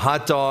from the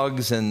hot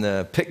dogs and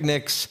the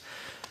picnics,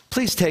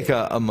 please take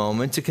a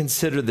moment to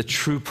consider the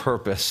true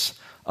purpose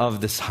of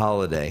this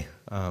holiday,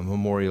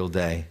 Memorial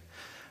Day.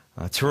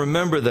 To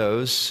remember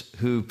those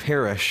who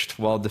perished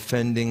while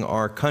defending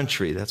our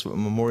country. That's what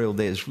Memorial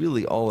Day is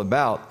really all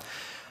about.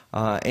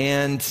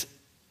 And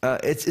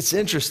it's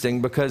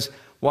interesting because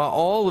while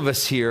all of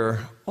us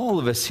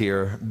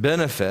here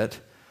benefit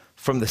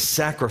from the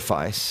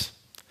sacrifice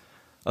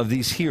of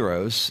these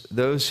heroes,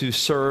 those who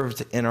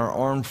served in our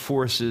armed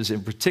forces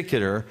in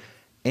particular,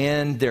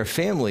 and their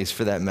families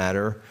for that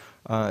matter,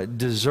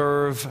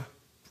 deserve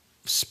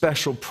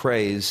special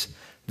praise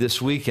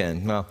this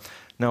weekend.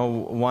 Now,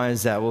 why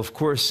is that? Well, of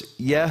course,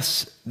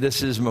 yes,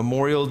 this is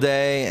Memorial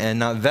Day and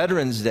not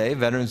Veterans Day.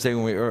 Veterans Day,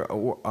 when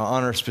we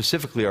honor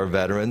specifically our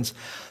veterans.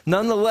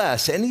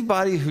 Nonetheless,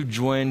 anybody who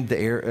joined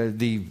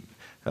the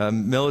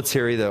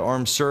military, the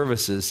armed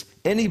services,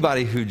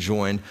 anybody who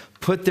joined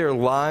put their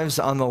lives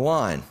on the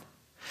line.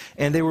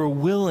 And they were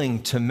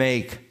willing to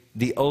make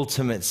the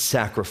ultimate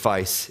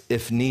sacrifice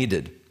if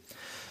needed.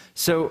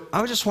 So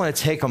I just want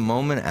to take a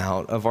moment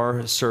out of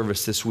our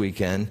service this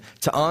weekend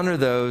to honor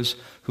those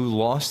who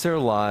lost their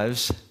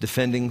lives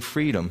defending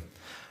freedom.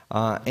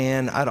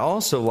 And I'd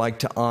also like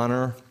to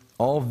honor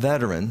all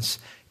veterans.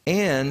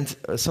 And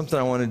something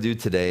I want to do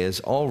today is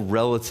all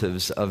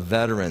relatives of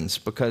veterans.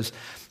 Because,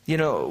 you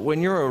know,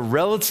 when you're a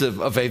relative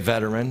of a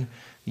veteran,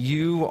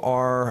 you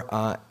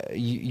are,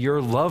 your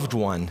loved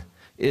one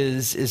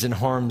is in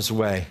harm's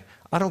way.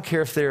 I don't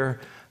care if they're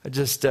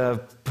just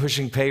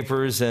pushing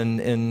papers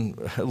in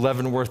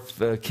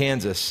Leavenworth,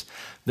 Kansas.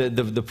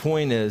 The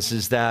point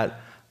is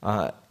that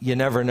you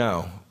never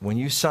know. When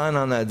you sign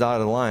on that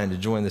dotted line to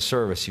join the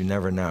service, you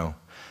never know.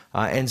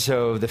 And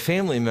so the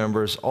family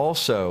members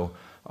also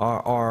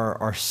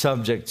are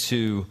subject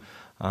to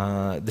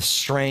the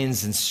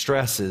strains and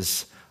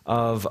stresses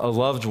of a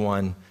loved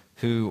one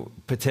who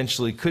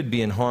potentially could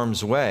be in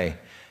harm's way.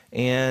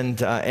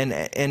 And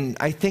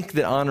I think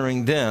that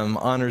honoring them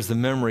honors the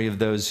memory of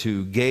those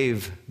who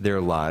gave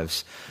their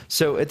lives.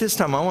 So at this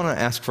time, I want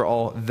to ask for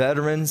all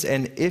veterans,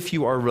 and if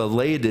you are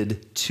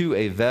related to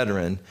a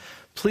veteran,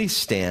 please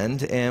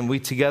stand, and we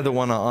together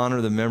want to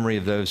honor the memory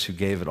of those who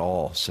gave it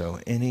all. So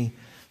any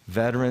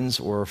veterans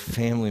or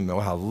family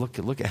members, wow,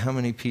 look at how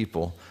many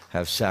people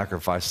have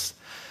sacrificed.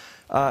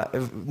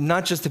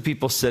 Not just the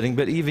people sitting,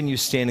 but even you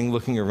standing,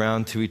 looking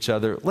around to each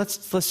other.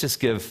 Let's just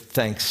give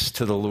thanks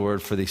to the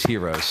Lord for these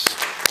heroes.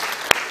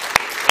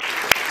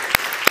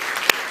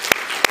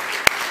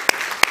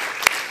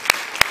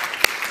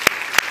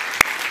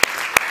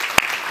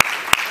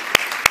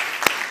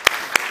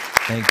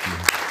 Thank you.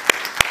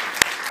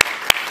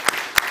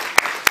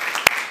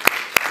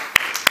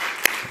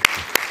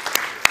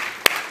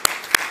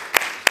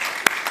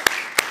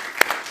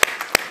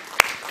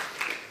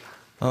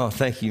 Oh,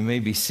 thank you. You may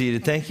be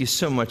seated. Thank you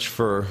so much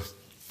for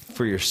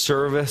your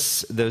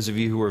service, those of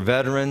you who are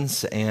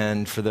veterans,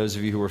 and for those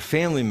of you who are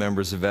family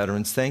members of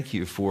veterans, thank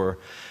you for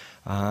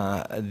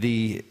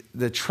the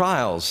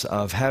trials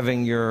of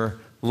having your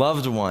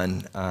loved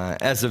one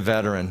as a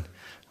veteran,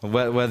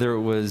 whether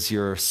it was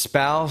your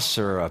spouse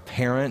or a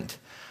parent,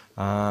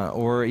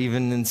 or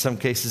even in some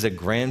cases a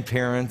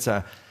grandparent.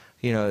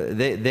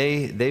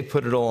 They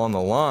put it all on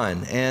the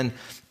line. And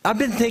I've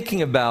been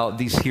thinking about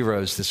these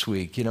heroes this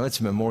week.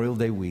 It's Memorial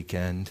Day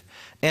weekend,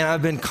 and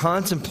I've been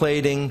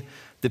contemplating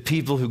the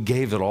people who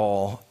gave it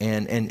all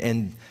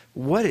and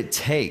what it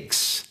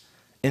takes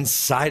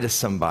inside of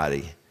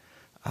somebody.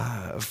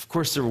 Of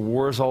course, there are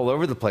wars all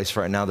over the place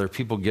right now. There are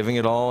people giving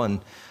it all,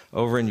 and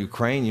over in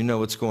Ukraine, you know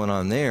what's going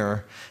on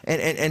there.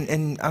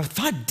 And I've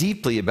thought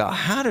deeply about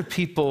how do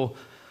people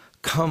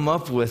come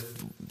up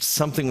with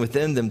something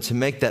within them to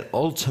make that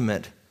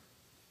ultimate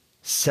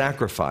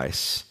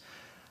sacrifice.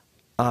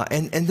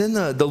 And then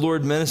the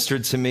Lord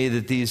ministered to me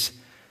that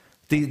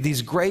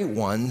these great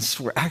ones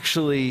were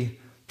actually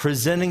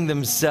presenting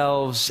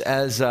themselves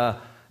as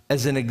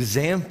an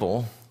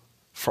example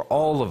for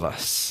all of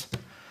us.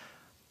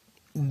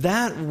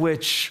 That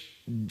which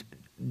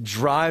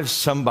drives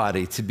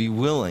somebody to be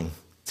willing.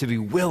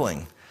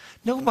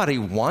 Nobody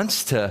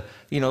wants to,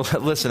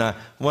 listen,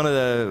 one of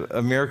the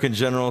American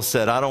generals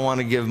said, I don't want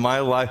to give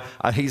my life.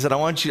 He said, I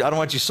don't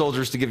want you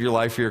soldiers to give your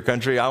life for your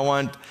country. I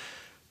want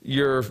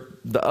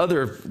the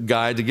other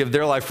guy to give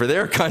their life for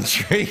their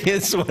country.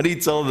 Is what he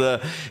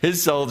told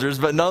his soldiers.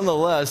 But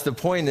nonetheless, the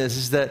point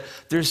is that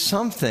there's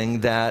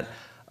something that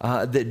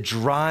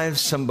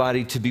drives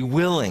somebody to be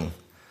willing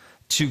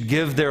to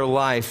give their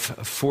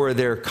life for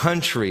their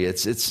country.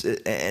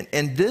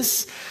 And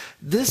this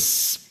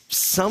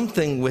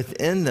something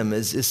within them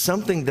is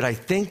something that I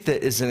think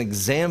that is an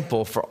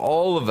example for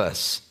all of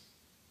us.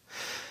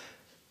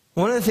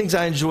 One of the things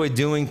I enjoy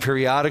doing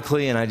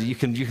periodically, and you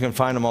can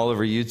find them all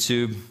over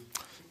YouTube,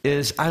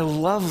 is I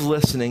love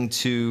listening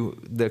to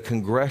the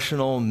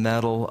Congressional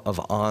Medal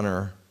of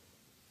Honor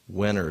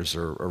winners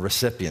or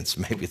recipients.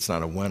 Maybe it's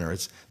not a winner,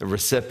 it's a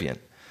recipient.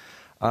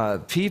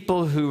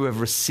 People who have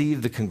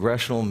received the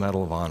Congressional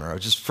Medal of Honor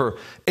just for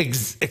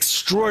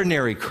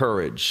extraordinary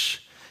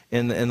courage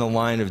in the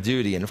line of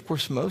duty. And of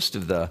course, most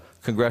of the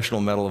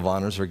Congressional Medal of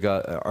Honors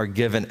are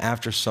given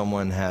after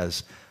someone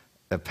has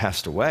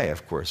passed away,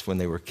 of course, when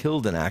they were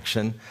killed in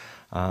action.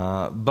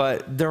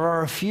 But there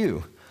are a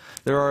few.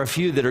 There are a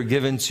few that are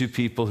given to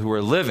people who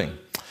are living.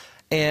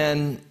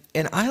 And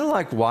I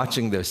like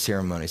watching those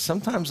ceremonies.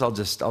 Sometimes I'll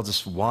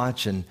just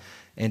watch and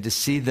to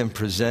see them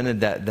presented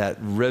that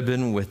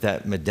ribbon with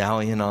that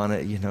medallion on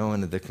it,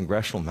 and the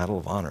Congressional Medal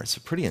of Honor. It's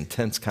a pretty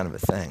intense kind of a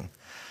thing.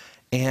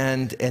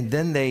 And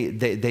then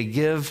they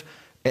give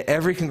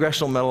every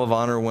Congressional Medal of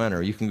Honor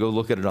winner, you can go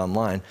look at it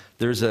online,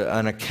 there's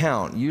an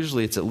account,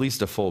 usually it's at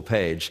least a full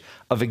page,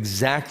 of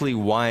exactly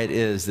why it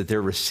is that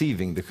they're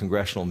receiving the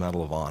Congressional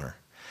Medal of Honor.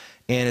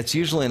 And it's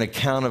usually an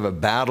account of a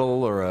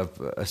battle or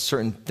a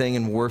certain thing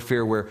in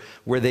warfare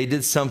where they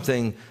did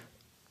something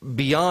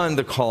beyond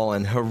the call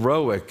and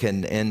heroic,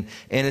 and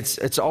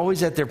it's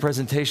always at their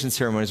presentation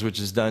ceremonies, which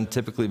is done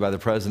typically by the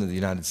President of the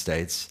United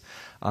States.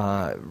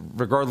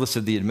 Regardless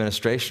of the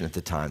administration at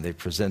the time, they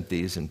present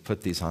these and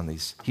put these on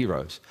these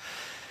heroes.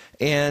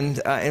 And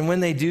when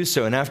they do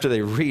so, and after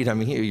they read,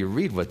 you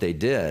read what they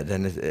did,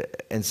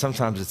 and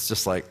sometimes it's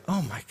just like,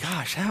 oh my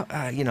gosh, how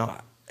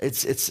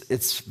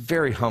it's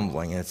very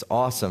humbling and it's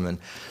awesome.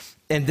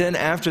 And then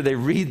after they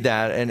read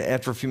that, and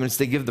after a few minutes,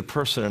 they give the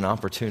person an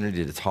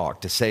opportunity to talk,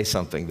 to say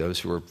something. Those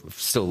who are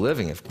still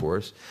living, of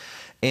course.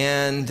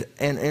 And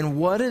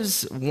what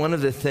is one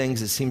of the things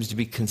that seems to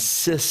be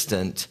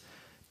consistent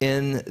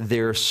in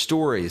their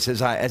stories,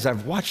 as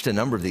I've watched a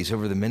number of these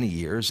over the many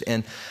years,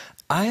 and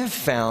I have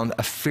found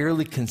a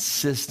fairly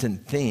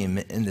consistent theme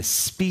in the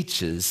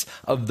speeches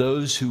of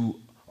those who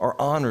are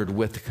honored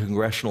with the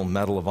Congressional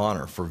Medal of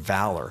Honor for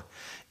valor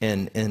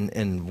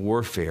in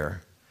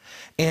warfare.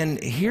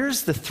 And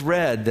here's the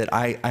thread that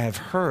I have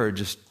heard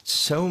just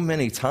so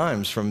many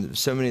times from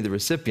so many of the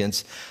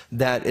recipients,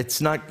 that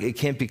it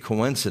can't be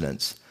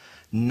coincidence.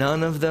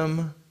 None of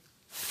them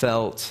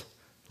felt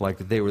like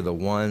they were the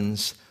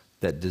ones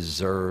that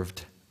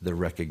deserved the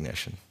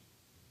recognition.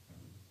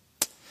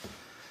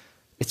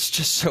 It's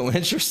just so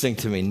interesting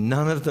to me.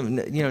 None of them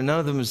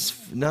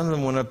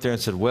went up there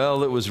and said,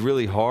 "Well, it was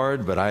really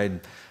hard, but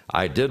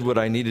I did what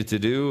I needed to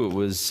do. It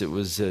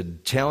was a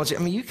challenge." I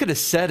mean, you could have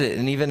said it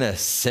in even a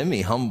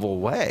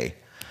semi-humble way,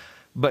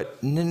 but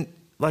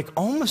like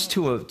almost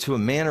to a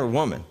man or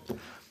woman,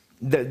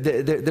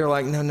 they're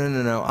like,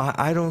 "No,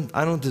 I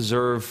don't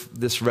deserve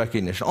this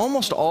recognition."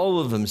 Almost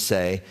all of them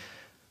say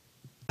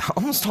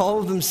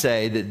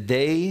that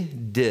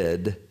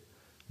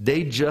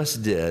they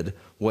just did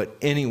what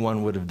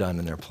anyone would have done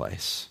in their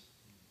place.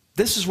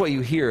 This is what you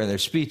hear in their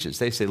speeches.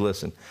 They say,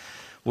 "Listen,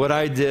 what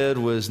I did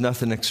was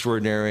nothing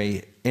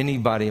extraordinary.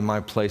 Anybody in my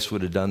place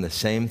would have done the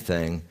same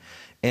thing."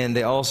 And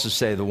they also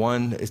say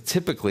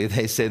typically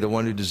they say the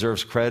one who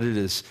deserves credit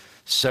is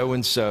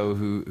so-and-so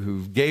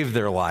who gave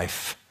their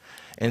life.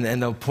 And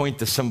they'll point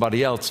to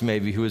somebody else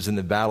maybe who was in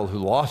the battle who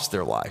lost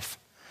their life.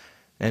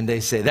 And they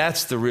say,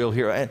 that's the real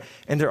hero.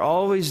 And they're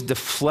always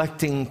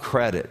deflecting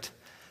credit.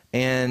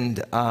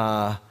 And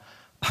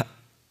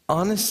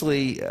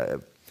honestly,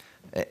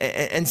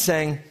 and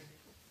saying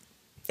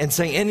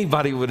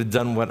anybody would have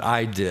done what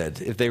I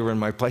did if they were in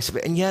my place.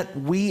 And yet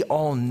we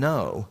all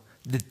know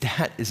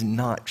that is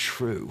not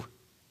true.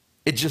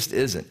 It just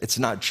isn't. It's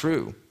not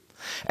true.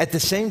 At the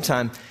same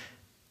time,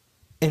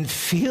 in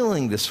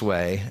feeling this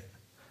way,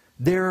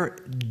 they're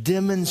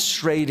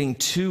demonstrating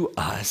to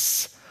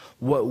us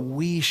what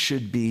we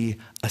should be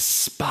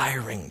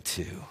aspiring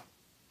to.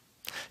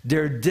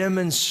 They're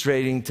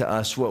demonstrating to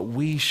us what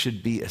we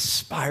should be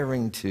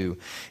aspiring to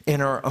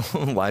in our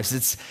own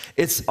lives.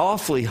 It's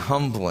awfully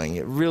humbling.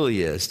 It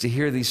really is. To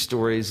hear these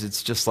stories,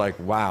 it's just like,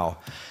 wow.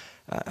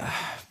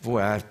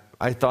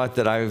 I thought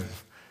that I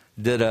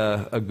did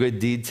a good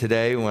deed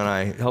today when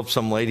I helped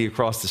some lady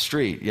across the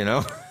street, you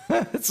know?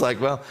 It's like,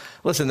 well,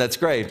 listen, that's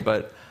great,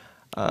 but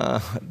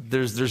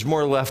there's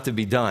more left to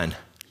be done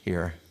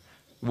here.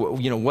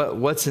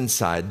 What's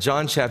inside?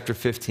 John chapter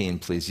 15,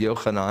 please.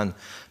 Yochanan,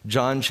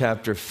 John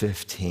chapter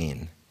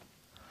 15.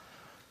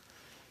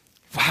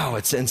 Wow,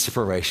 it's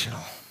inspirational.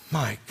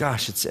 My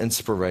gosh, it's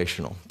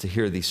inspirational to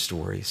hear these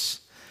stories.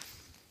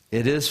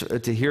 It is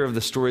to hear of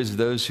the stories of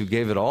those who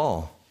gave it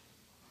all.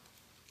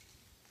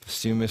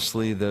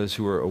 Posthumously, those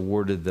who were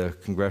awarded the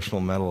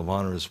Congressional Medal of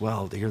Honor as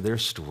well, to hear their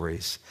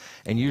stories.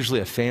 And usually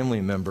a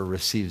family member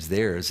receives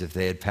theirs if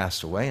they had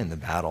passed away in the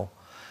battle.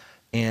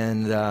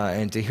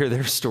 And to hear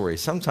their story.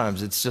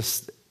 Sometimes it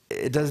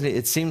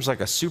seems like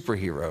a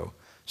superhero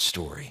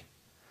story.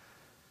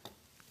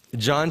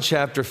 John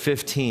chapter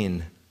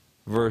 15,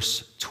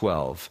 verse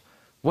 12.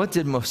 What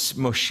did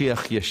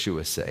Moshiach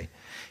Yeshua say?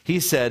 He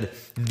said,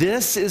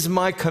 "This is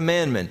my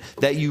commandment,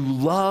 that you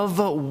love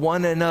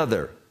one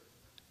another,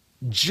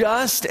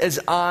 just as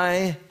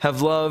I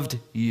have loved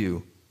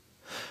you.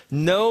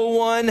 No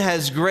one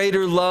has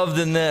greater love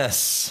than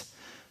this,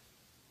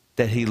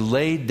 that he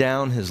laid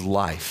down his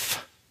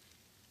life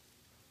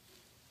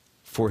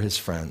for his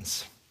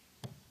friends."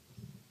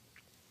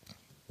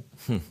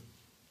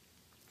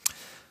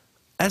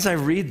 As I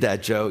read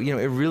that, Joe,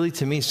 it really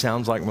to me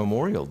sounds like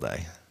Memorial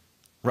Day,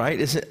 right?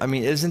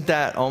 Isn't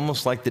that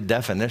almost like the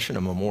definition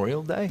of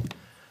Memorial Day?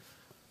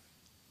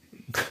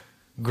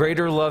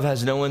 Greater love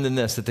has no one than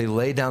this, that they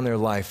lay down their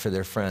life for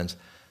their friends.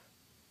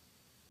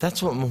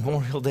 That's what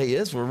Memorial Day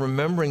is. We're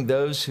remembering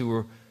those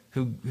who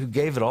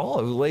gave it all,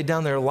 who laid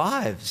down their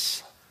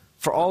lives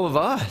for all of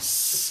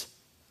us.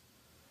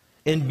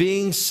 In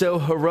being so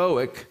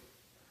heroic,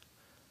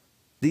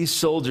 these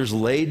soldiers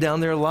laid down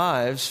their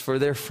lives for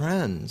their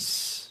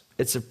friends.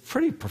 It's a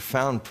pretty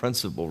profound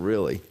principle,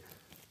 really.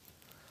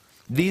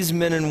 These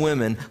men and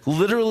women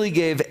literally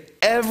gave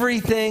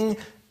everything.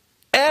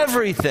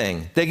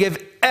 They gave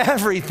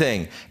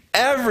everything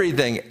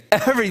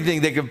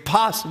they could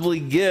possibly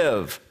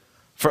give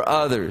for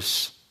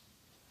others,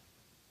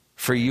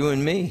 for you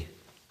and me.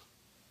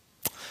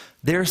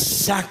 Their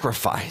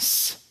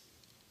sacrifice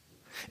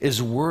is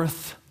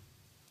worth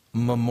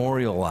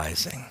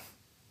memorializing.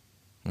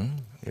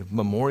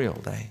 Memorial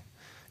Day.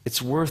 It's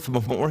worth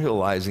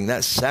memorializing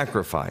that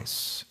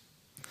sacrifice.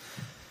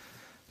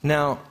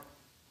 Now,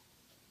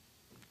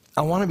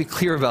 I want to be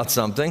clear about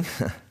something.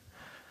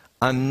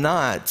 I'm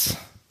not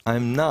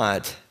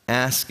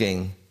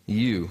asking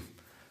you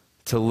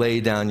to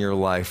lay down your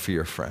life for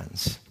your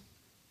friends.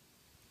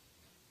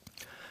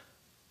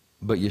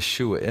 But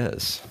Yeshua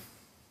is.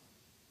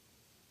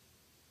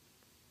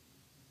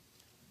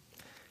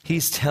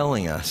 He's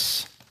telling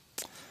us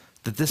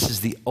that this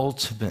is the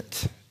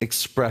ultimate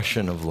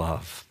expression of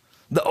love.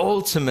 The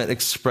ultimate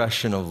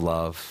expression of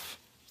love.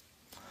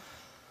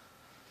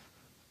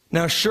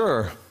 Now,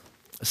 sure,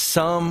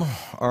 some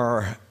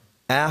are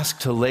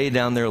asked to lay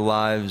down their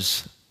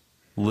lives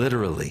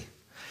literally.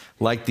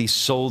 like these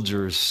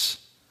soldiers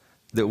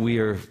that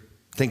we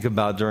think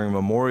about during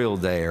Memorial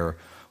Day,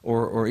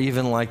 or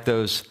even like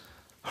those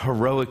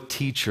heroic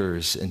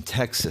teachers in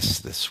Texas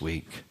this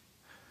week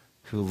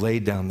who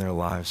laid down their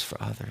lives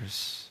for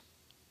others.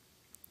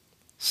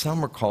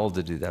 Some are called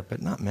to do that,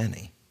 but not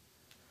many.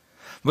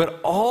 But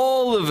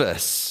all of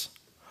us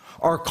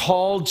are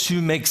called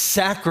to make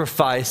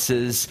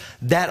sacrifices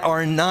that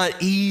are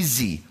not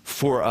easy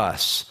for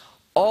us.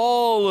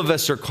 All of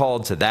us are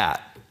called to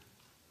that.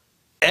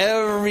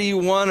 Every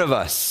one of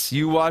us,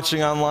 you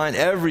watching online,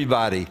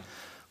 everybody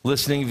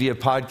listening via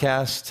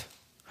podcast,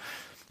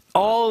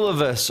 all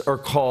of us are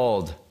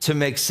called to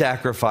make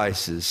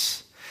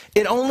sacrifices.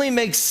 It only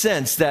makes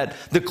sense that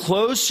the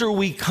closer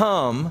we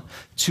come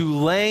to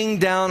laying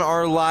down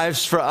our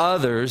lives for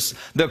others,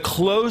 the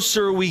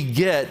closer we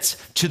get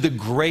to the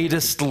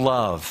greatest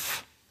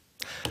love.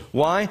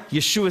 Why?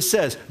 Yeshua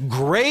says,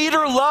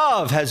 greater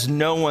love has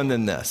no one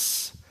than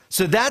this.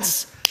 So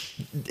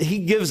he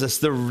gives us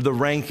the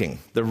ranking,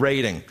 the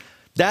rating.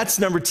 That's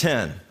number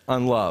 10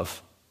 on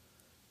love,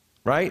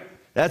 right?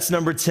 That's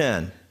number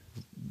 10,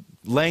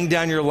 laying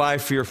down your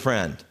life for your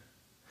friend.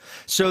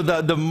 So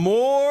the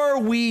more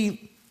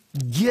we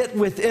get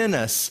within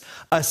us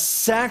a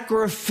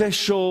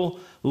sacrificial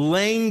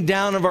laying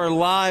down of our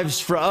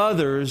lives for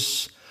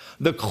others,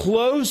 the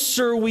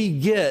closer we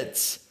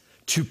get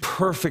to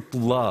perfect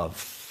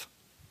love.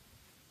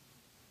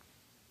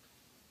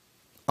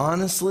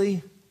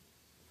 Honestly,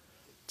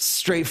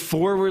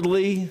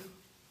 straightforwardly,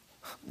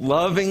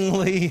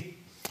 lovingly,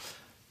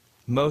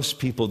 most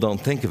people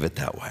don't think of it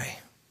that way.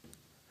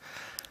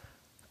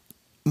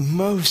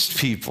 Most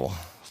people,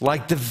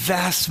 like the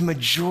vast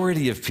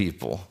majority of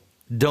people,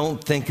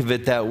 don't think of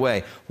it that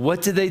way.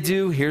 What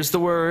do? Here's the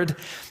word.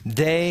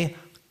 They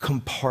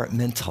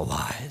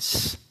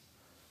compartmentalize.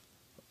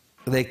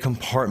 They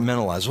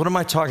compartmentalize. What am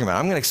I talking about?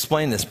 I'm going to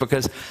explain this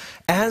because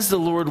as the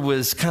Lord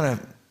was kind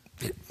of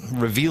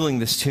revealing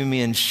this to me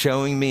and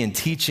showing me and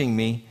teaching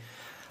me,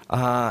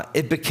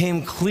 it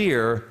became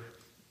clear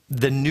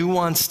the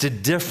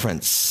nuanced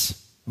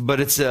difference. But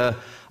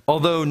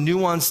although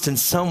nuanced in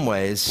some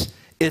ways,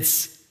 it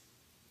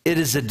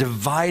is a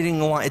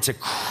dividing line. It's a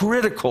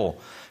critical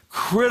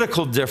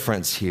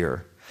difference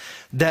here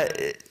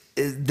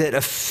that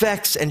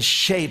affects and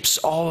shapes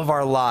all of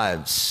our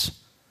lives.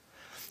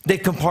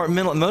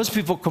 Most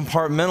people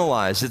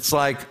compartmentalize. It's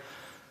like,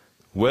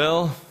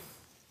 well,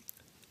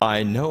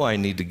 I know I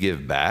need to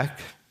give back,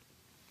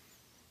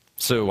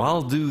 so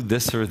I'll do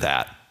this or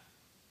that.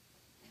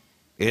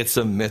 It's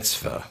a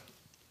mitzvah.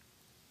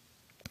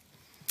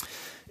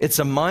 It's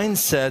a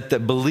mindset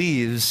that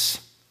believes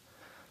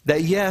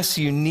that yes,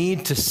 you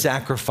need to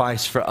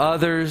sacrifice for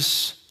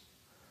others,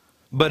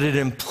 but it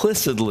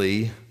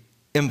implicitly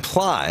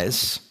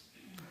implies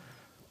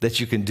that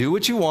you can do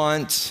what you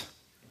want,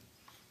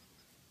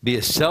 be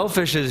as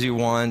selfish as you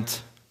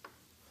want,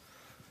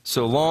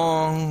 so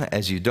long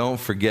as you don't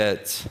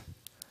forget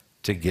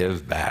to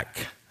give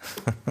back.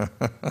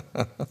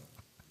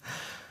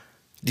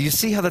 Do you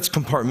see how that's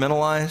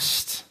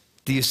compartmentalized?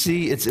 Do you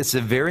see? It's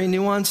a very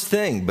nuanced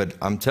thing, but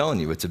I'm telling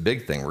you, it's a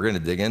big thing. We're going to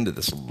dig into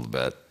this a little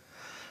bit.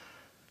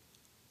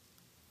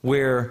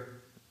 Where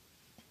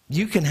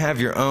you can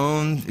have your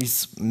own,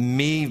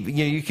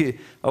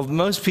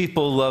 most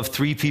people love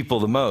 3 people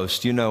the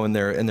most, in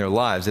their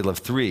lives. They love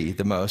 3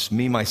 the most,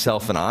 me,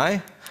 myself, and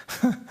I.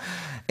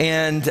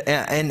 and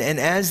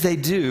as they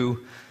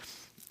do,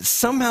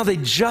 somehow they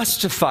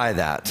justify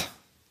that.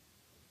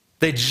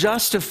 They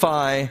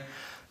justify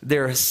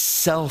their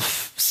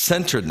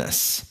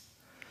self-centeredness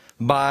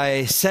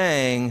by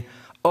saying,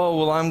 oh,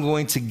 well, I'm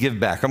going to give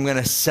back. I'm going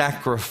to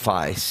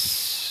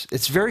sacrifice.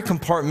 It's very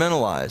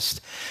compartmentalized.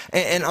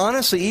 And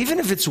honestly, even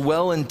if it's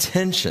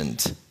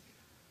well-intentioned,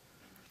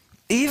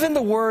 even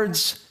the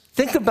words,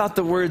 think about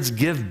the words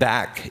give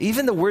back.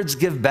 Even the words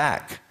give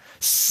back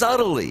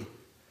subtly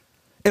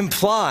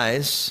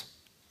implies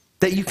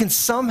that you can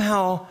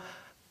somehow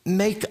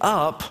make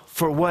up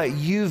for what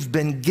you've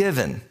been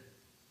given.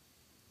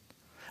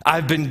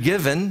 I've been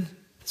given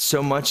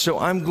so much, so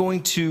I'm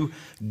going to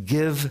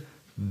give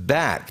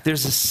back.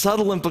 There's a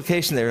subtle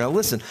implication there. Now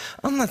listen,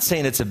 I'm not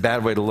saying it's a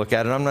bad way to look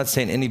at it. I'm not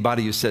saying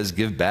anybody who says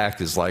give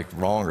back is like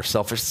wrong or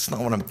selfish.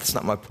 That's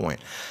not my point.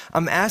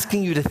 I'm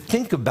asking you to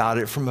think about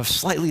it from a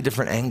slightly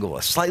different angle,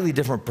 a slightly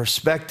different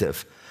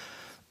perspective.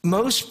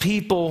 Most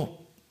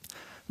people,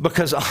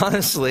 because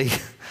honestly,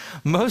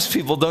 most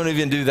people don't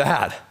even do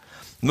that.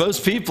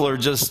 Most people are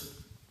just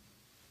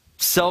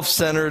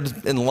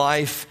self-centered in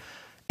life.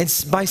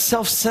 And by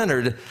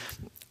self-centered,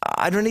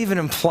 I don't even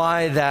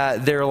imply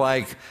that they're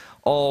like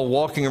all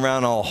walking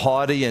around all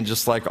haughty and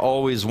just like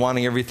always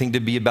wanting everything to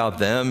be about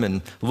them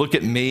and look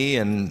at me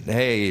and,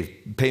 hey,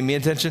 pay me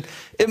attention.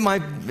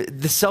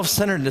 The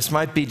self-centeredness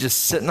might be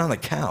just sitting on the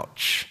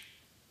couch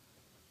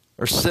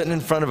or sitting in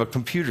front of a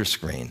computer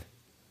screen,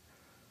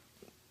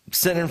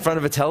 sitting in front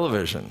of a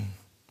television.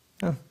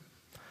 Yeah.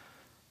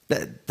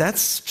 That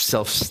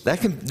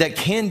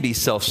can be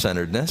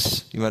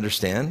self-centeredness, you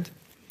understand?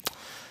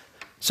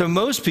 So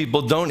most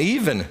people don't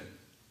even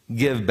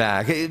give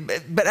back.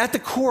 But at the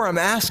core, I'm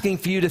asking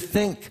for you to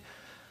think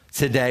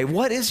today,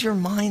 what is your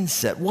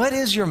mindset? What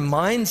is your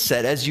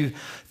mindset as you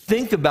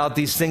think about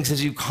these things,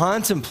 as you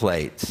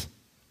contemplate?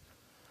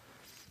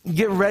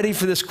 Get ready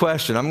for this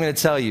question. I'm going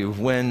to tell you,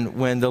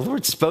 when the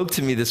Lord spoke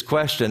to me this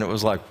question, it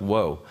was like,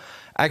 whoa.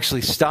 I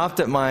actually stopped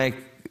at my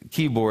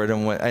keyboard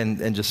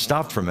and just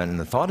stopped for a minute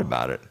and thought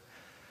about it.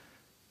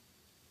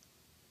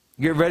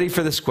 Get ready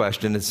for this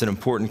question. It's an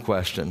important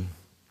question.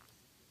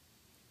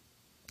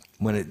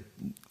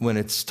 When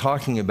it's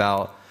talking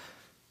about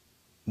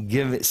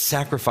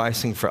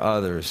sacrificing for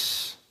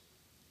others,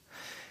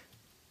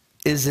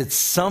 is it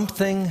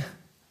something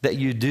that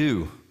you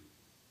do?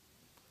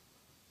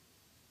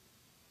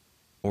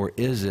 Or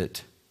is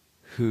it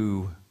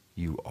who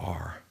you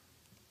are?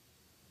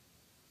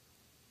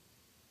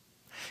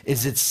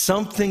 Is it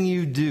something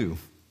you do?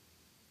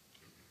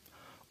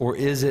 Or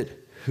is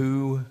it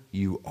who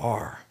you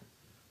are?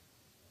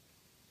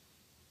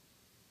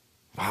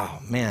 Wow,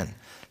 man,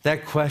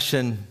 that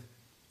question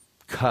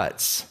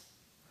cuts.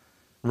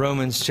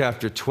 Romans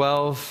chapter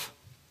 12.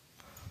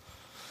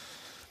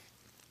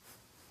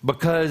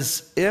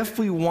 Because if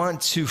we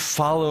want to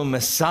follow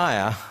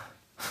Messiah,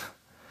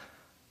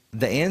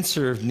 the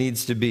answer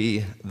needs to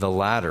be the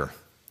latter.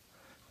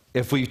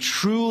 If we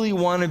truly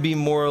want to be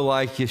more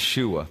like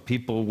Yeshua,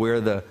 people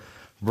wear the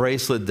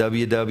bracelet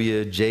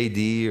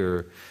WWJD,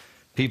 or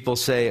people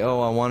say,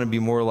 oh, I want to be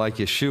more like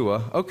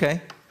Yeshua.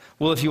 Okay.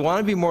 Well, if you want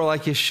to be more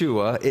like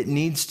Yeshua, it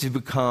needs to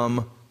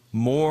become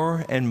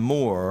more and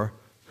more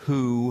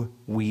who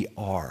we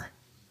are.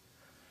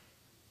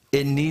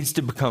 It needs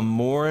to become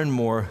more and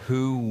more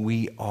who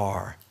we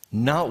are,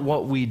 not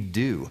what we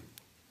do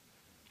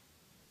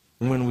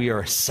when we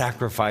are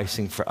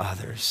sacrificing for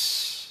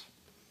others.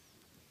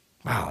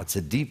 Wow, it's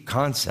a deep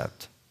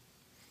concept.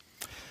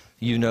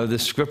 You know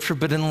this scripture,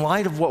 but in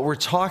light of what we're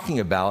talking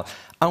about,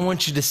 I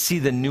want you to see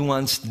the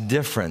nuanced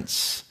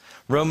difference.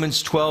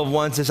 Romans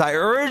 12:1 says, I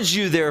urge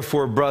you,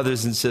 therefore,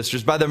 brothers and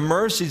sisters, by the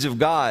mercies of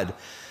God,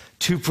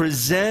 to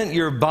present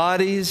your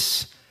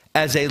bodies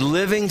as a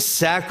living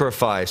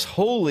sacrifice,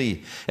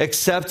 holy,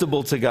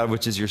 acceptable to God,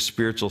 which is your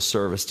spiritual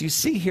service. Do you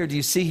see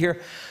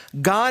here?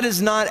 God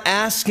is not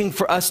asking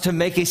for us to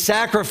make a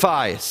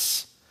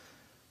sacrifice.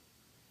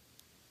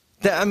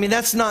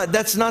 That's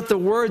not the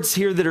words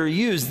here that are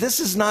used. This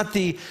is not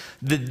the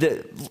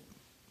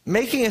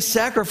making a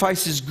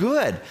sacrifice is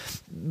good.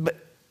 But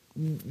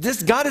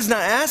God is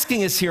not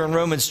asking us here in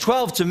Romans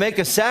 12 to make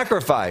a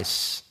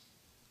sacrifice.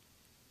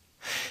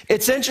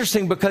 It's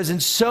interesting because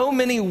in so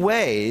many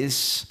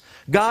ways,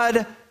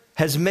 God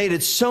has made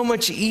it so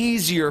much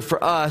easier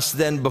for us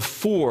than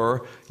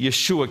before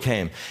Yeshua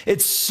came.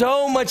 It's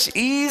so much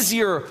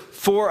easier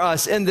for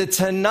us. In the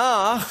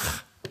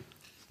Tanakh,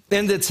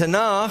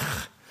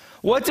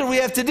 what did we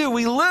have to do?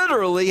 We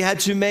literally had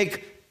to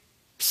make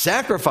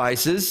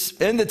sacrifices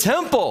in the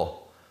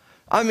temple.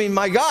 I mean,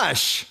 my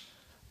gosh.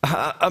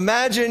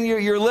 Imagine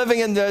you're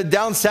living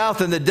down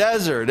south in the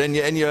desert, and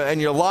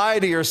you lie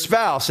to your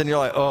spouse, and you're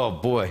like, oh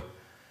boy,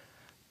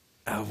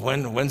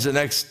 when's the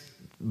next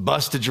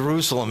bus to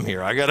Jerusalem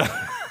here? I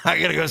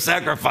gotta go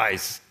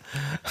sacrifice.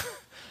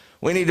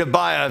 We need to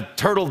buy a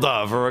turtle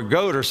dove or a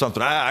goat or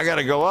something. I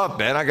gotta go up,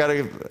 man.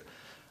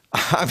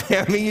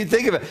 I mean, you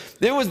think of it.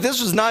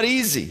 This was not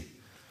easy.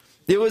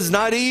 It was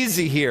not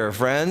easy here,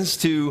 friends,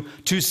 to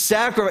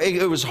sacrifice.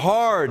 It was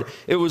hard.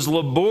 It was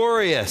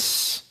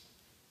laborious.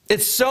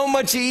 It's so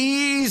much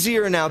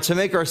easier now to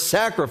make our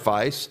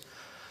sacrifice.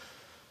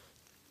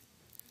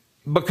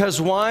 Because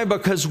why?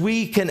 Because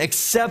we can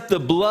accept the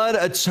blood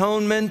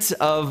atonement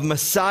of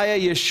Messiah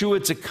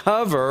Yeshua to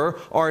cover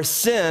our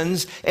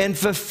sins and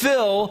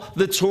fulfill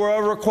the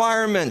Torah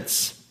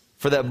requirements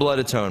for that blood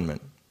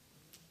atonement.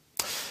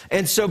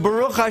 And so,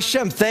 Baruch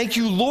Hashem, thank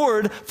you,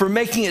 Lord, for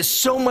making it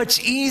so much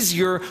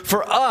easier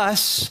for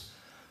us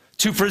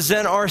to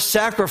present our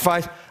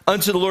sacrifice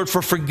unto the Lord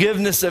for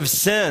forgiveness of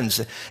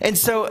sins. And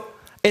so,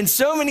 in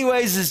so many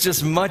ways, it's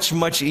just much,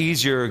 much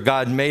easier.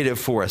 God made it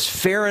for us.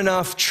 Fair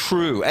enough,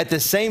 true. At the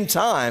same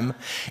time,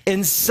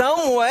 in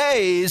some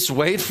ways,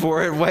 wait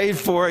for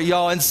it,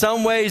 y'all. In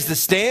some ways, the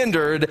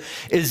standard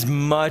is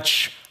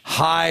much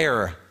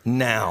higher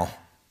now.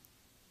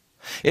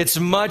 It's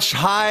much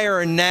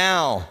higher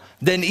now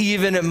than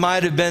even it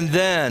might have been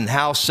then.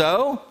 How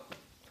so?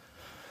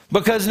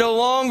 Because no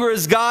longer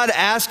is God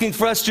asking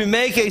for us to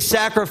make a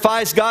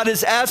sacrifice. God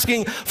is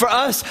asking for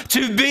us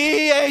to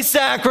be a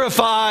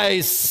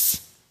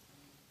sacrifice.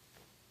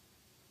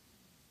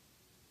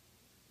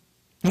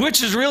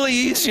 Which is really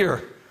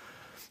easier.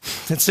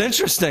 It's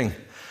interesting.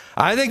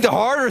 I think the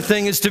harder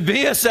thing is to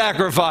be a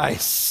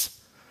sacrifice.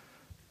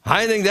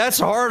 I think that's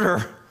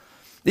harder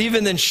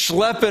even than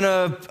schlepping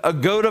a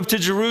goat up to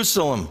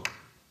Jerusalem.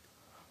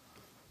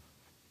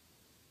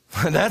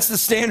 That's the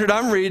standard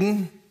I'm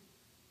reading.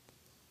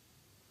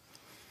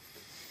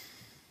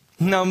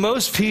 Now,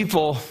 most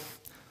people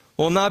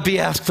will not be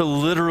asked to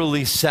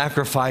literally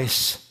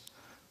sacrifice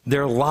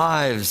their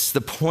lives. The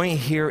point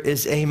here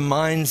is a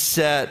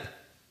mindset.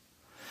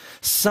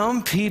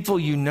 Some people,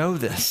 you know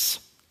this.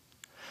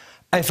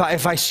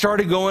 if I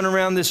started going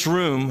around this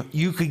room,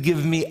 you could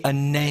give me a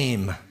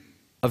name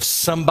of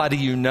somebody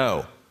you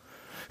know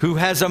who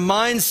has a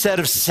mindset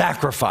of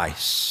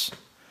sacrifice.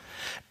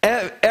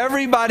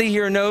 Everybody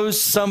here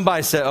knows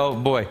somebody said, oh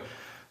boy,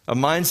 a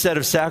mindset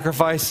of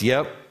sacrifice?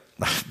 Yep.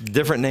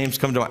 Different names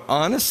come to mind.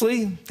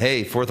 Honestly,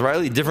 hey,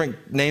 forthrightly,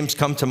 different names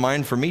come to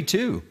mind for me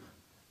too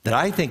that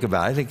I think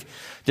about. I think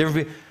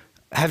different people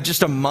have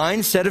just a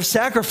mindset of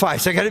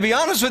sacrifice. I got to be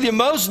honest with you,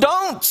 most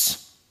don't.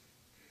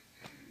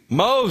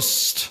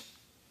 Most.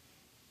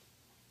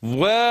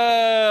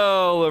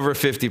 Well over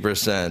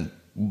 50%,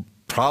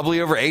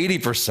 probably over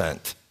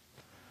 80%.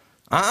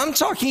 I'm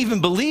talking even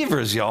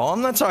believers, y'all.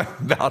 I'm not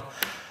talking about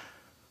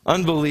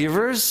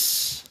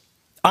unbelievers.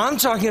 I'm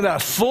talking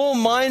about a full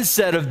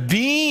mindset of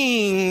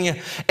being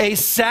a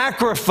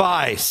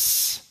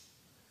sacrifice.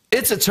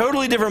 It's a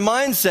totally different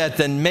mindset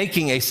than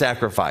making a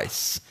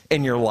sacrifice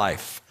in your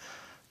life.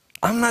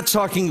 I'm not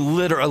talking a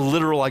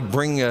literal like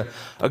bringing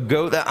a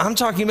goat. I'm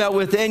talking about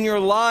within your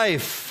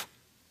life.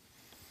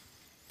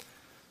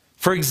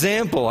 For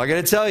example, I got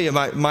to tell you,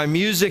 my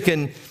music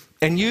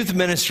and youth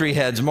ministry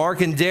heads, Mark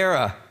and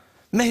Dara,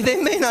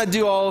 they may not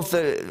do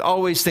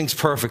always things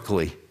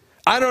perfectly.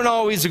 I don't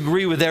always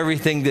agree with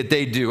everything that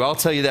they do. I'll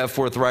tell you that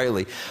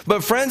forthrightly.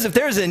 But friends, if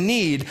there's a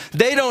need,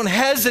 they don't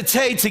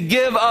hesitate to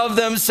give of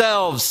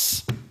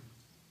themselves.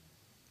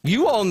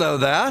 You all know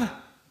that.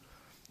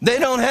 They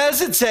don't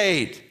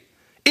hesitate.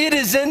 It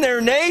is in their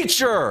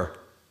nature.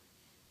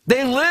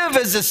 They live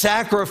as a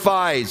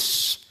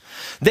sacrifice.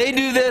 They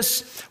do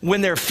this when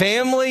their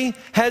family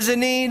has a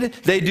need.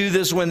 They do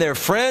this when their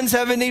friends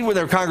have a need, when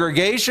their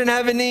congregation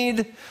have a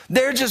need.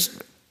 They're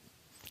just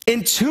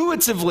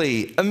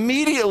intuitively,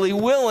 immediately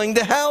willing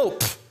to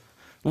help.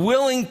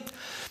 Willing,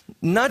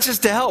 not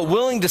just to help,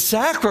 willing to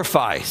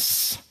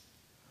sacrifice.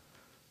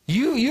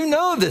 You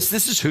know this.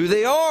 This is who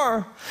they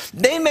are.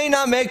 They may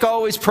not make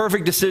always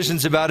perfect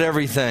decisions about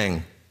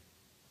everything.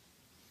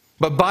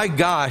 But by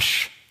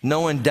gosh,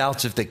 no one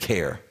doubts if they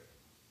care.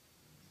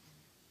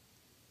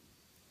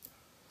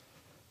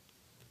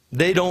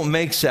 They don't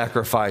make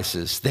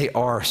sacrifices. They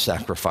are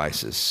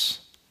sacrifices.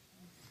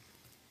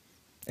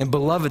 And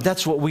beloved,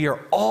 that's what we are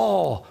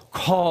all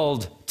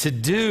called to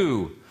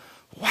do.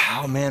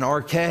 Wow, man,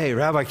 RK,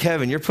 Rabbi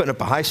Kevin, you're putting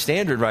up a high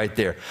standard right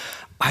there.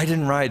 I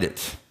didn't write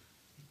it.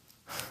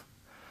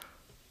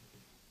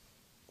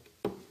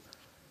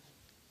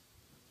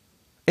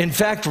 In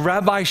fact,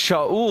 Rabbi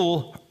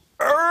Shaul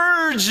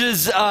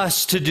urges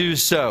us to do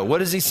so. What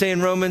does he say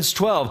in Romans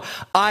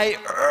 12? I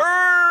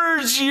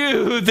urge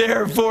you,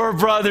 therefore,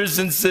 brothers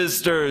and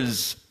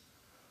sisters,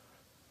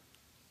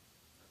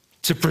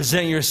 to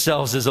present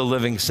yourselves as a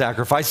living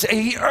sacrifice.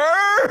 He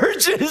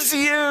urges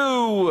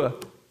you.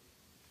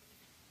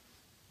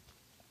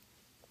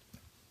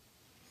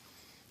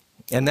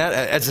 And that,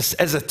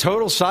 as a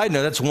total side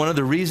note, that's one of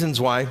the reasons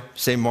why,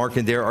 say, Mark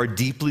and Dare are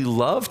deeply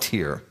loved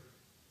here.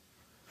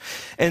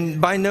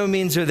 And by no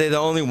means are they the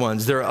only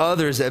ones. There are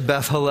others at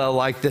Beth Hallel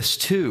like this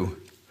too,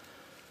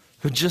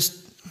 who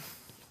just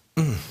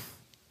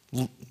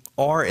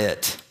are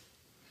it.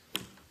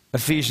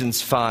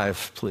 Ephesians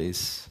 5,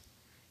 please.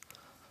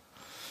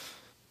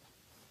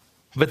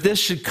 But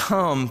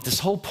this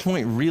whole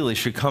point really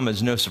should come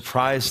as no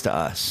surprise to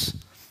us.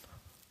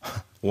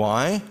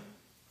 Why?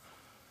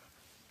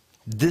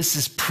 This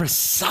is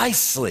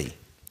precisely,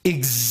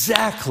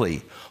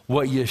 exactly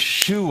what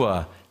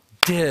Yeshua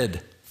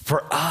did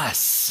for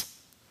us.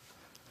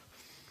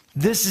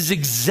 This is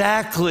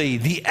exactly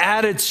the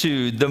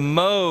attitude, the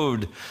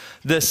mode,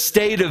 the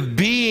state of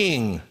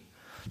being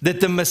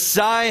that the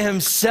Messiah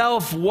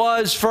himself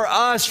was for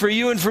us, for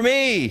you and for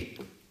me.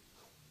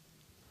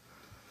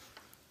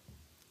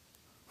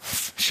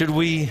 Should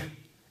we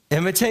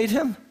imitate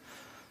him?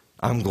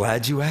 I'm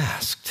glad you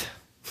asked.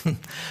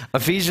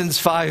 Ephesians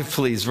 5,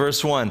 please,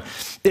 verse 1.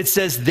 It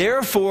says,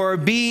 therefore,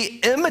 be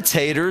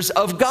imitators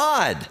of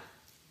God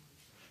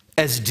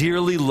as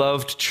dearly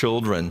loved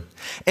children,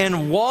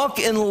 and walk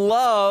in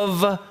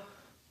love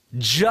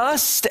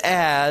just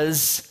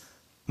as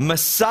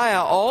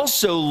Messiah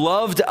also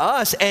loved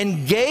us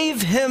and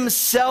gave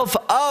himself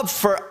up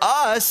for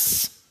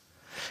us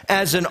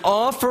as an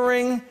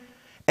offering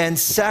and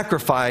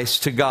sacrifice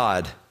to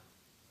God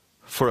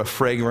for a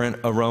fragrant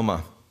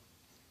aroma.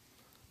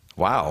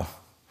 Wow.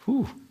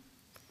 Whew.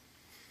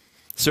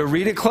 So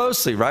read it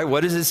closely, right?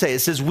 What does it say? It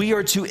says we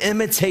are to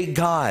imitate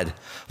God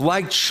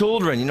like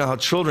children. You know how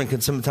children can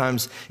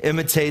sometimes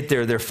imitate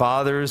their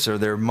fathers or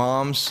their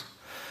moms?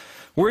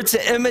 We're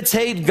to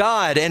imitate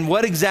God. And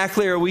what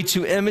exactly are we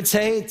to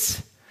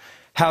imitate?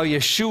 How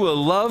Yeshua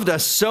loved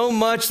us so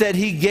much that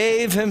he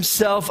gave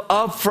himself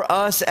up for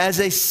us as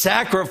a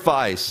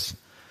sacrifice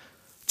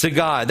to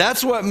God.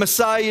 That's what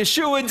Messiah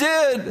Yeshua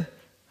did.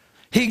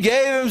 He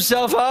gave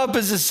himself up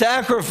as a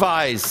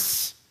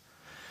sacrifice.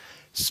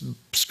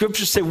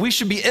 Scriptures say we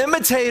should be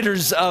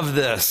imitators of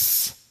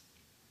this.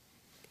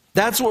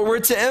 That's what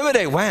we're to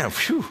imitate. Wow,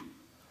 whew,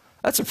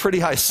 that's a pretty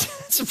high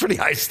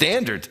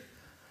standard.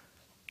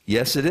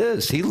 Yes, it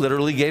is. He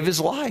literally gave his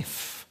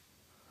life.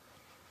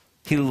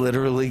 He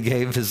literally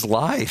gave his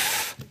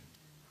life.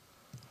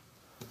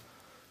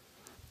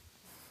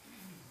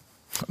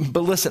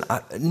 But listen,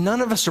 none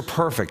of us are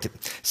perfect.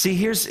 See,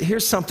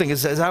 here's something.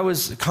 As I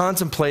was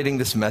contemplating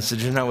this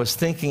message and I was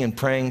thinking and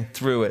praying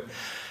through it,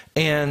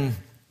 and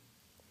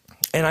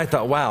I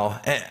thought, wow.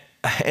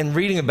 And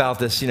reading about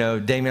this,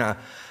 Damien,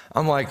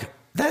 I'm like,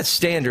 that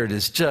standard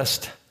is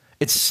just,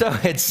 it's so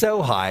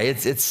high.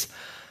 It's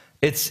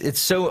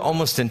so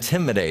almost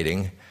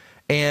intimidating,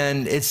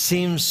 and it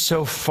seems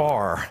so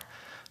far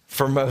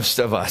for most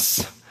of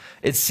us.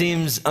 It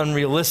seems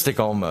unrealistic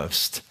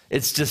almost.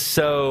 It's just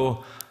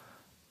so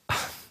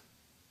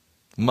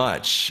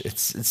much.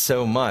 It's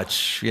so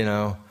much,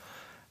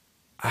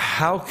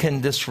 How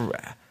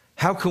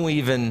can we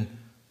even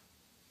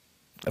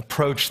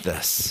approach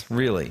this,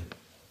 really?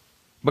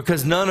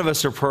 Because none of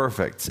us are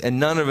perfect, and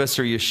none of us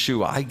are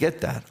Yeshua. I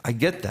get that.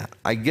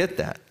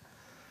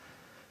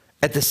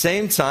 At the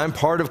same time,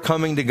 part of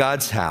coming to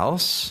God's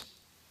house,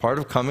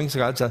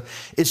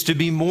 is to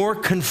be more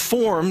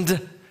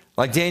conformed,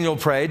 like Daniel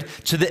prayed,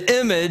 to the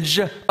image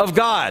of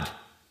God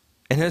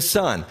and his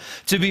Son.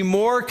 To be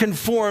more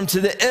conformed to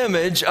the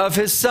image of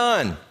his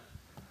Son.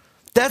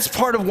 That's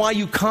part of why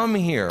you come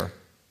here,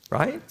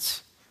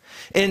 right?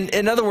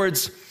 In other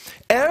words,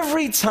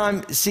 every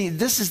time, see,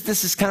 this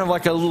is kind of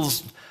like a little,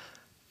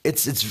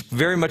 it's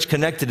very much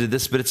connected to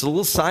this, but it's a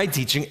little side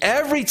teaching.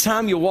 Every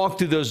time you walk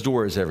through those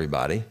doors,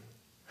 everybody,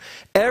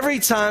 every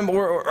time,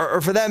 or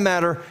for that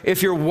matter,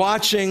 if you're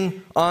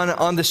watching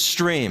on the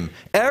stream,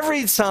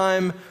 every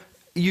time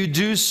you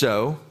do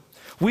so,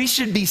 we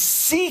should be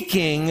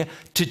seeking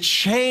to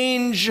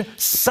change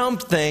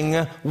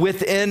something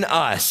within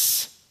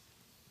us.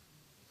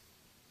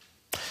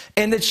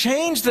 And the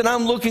change that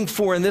I'm looking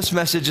for in this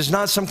message is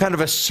not some kind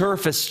of a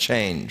surface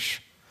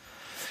change.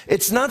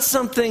 It's not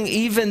something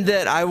even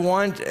that I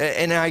want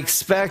and I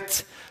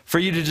expect for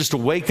you to just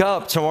wake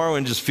up tomorrow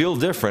and just feel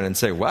different and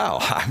say, wow,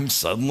 I'm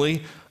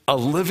suddenly a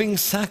living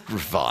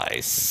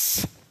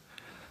sacrifice.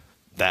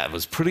 That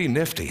was pretty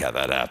nifty how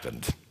that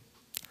happened.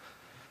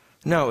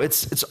 No,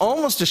 it's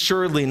almost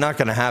assuredly not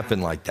going to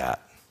happen like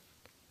that.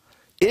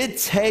 It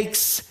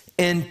takes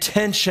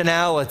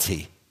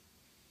intentionality.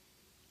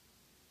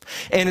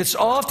 And it's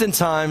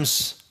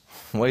oftentimes,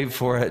 wait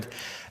for it,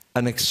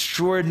 an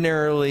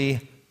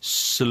extraordinarily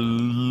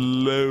slow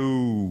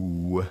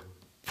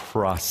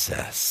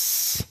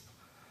process.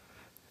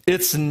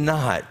 It's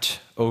not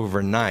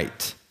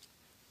overnight,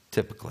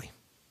 typically.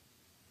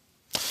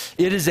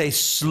 It is a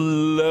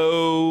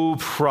slow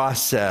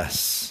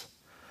process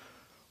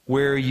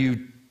where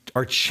you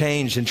are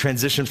changed and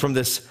transition from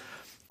this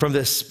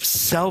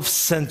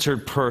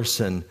self-centered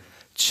person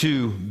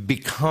to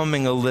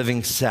becoming a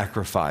living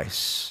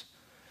sacrifice.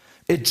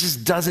 It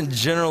just doesn't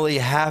generally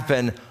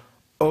happen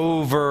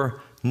overnight.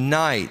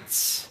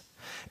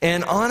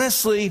 And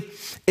honestly,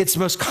 it's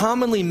most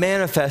commonly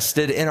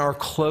manifested in our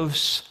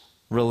close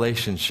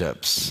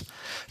relationships.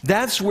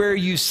 That's where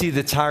you see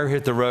the tire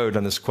hit the road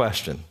on this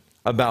question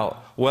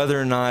about whether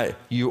or not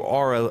you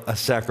are a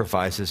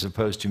sacrifice as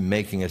opposed to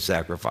making a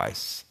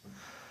sacrifice.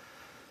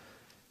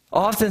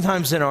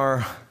 Oftentimes in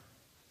our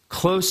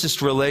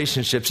closest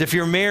relationships, if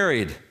you're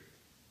married,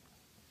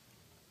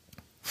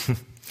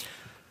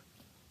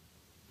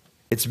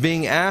 it's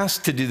being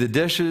asked to do the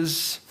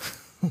dishes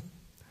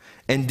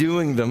and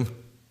doing them,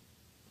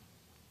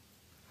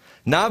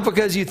 not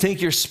because you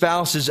think your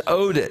spouse is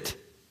owed it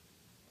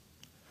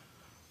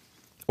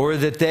or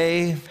that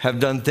they have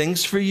done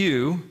things for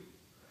you,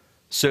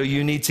 so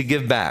you need to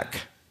give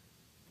back.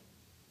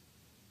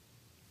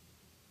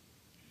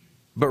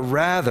 But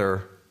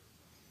rather,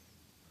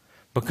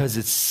 because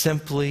it's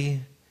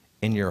simply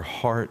in your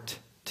heart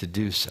to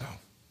do so.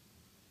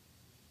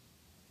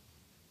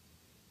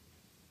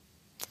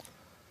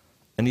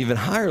 An even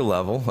higher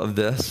level of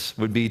this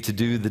would be to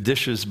do the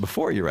dishes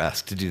before you're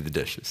asked to do the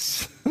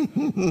dishes.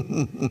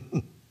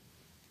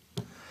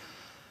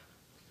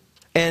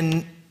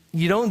 And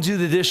you don't do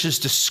the dishes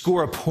to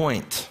score a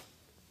point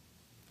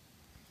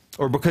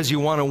or because you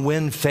want to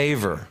win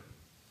favor.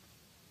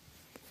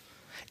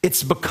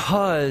 It's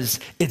because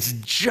it's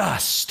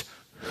just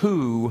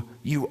who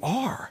you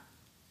are.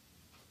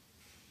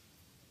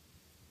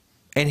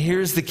 And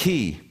here's the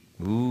key.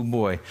 Ooh,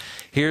 boy.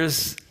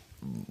 Here's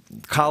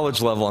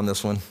college level on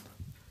this one.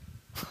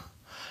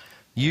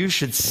 You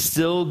should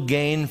still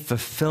gain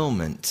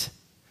fulfillment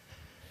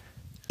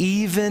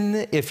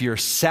even if your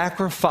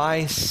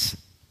sacrifice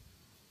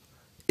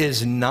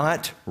is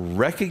not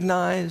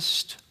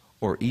recognized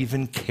or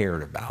even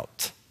cared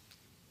about.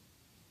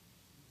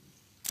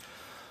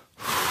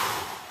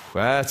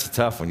 That's a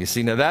tough one. You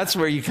see, now that's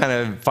where you kind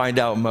of find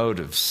out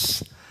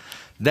motives.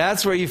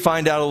 That's where you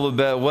find out a little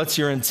bit what's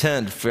your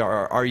intent.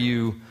 Are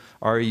you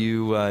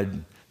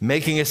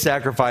making a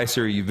sacrifice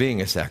or are you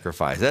being a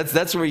sacrifice?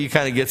 That's where you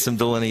kind of get some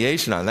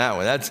delineation on that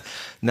one.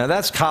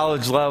 That's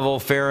college level,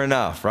 fair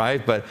enough,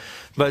 right?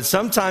 But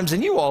sometimes,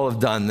 and you all have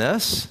done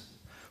this,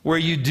 where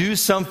you do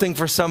something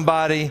for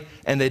somebody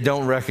and they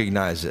don't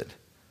recognize it.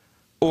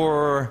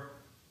 Or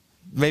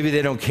maybe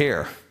they don't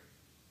care.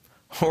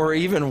 Or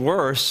even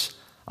worse,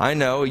 I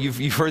know,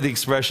 you've heard the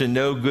expression,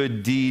 no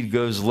good deed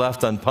goes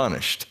left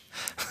unpunished.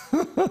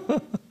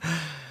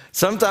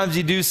 Sometimes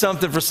you do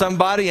something for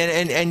somebody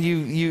and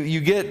you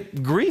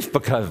get grief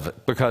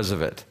because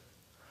of it.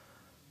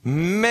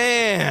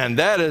 Man,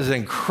 that is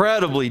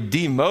incredibly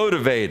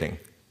demotivating.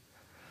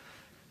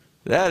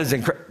 That is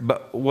incredible.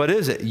 But what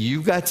is it?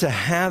 You've got to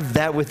have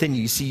that within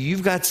you. See,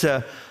 you've got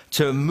to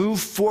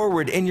move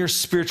forward in your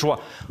spiritual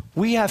walk.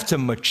 We have to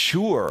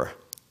mature,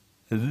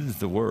 this is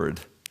the word,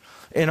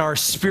 in our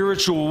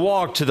spiritual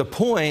walk to the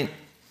point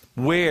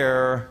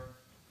where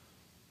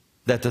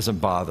that doesn't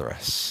bother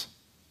us.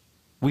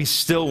 We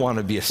still want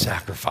to be a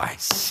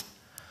sacrifice,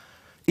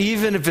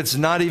 even if it's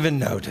not even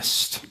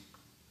noticed.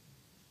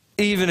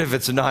 Even if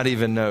it's not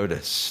even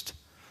noticed.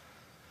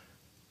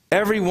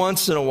 Every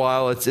once in a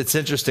while, it's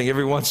interesting,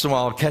 every once in a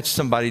while I'll catch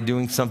somebody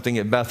doing something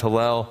at Beth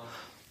Hallel.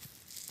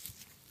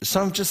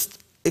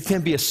 It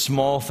can be a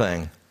small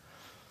thing.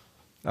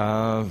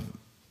 There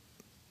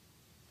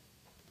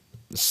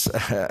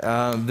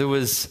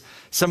was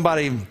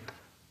somebody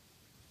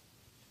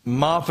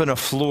mopping a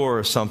floor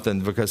or something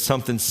because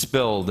something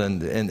spilled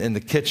in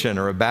the kitchen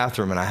or a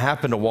bathroom, and I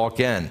happen to walk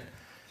in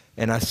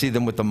and I see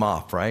them with the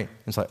mop, right?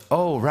 It's like,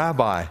 oh,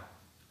 Rabbi.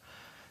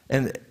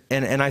 And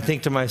I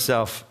think to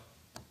myself,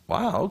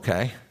 wow,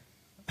 okay.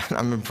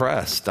 I'm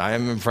impressed. I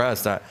am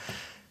impressed.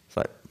 It's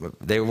like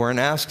they weren't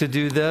asked to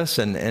do this,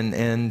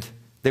 and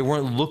they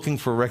weren't looking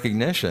for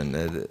recognition.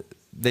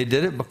 They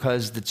did it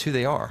because that's who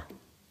they are.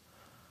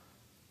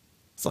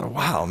 It's like,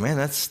 wow, man,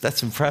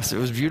 that's impressive.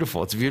 It was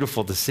beautiful. It's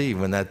beautiful to see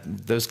when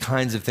those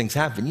kinds of things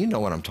happen. You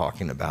know what I'm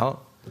talking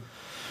about.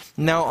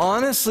 Now,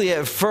 honestly,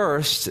 at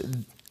first,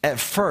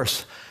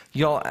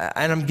 y'all,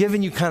 and I'm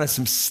giving you kind of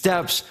some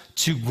steps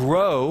to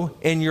grow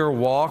in your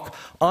walk.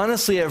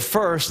 Honestly, at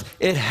first,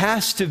 it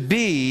has to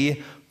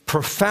be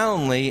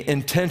profoundly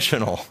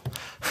intentional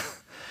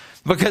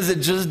because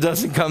it just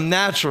doesn't come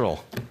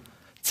natural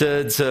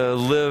to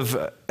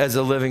live as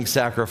a living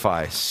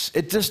sacrifice.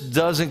 It just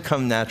doesn't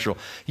come natural.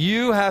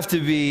 You have to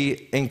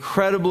be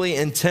incredibly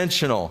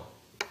intentional.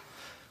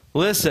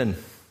 Listen,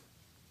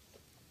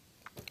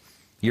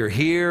 you're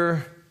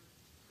here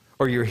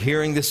or you're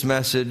hearing this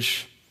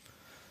message,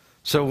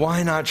 so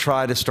why not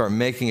try to start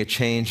making a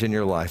change in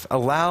your life?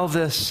 Allow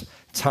this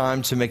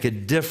time to make a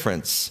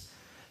difference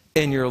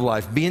in your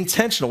life. Be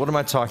intentional. What am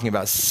I talking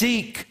about?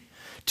 Seek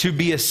to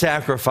be a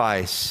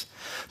sacrifice.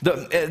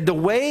 The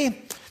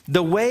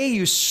way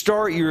you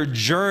start your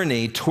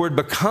journey toward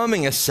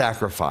becoming a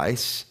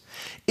sacrifice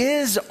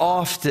is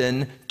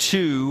often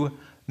to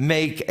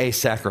make a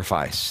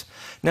sacrifice.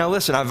 Now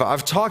listen,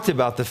 I've talked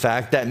about the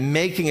fact that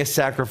making a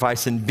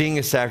sacrifice and being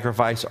a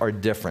sacrifice are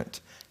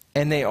different,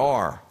 and they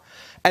are.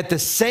 At the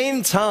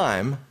same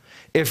time,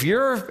 if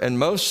you're, and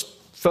most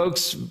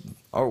folks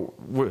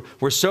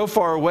we're so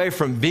far away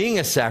from being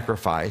a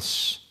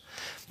sacrifice,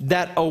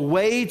 that a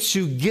way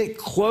to get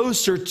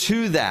closer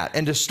to that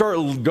and to start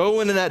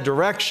going in that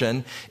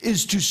direction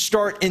is to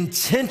start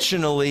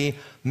intentionally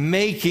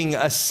making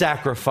a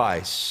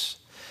sacrifice.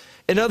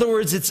 In other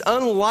words, it's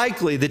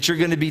unlikely that you're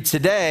going to be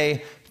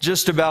today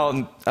just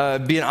about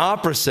be an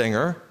opera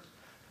singer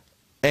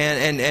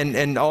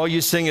and all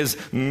you sing is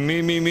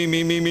me, me, me,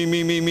 me, me, me,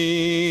 me, me,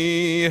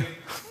 me.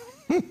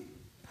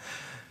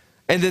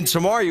 And then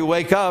tomorrow you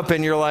wake up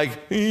and you're like,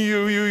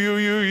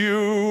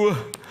 you.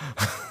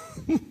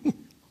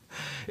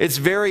 It's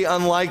very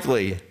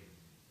unlikely.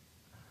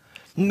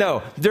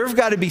 No, there've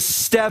got to be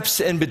steps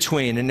in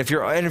between. And if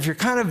you're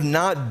kind of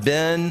not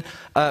been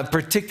a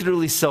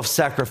particularly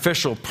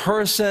self-sacrificial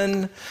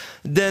person,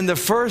 then the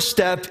first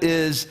step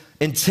is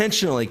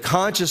intentionally,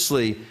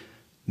 consciously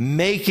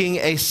making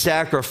a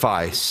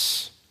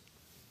sacrifice.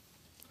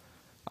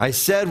 I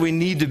said we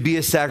need to be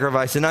a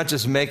sacrifice and not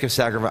just make a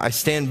sacrifice. I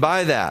stand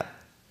by that.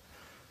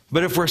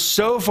 But if we're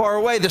so far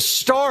away, the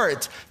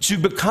start to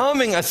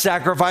becoming a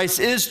sacrifice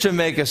is to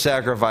make a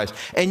sacrifice.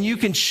 And you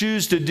can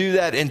choose to do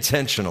that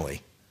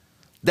intentionally.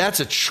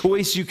 That's a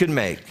choice you can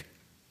make.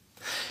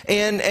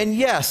 And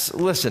yes,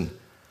 listen,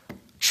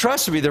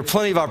 trust me, there are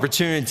plenty of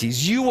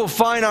opportunities. You will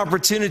find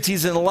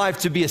opportunities in life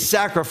to be a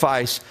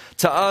sacrifice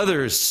to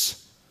others.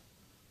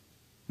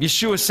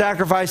 Yeshua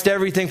sacrificed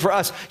everything for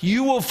us.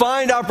 You will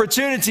find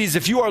opportunities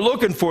if you are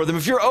looking for them,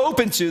 if you're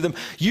open to them.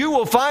 You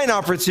will find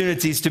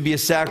opportunities to be a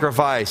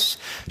sacrifice.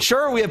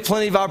 Sure, we have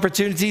plenty of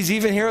opportunities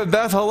even here at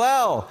Beth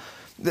Hallel.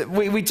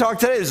 We talked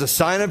today, there's a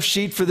sign-up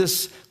sheet for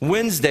this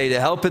Wednesday to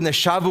help in the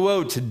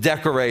Shavuot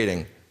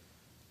decorating.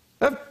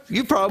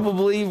 You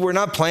probably were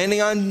not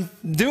planning on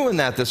doing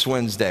that this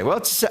Wednesday. Well,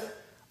 it's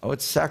a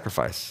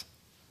sacrifice.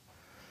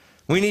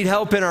 We need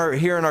help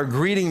here in our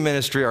greeting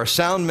ministry, our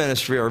sound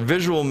ministry, our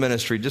visual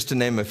ministry, just to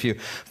name a few.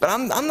 But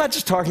I'm not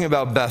just talking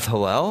about Beth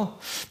Hallel.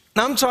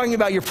 I'm talking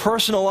about your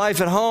personal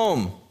life at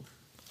home,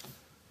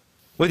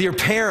 with your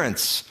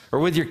parents or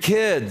with your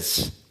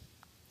kids,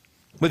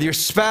 with your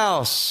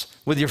spouse,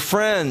 with your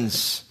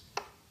friends,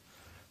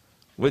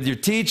 with your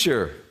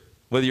teacher,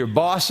 with your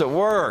boss at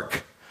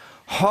work.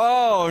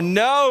 Oh,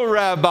 no,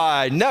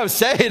 Rabbi. No,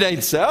 say it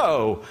ain't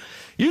so.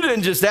 You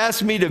didn't just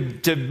ask me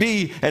to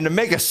be and to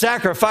make a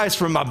sacrifice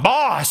for my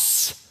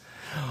boss.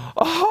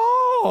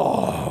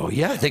 Oh,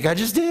 yeah, I think I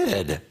just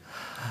did.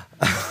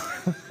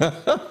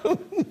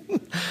 That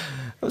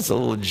was a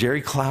little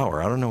Jerry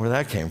Clower. I don't know where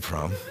that came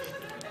from.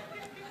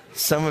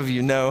 Some of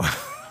you know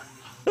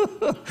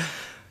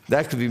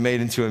that could be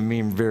made into a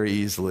meme very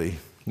easily.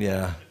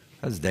 Yeah,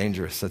 that's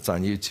dangerous. That's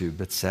on YouTube.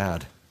 That's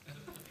sad.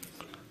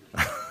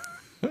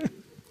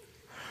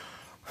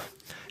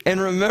 And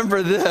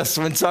remember this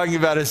when talking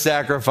about a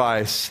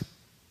sacrifice.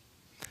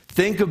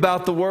 Think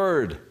about the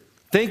word.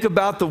 Think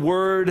about the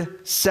word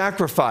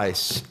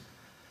sacrifice.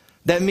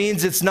 That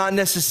means it's not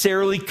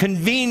necessarily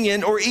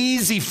convenient or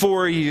easy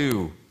for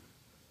you.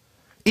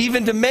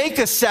 Even to make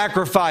a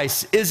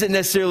sacrifice isn't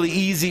necessarily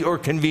easy or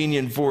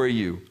convenient for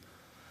you.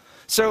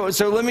 So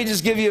let me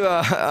just give you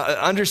an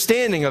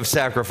understanding of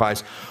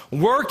sacrifice.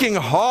 Working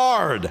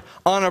hard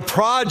on a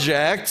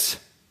project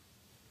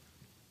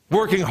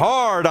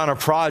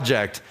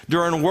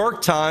during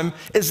work time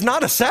is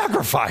not a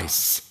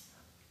sacrifice.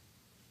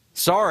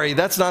 Sorry,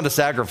 that's not a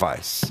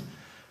sacrifice.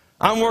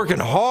 I'm working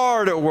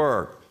hard at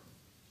work.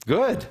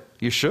 Good,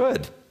 you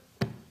should.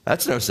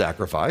 That's no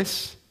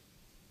sacrifice.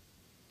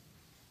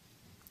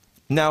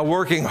 Now,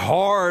 working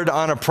hard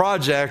on a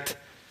project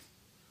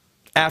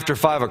after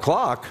 5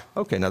 o'clock,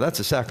 okay, now that's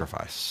a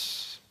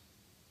sacrifice.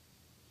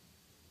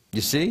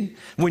 You see?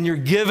 When you're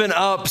giving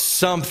up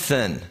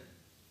something.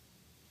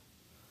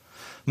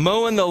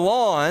 Mowing the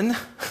lawn,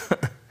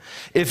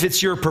 if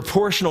it's your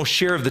proportional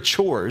share of the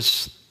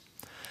chores,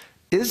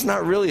 is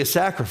not really a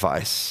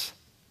sacrifice.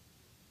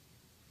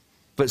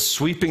 But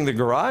sweeping the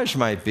garage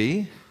might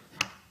be,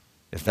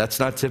 if that's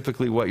not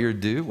typically what you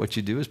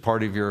do as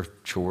part of your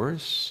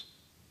chores.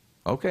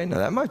 Okay, now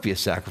that might be a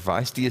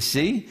sacrifice. Do you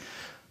see?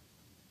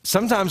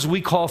 Sometimes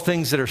we call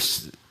things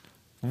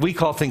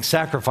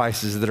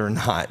sacrifices that are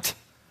not.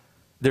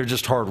 They're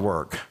just hard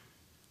work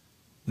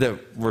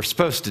that we're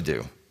supposed to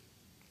do.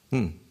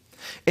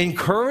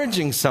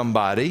 Encouraging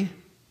somebody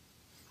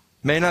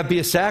may not be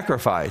a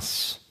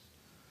sacrifice,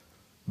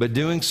 but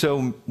doing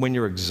so when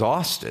you're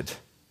exhausted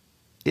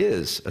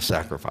is a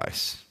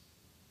sacrifice.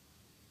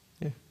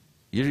 Yeah.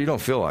 You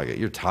don't feel like it.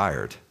 You're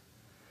tired.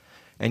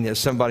 And yet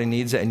somebody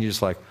needs it, and you're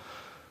just like,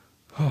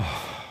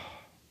 oh.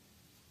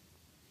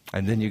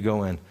 And then you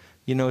go in,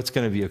 it's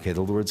going to be okay. The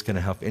Lord's going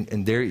to help.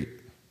 And there you,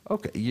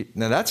 okay.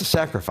 Now that's a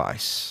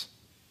sacrifice.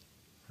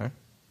 Right?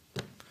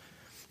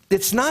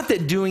 It's not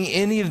that doing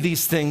any of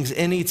these things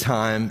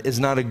anytime is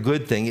not a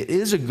good thing. It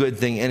is a good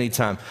thing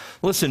anytime.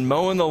 Listen,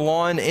 mowing the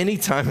lawn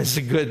anytime is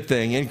a good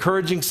thing.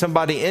 Encouraging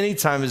somebody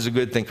anytime is a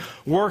good thing.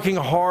 Working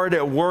hard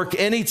at work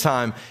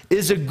anytime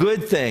is a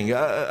good thing.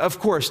 Of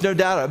course, no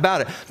doubt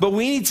about it. But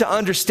we need to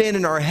understand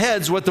in our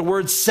heads what the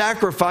word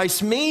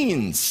sacrifice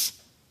means.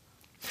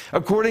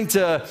 According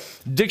to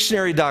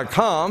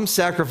dictionary.com,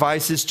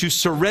 sacrifice is to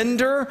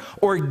surrender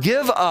or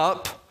give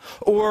up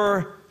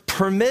or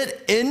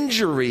permit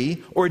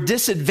injury or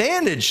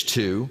disadvantage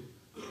to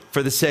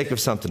for the sake of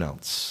something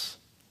else.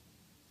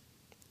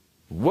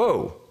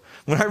 Whoa.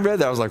 When I read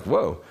that, I was like,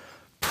 whoa.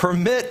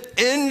 Permit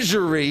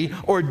injury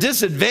or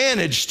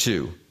disadvantage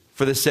to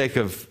for the sake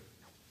of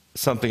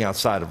something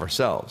outside of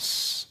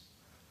ourselves.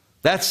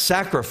 That's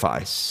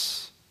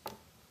sacrifice.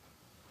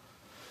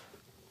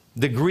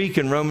 The Greek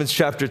in Romans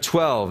chapter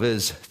 12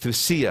 is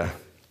thusia.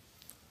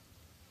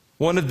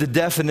 One of the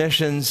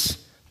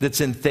definitions that's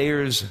in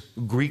Thayer's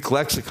Greek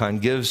lexicon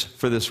gives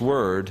for this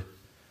word,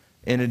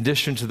 in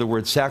addition to the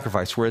word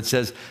sacrifice, where it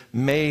says,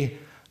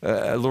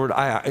 Lord,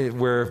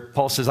 where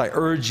Paul says, I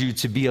urge you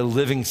to be a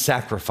living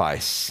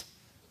sacrifice.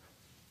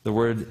 The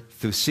word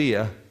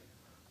thusia,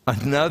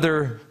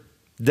 another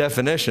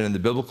definition in the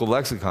biblical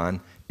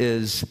lexicon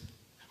is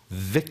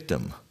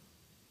victim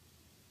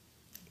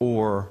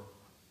or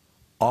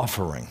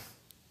offering.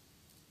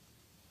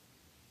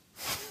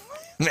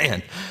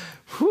 Man,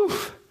 whew,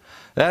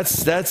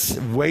 that's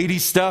weighty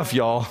stuff,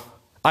 y'all.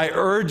 I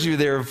urge you,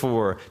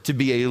 therefore, to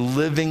be a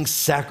living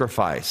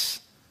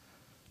sacrifice,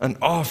 a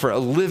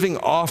living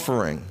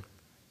offering,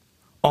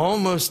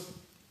 almost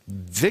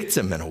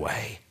victim in a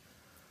way.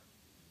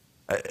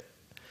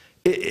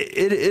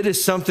 It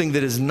is something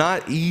that is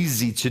not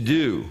easy to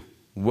do.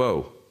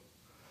 Whoa.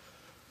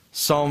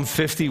 Psalm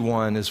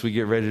 51, as we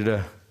get ready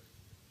to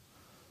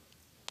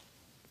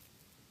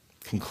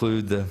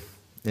conclude the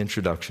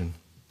introduction.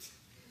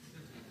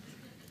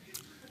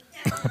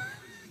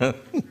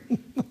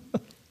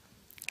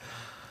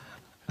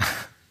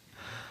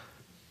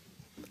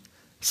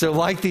 So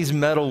like these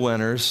medal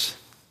winners,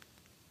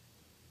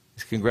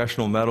 these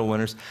congressional medal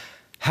winners,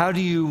 how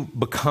do you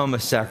become a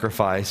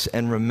sacrifice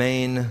and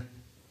remain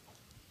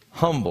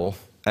humble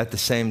at the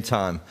same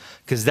time?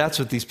 Because that's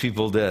what these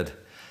people did.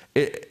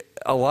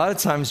 A lot of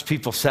times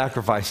people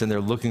sacrifice and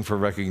they're looking for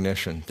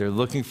recognition. They're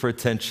looking for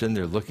attention.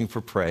 They're looking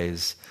for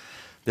praise.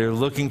 They're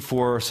looking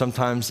for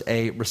sometimes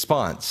a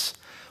response.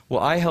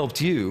 Well, I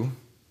helped you,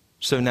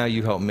 so now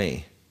you help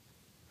me.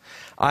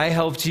 I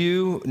helped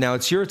you, now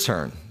it's your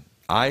turn.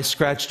 I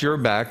scratched your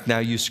back, now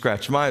you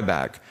scratch my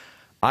back.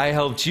 I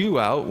helped you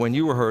out when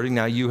you were hurting,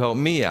 now you help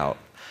me out.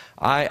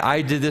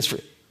 I did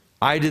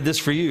this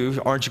for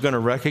you. Aren't you going to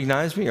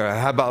recognize me? Or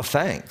how about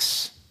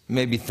thanks?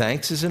 Maybe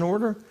thanks is in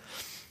order.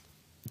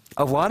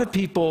 A lot of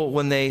people,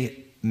 when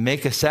they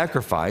make a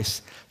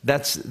sacrifice,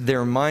 that's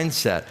their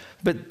mindset.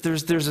 But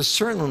there's a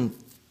certain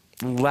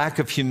lack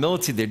of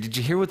humility there. Did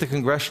you hear what the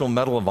Congressional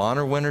Medal of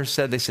Honor winners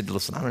said? They said,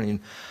 listen,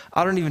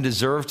 I don't even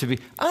deserve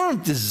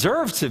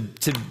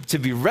to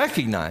be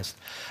recognized.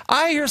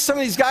 I hear some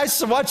of these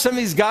guys, watch some of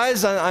these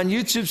guys on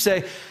YouTube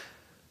say,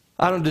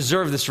 I don't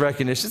deserve this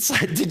recognition. It's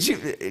like,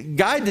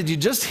 did you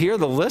just hear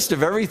the list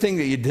of everything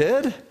that you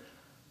did?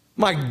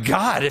 My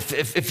God,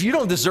 if you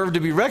don't deserve to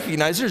be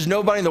recognized, there's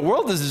nobody in the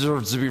world that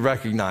deserves to be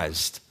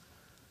recognized.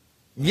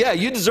 Yeah,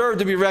 you deserve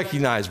to be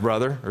recognized,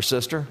 brother or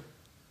sister.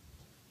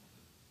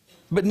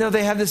 But no,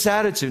 they have this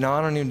attitude. No,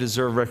 I don't even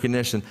deserve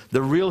recognition.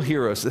 The real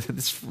heroes,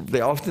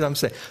 they oftentimes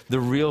say, the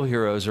real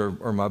heroes are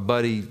my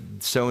buddy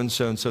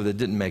so-and-so and so that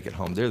didn't make it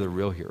home. They're the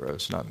real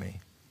heroes, not me.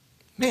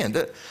 Man,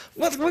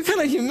 what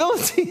kind of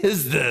humility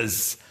is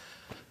this?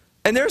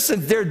 And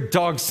they're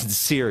dog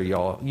sincere,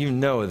 y'all. You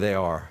know they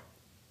are.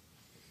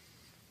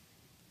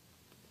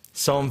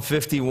 Psalm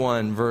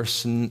 51,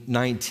 verse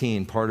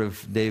 19, part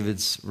of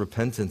David's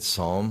repentance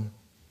psalm.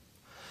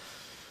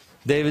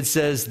 David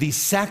says, the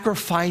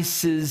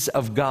sacrifices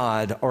of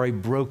God are a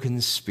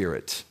broken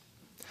spirit.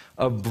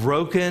 A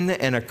broken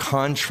and a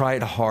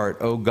contrite heart,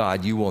 O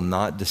God, you will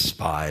not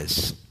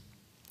despise.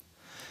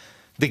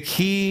 The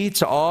key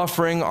to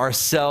offering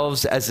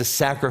ourselves as a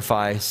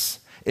sacrifice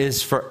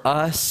is for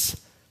us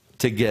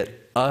to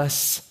get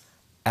us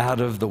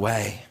out of the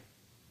way.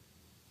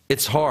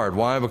 It's hard.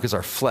 Why? Because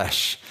our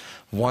flesh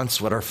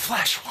wants what our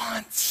flesh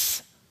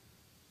wants.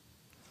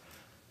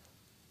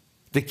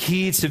 The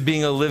key to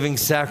being a living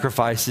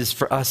sacrifice is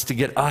for us to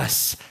get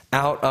us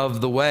out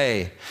of the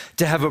way,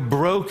 to have a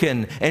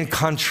broken and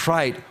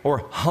contrite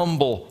or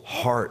humble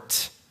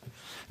heart.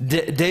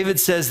 David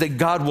says that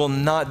God will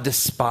not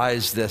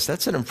despise this.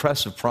 That's an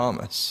impressive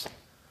promise.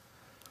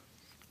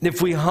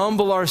 If we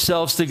humble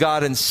ourselves to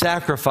God and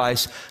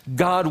sacrifice,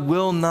 God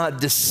will not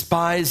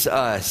despise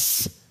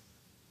us,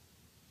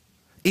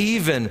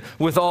 even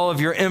with all of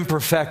your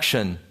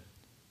imperfection.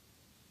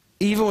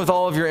 Even with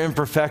all of your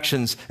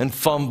imperfections and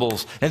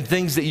fumbles and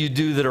things that you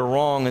do that are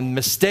wrong and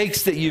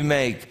mistakes that you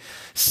make,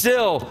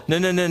 still,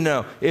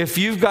 no. If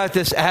you've got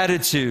this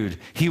attitude,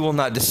 he will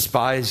not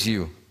despise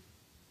you.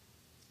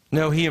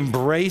 No, he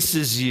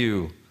embraces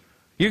you.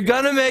 You're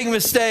going to make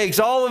mistakes.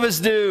 All of us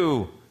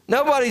do.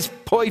 Nobody's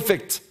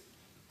perfect.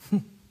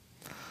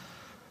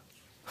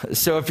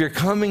 So if you're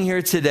coming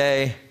here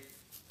today,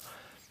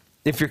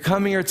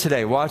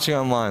 watching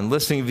online,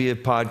 listening via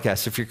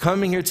podcast, if you're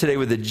coming here today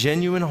with a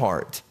genuine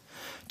heart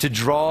to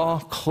draw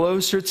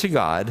closer to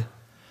God,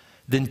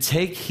 then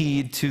take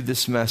heed to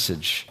this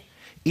message.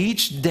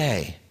 Each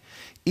day,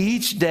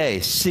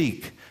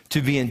 seek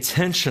to be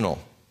intentional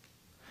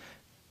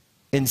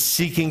in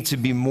seeking to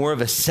be more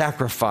of a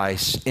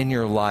sacrifice in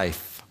your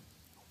life.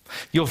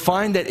 You'll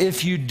find that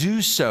if you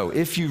do so,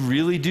 if you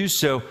really do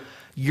so,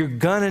 you're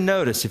going to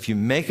notice if you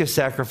make a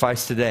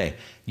sacrifice today,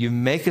 you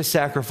make a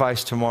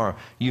sacrifice tomorrow,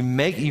 you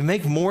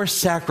make more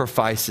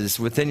sacrifices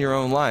within your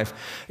own life,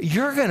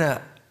 you're going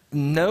to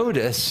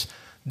notice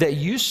that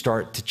you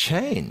start to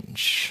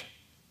change.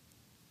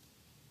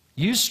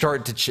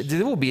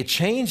 There will be a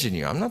change in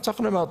you. I'm not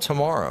talking about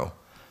tomorrow.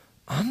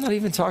 I'm not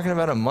even talking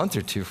about a month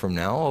or two from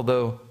now,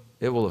 although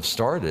it will have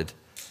started.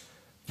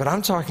 But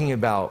I'm talking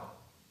about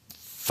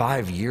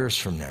 5 years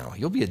from now.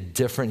 You'll be a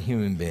different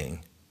human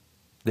being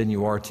than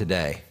you are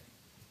today.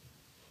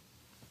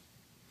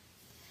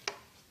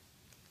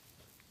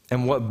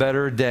 And what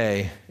better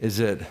day is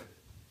it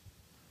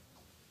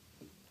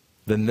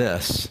than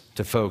this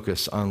to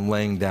focus on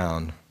laying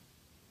down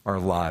our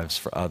lives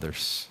for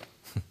others?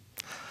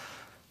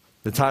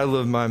 The title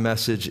of my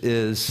message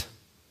is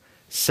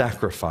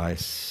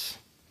Sacrifice.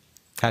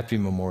 Happy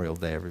Memorial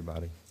Day,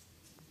 everybody.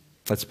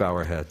 Let's bow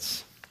our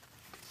heads.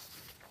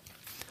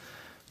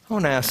 I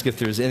want to ask if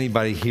there's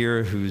anybody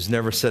here who's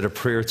never said a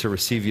prayer to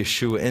receive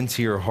Yeshua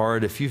into your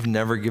heart. If you've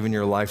never given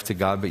your life to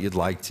God, but you'd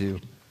like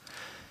to,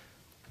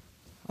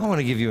 I want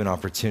to give you an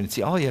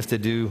opportunity. All you have to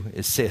do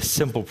is say a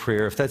simple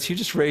prayer. If that's you,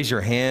 just raise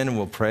your hand and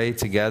we'll pray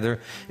together.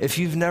 If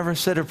you've never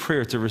said a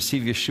prayer to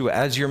receive Yeshua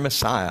as your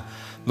Messiah,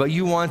 but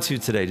you want to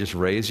today, just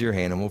raise your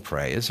hand and we'll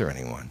pray. Is there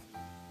anyone?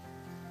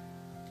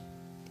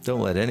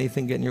 Don't let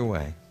anything get in your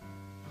way.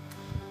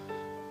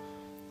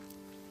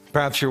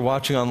 Perhaps you're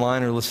watching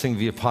online or listening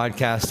via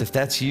podcast. If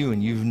that's you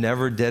and you've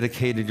never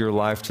dedicated your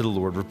life to the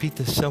Lord, repeat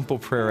this simple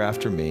prayer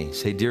after me.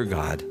 Say, Dear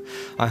God,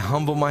 I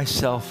humble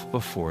myself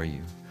before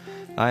you.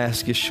 I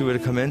ask Yeshua to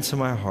come into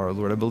my heart,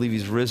 Lord. I believe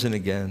he's risen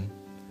again,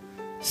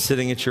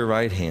 sitting at your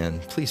right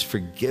hand. Please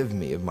forgive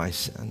me of my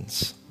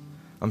sins.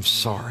 I'm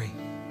sorry.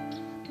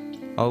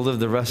 I'll live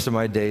the rest of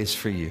my days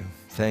for you.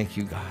 Thank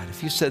you, God.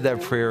 If you said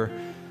that prayer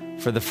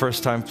for the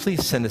first time,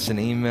 please send us an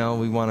email.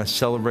 We want to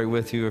celebrate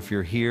with you. If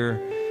you're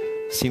here,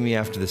 see me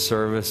after the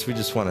service. We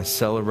just want to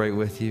celebrate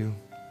with you.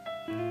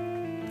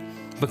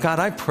 But God,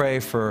 I pray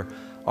for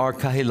our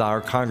kahila,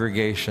 our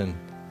congregation.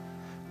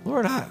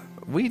 Lord,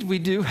 we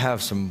do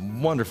have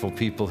some wonderful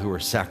people who are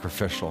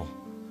sacrificial,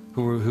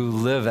 who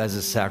live as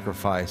a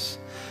sacrifice.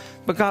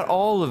 But God,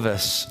 all of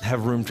us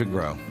have room to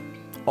grow.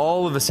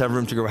 All of us have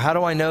room to grow. How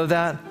do I know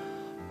that?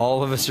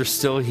 All of us are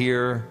still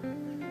here,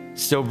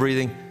 still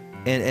breathing.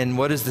 And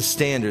what is the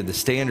standard? The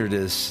standard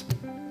is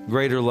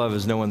greater love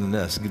is no one than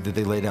this, that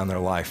they lay down their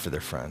life for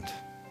their friend.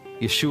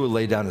 Yeshua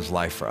laid down his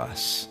life for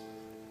us.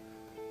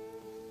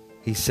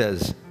 He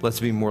says, let's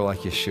be more like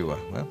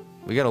Yeshua. Well,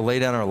 we got to lay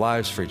down our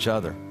lives for each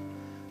other.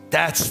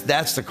 That's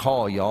the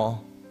call,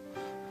 y'all.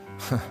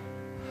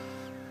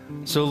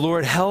 So,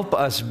 Lord, help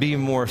us be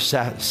more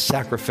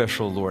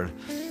sacrificial, Lord.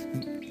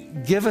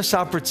 Give us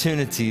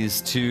opportunities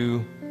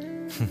to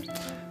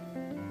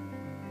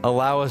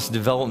allow us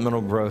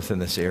developmental growth in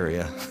this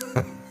area.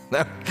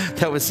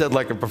 That was said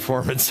like a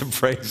performance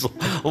appraisal.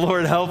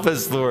 Lord, help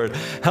us, Lord.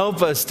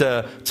 Help us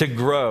to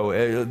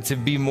grow, to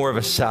be more of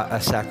a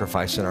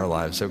sacrifice in our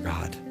lives, oh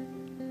God.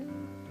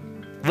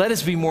 Let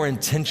us be more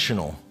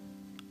intentional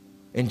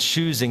in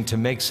choosing to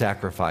make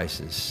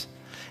sacrifices.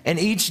 And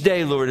each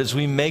day, Lord, as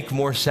we make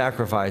more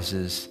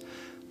sacrifices,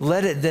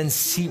 let it then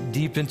seep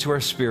deep into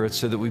our spirits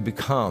so that we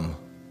become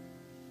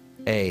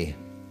a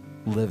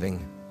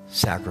living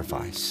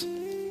sacrifice.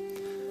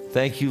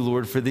 Thank you,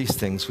 Lord, for these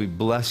things. We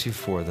bless you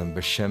for them.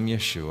 B'Shem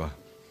Yeshua.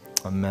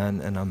 Amen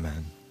and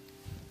amen.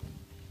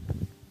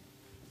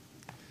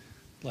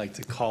 I'd like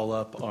to call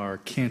up our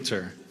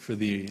cantor for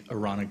the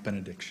Aaronic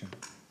benediction.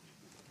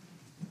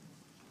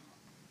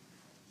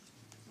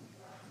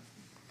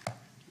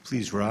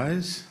 Please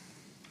rise.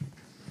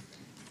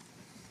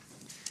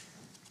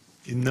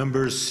 In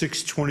Numbers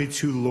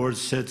 6:22, the Lord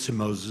said to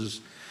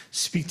Moses,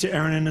 "Speak to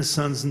Aaron and his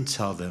sons and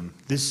tell them,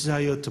 this is how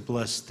you ought to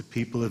bless the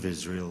people of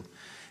Israel.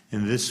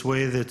 In this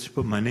way that to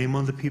put my name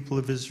on the people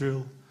of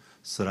Israel,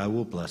 so that I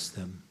will bless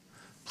them."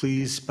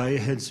 Please bow your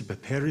heads and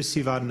prepare to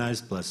receive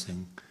Adonai's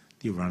blessing,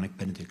 the Aaronic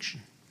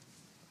benediction.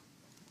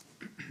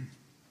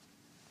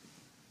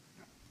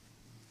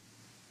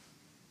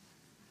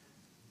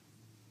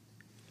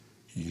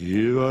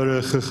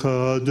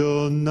 Yivarechecha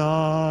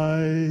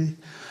Adonai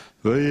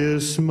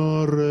v'yismorecha.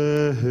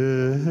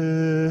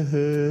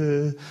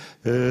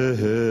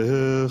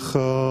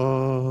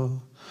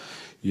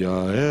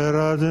 Ya'er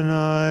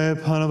Adonai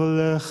panav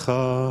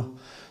alecha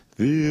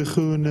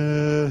v'yichunecha.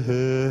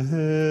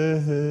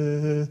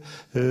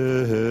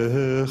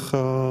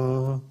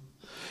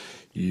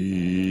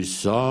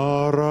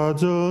 Yisar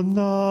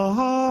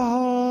Adonai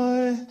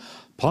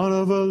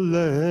panav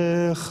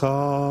alecha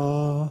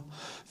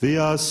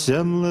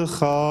v'yasem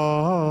lecha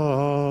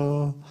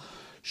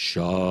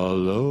shalom.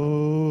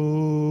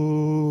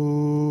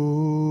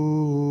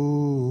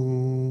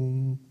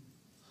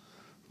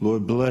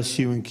 Lord bless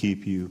you and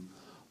keep you.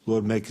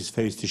 Lord, make his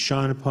face to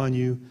shine upon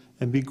you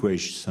and be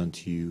gracious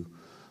unto you.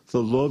 The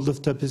Lord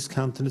lift up his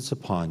countenance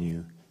upon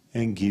you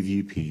and give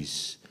you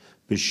peace.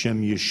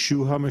 B'Shem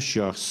Yeshua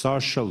HaMashiach, Sar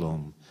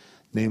Shalom.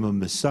 Name of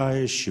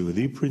Messiah Yeshua,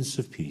 the Prince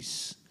of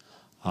Peace.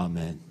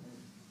 Amen.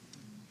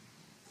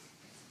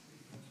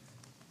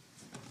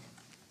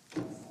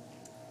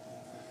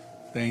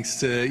 Thanks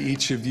to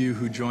each of you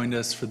who joined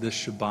us for this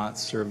Shabbat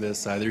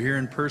service, either here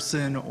in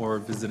person or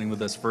visiting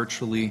with us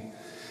virtually.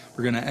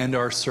 We're going to end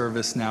our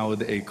service now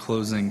with a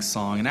closing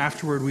song. And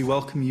afterward, we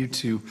welcome you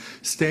to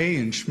stay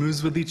and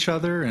schmooze with each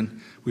other. And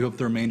we hope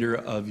the remainder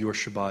of your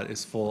Shabbat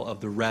is full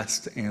of the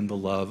rest and the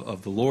love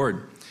of the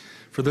Lord.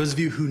 For those of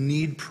you who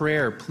need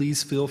prayer,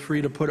 please feel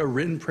free to put a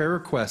written prayer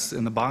request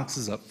in the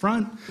boxes up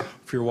front.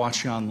 If you're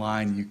watching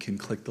online, you can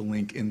click the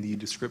link in the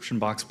description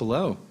box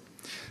below.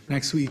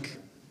 Next week,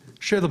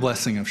 share the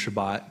blessing of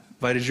Shabbat.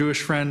 Invite a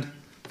Jewish friend.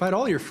 Invite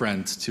all your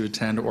friends to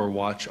attend or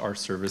watch our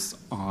service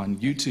on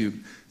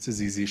YouTube. It's as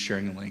easy as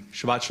sharing a link.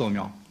 Shabbat Shalom,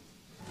 y'all.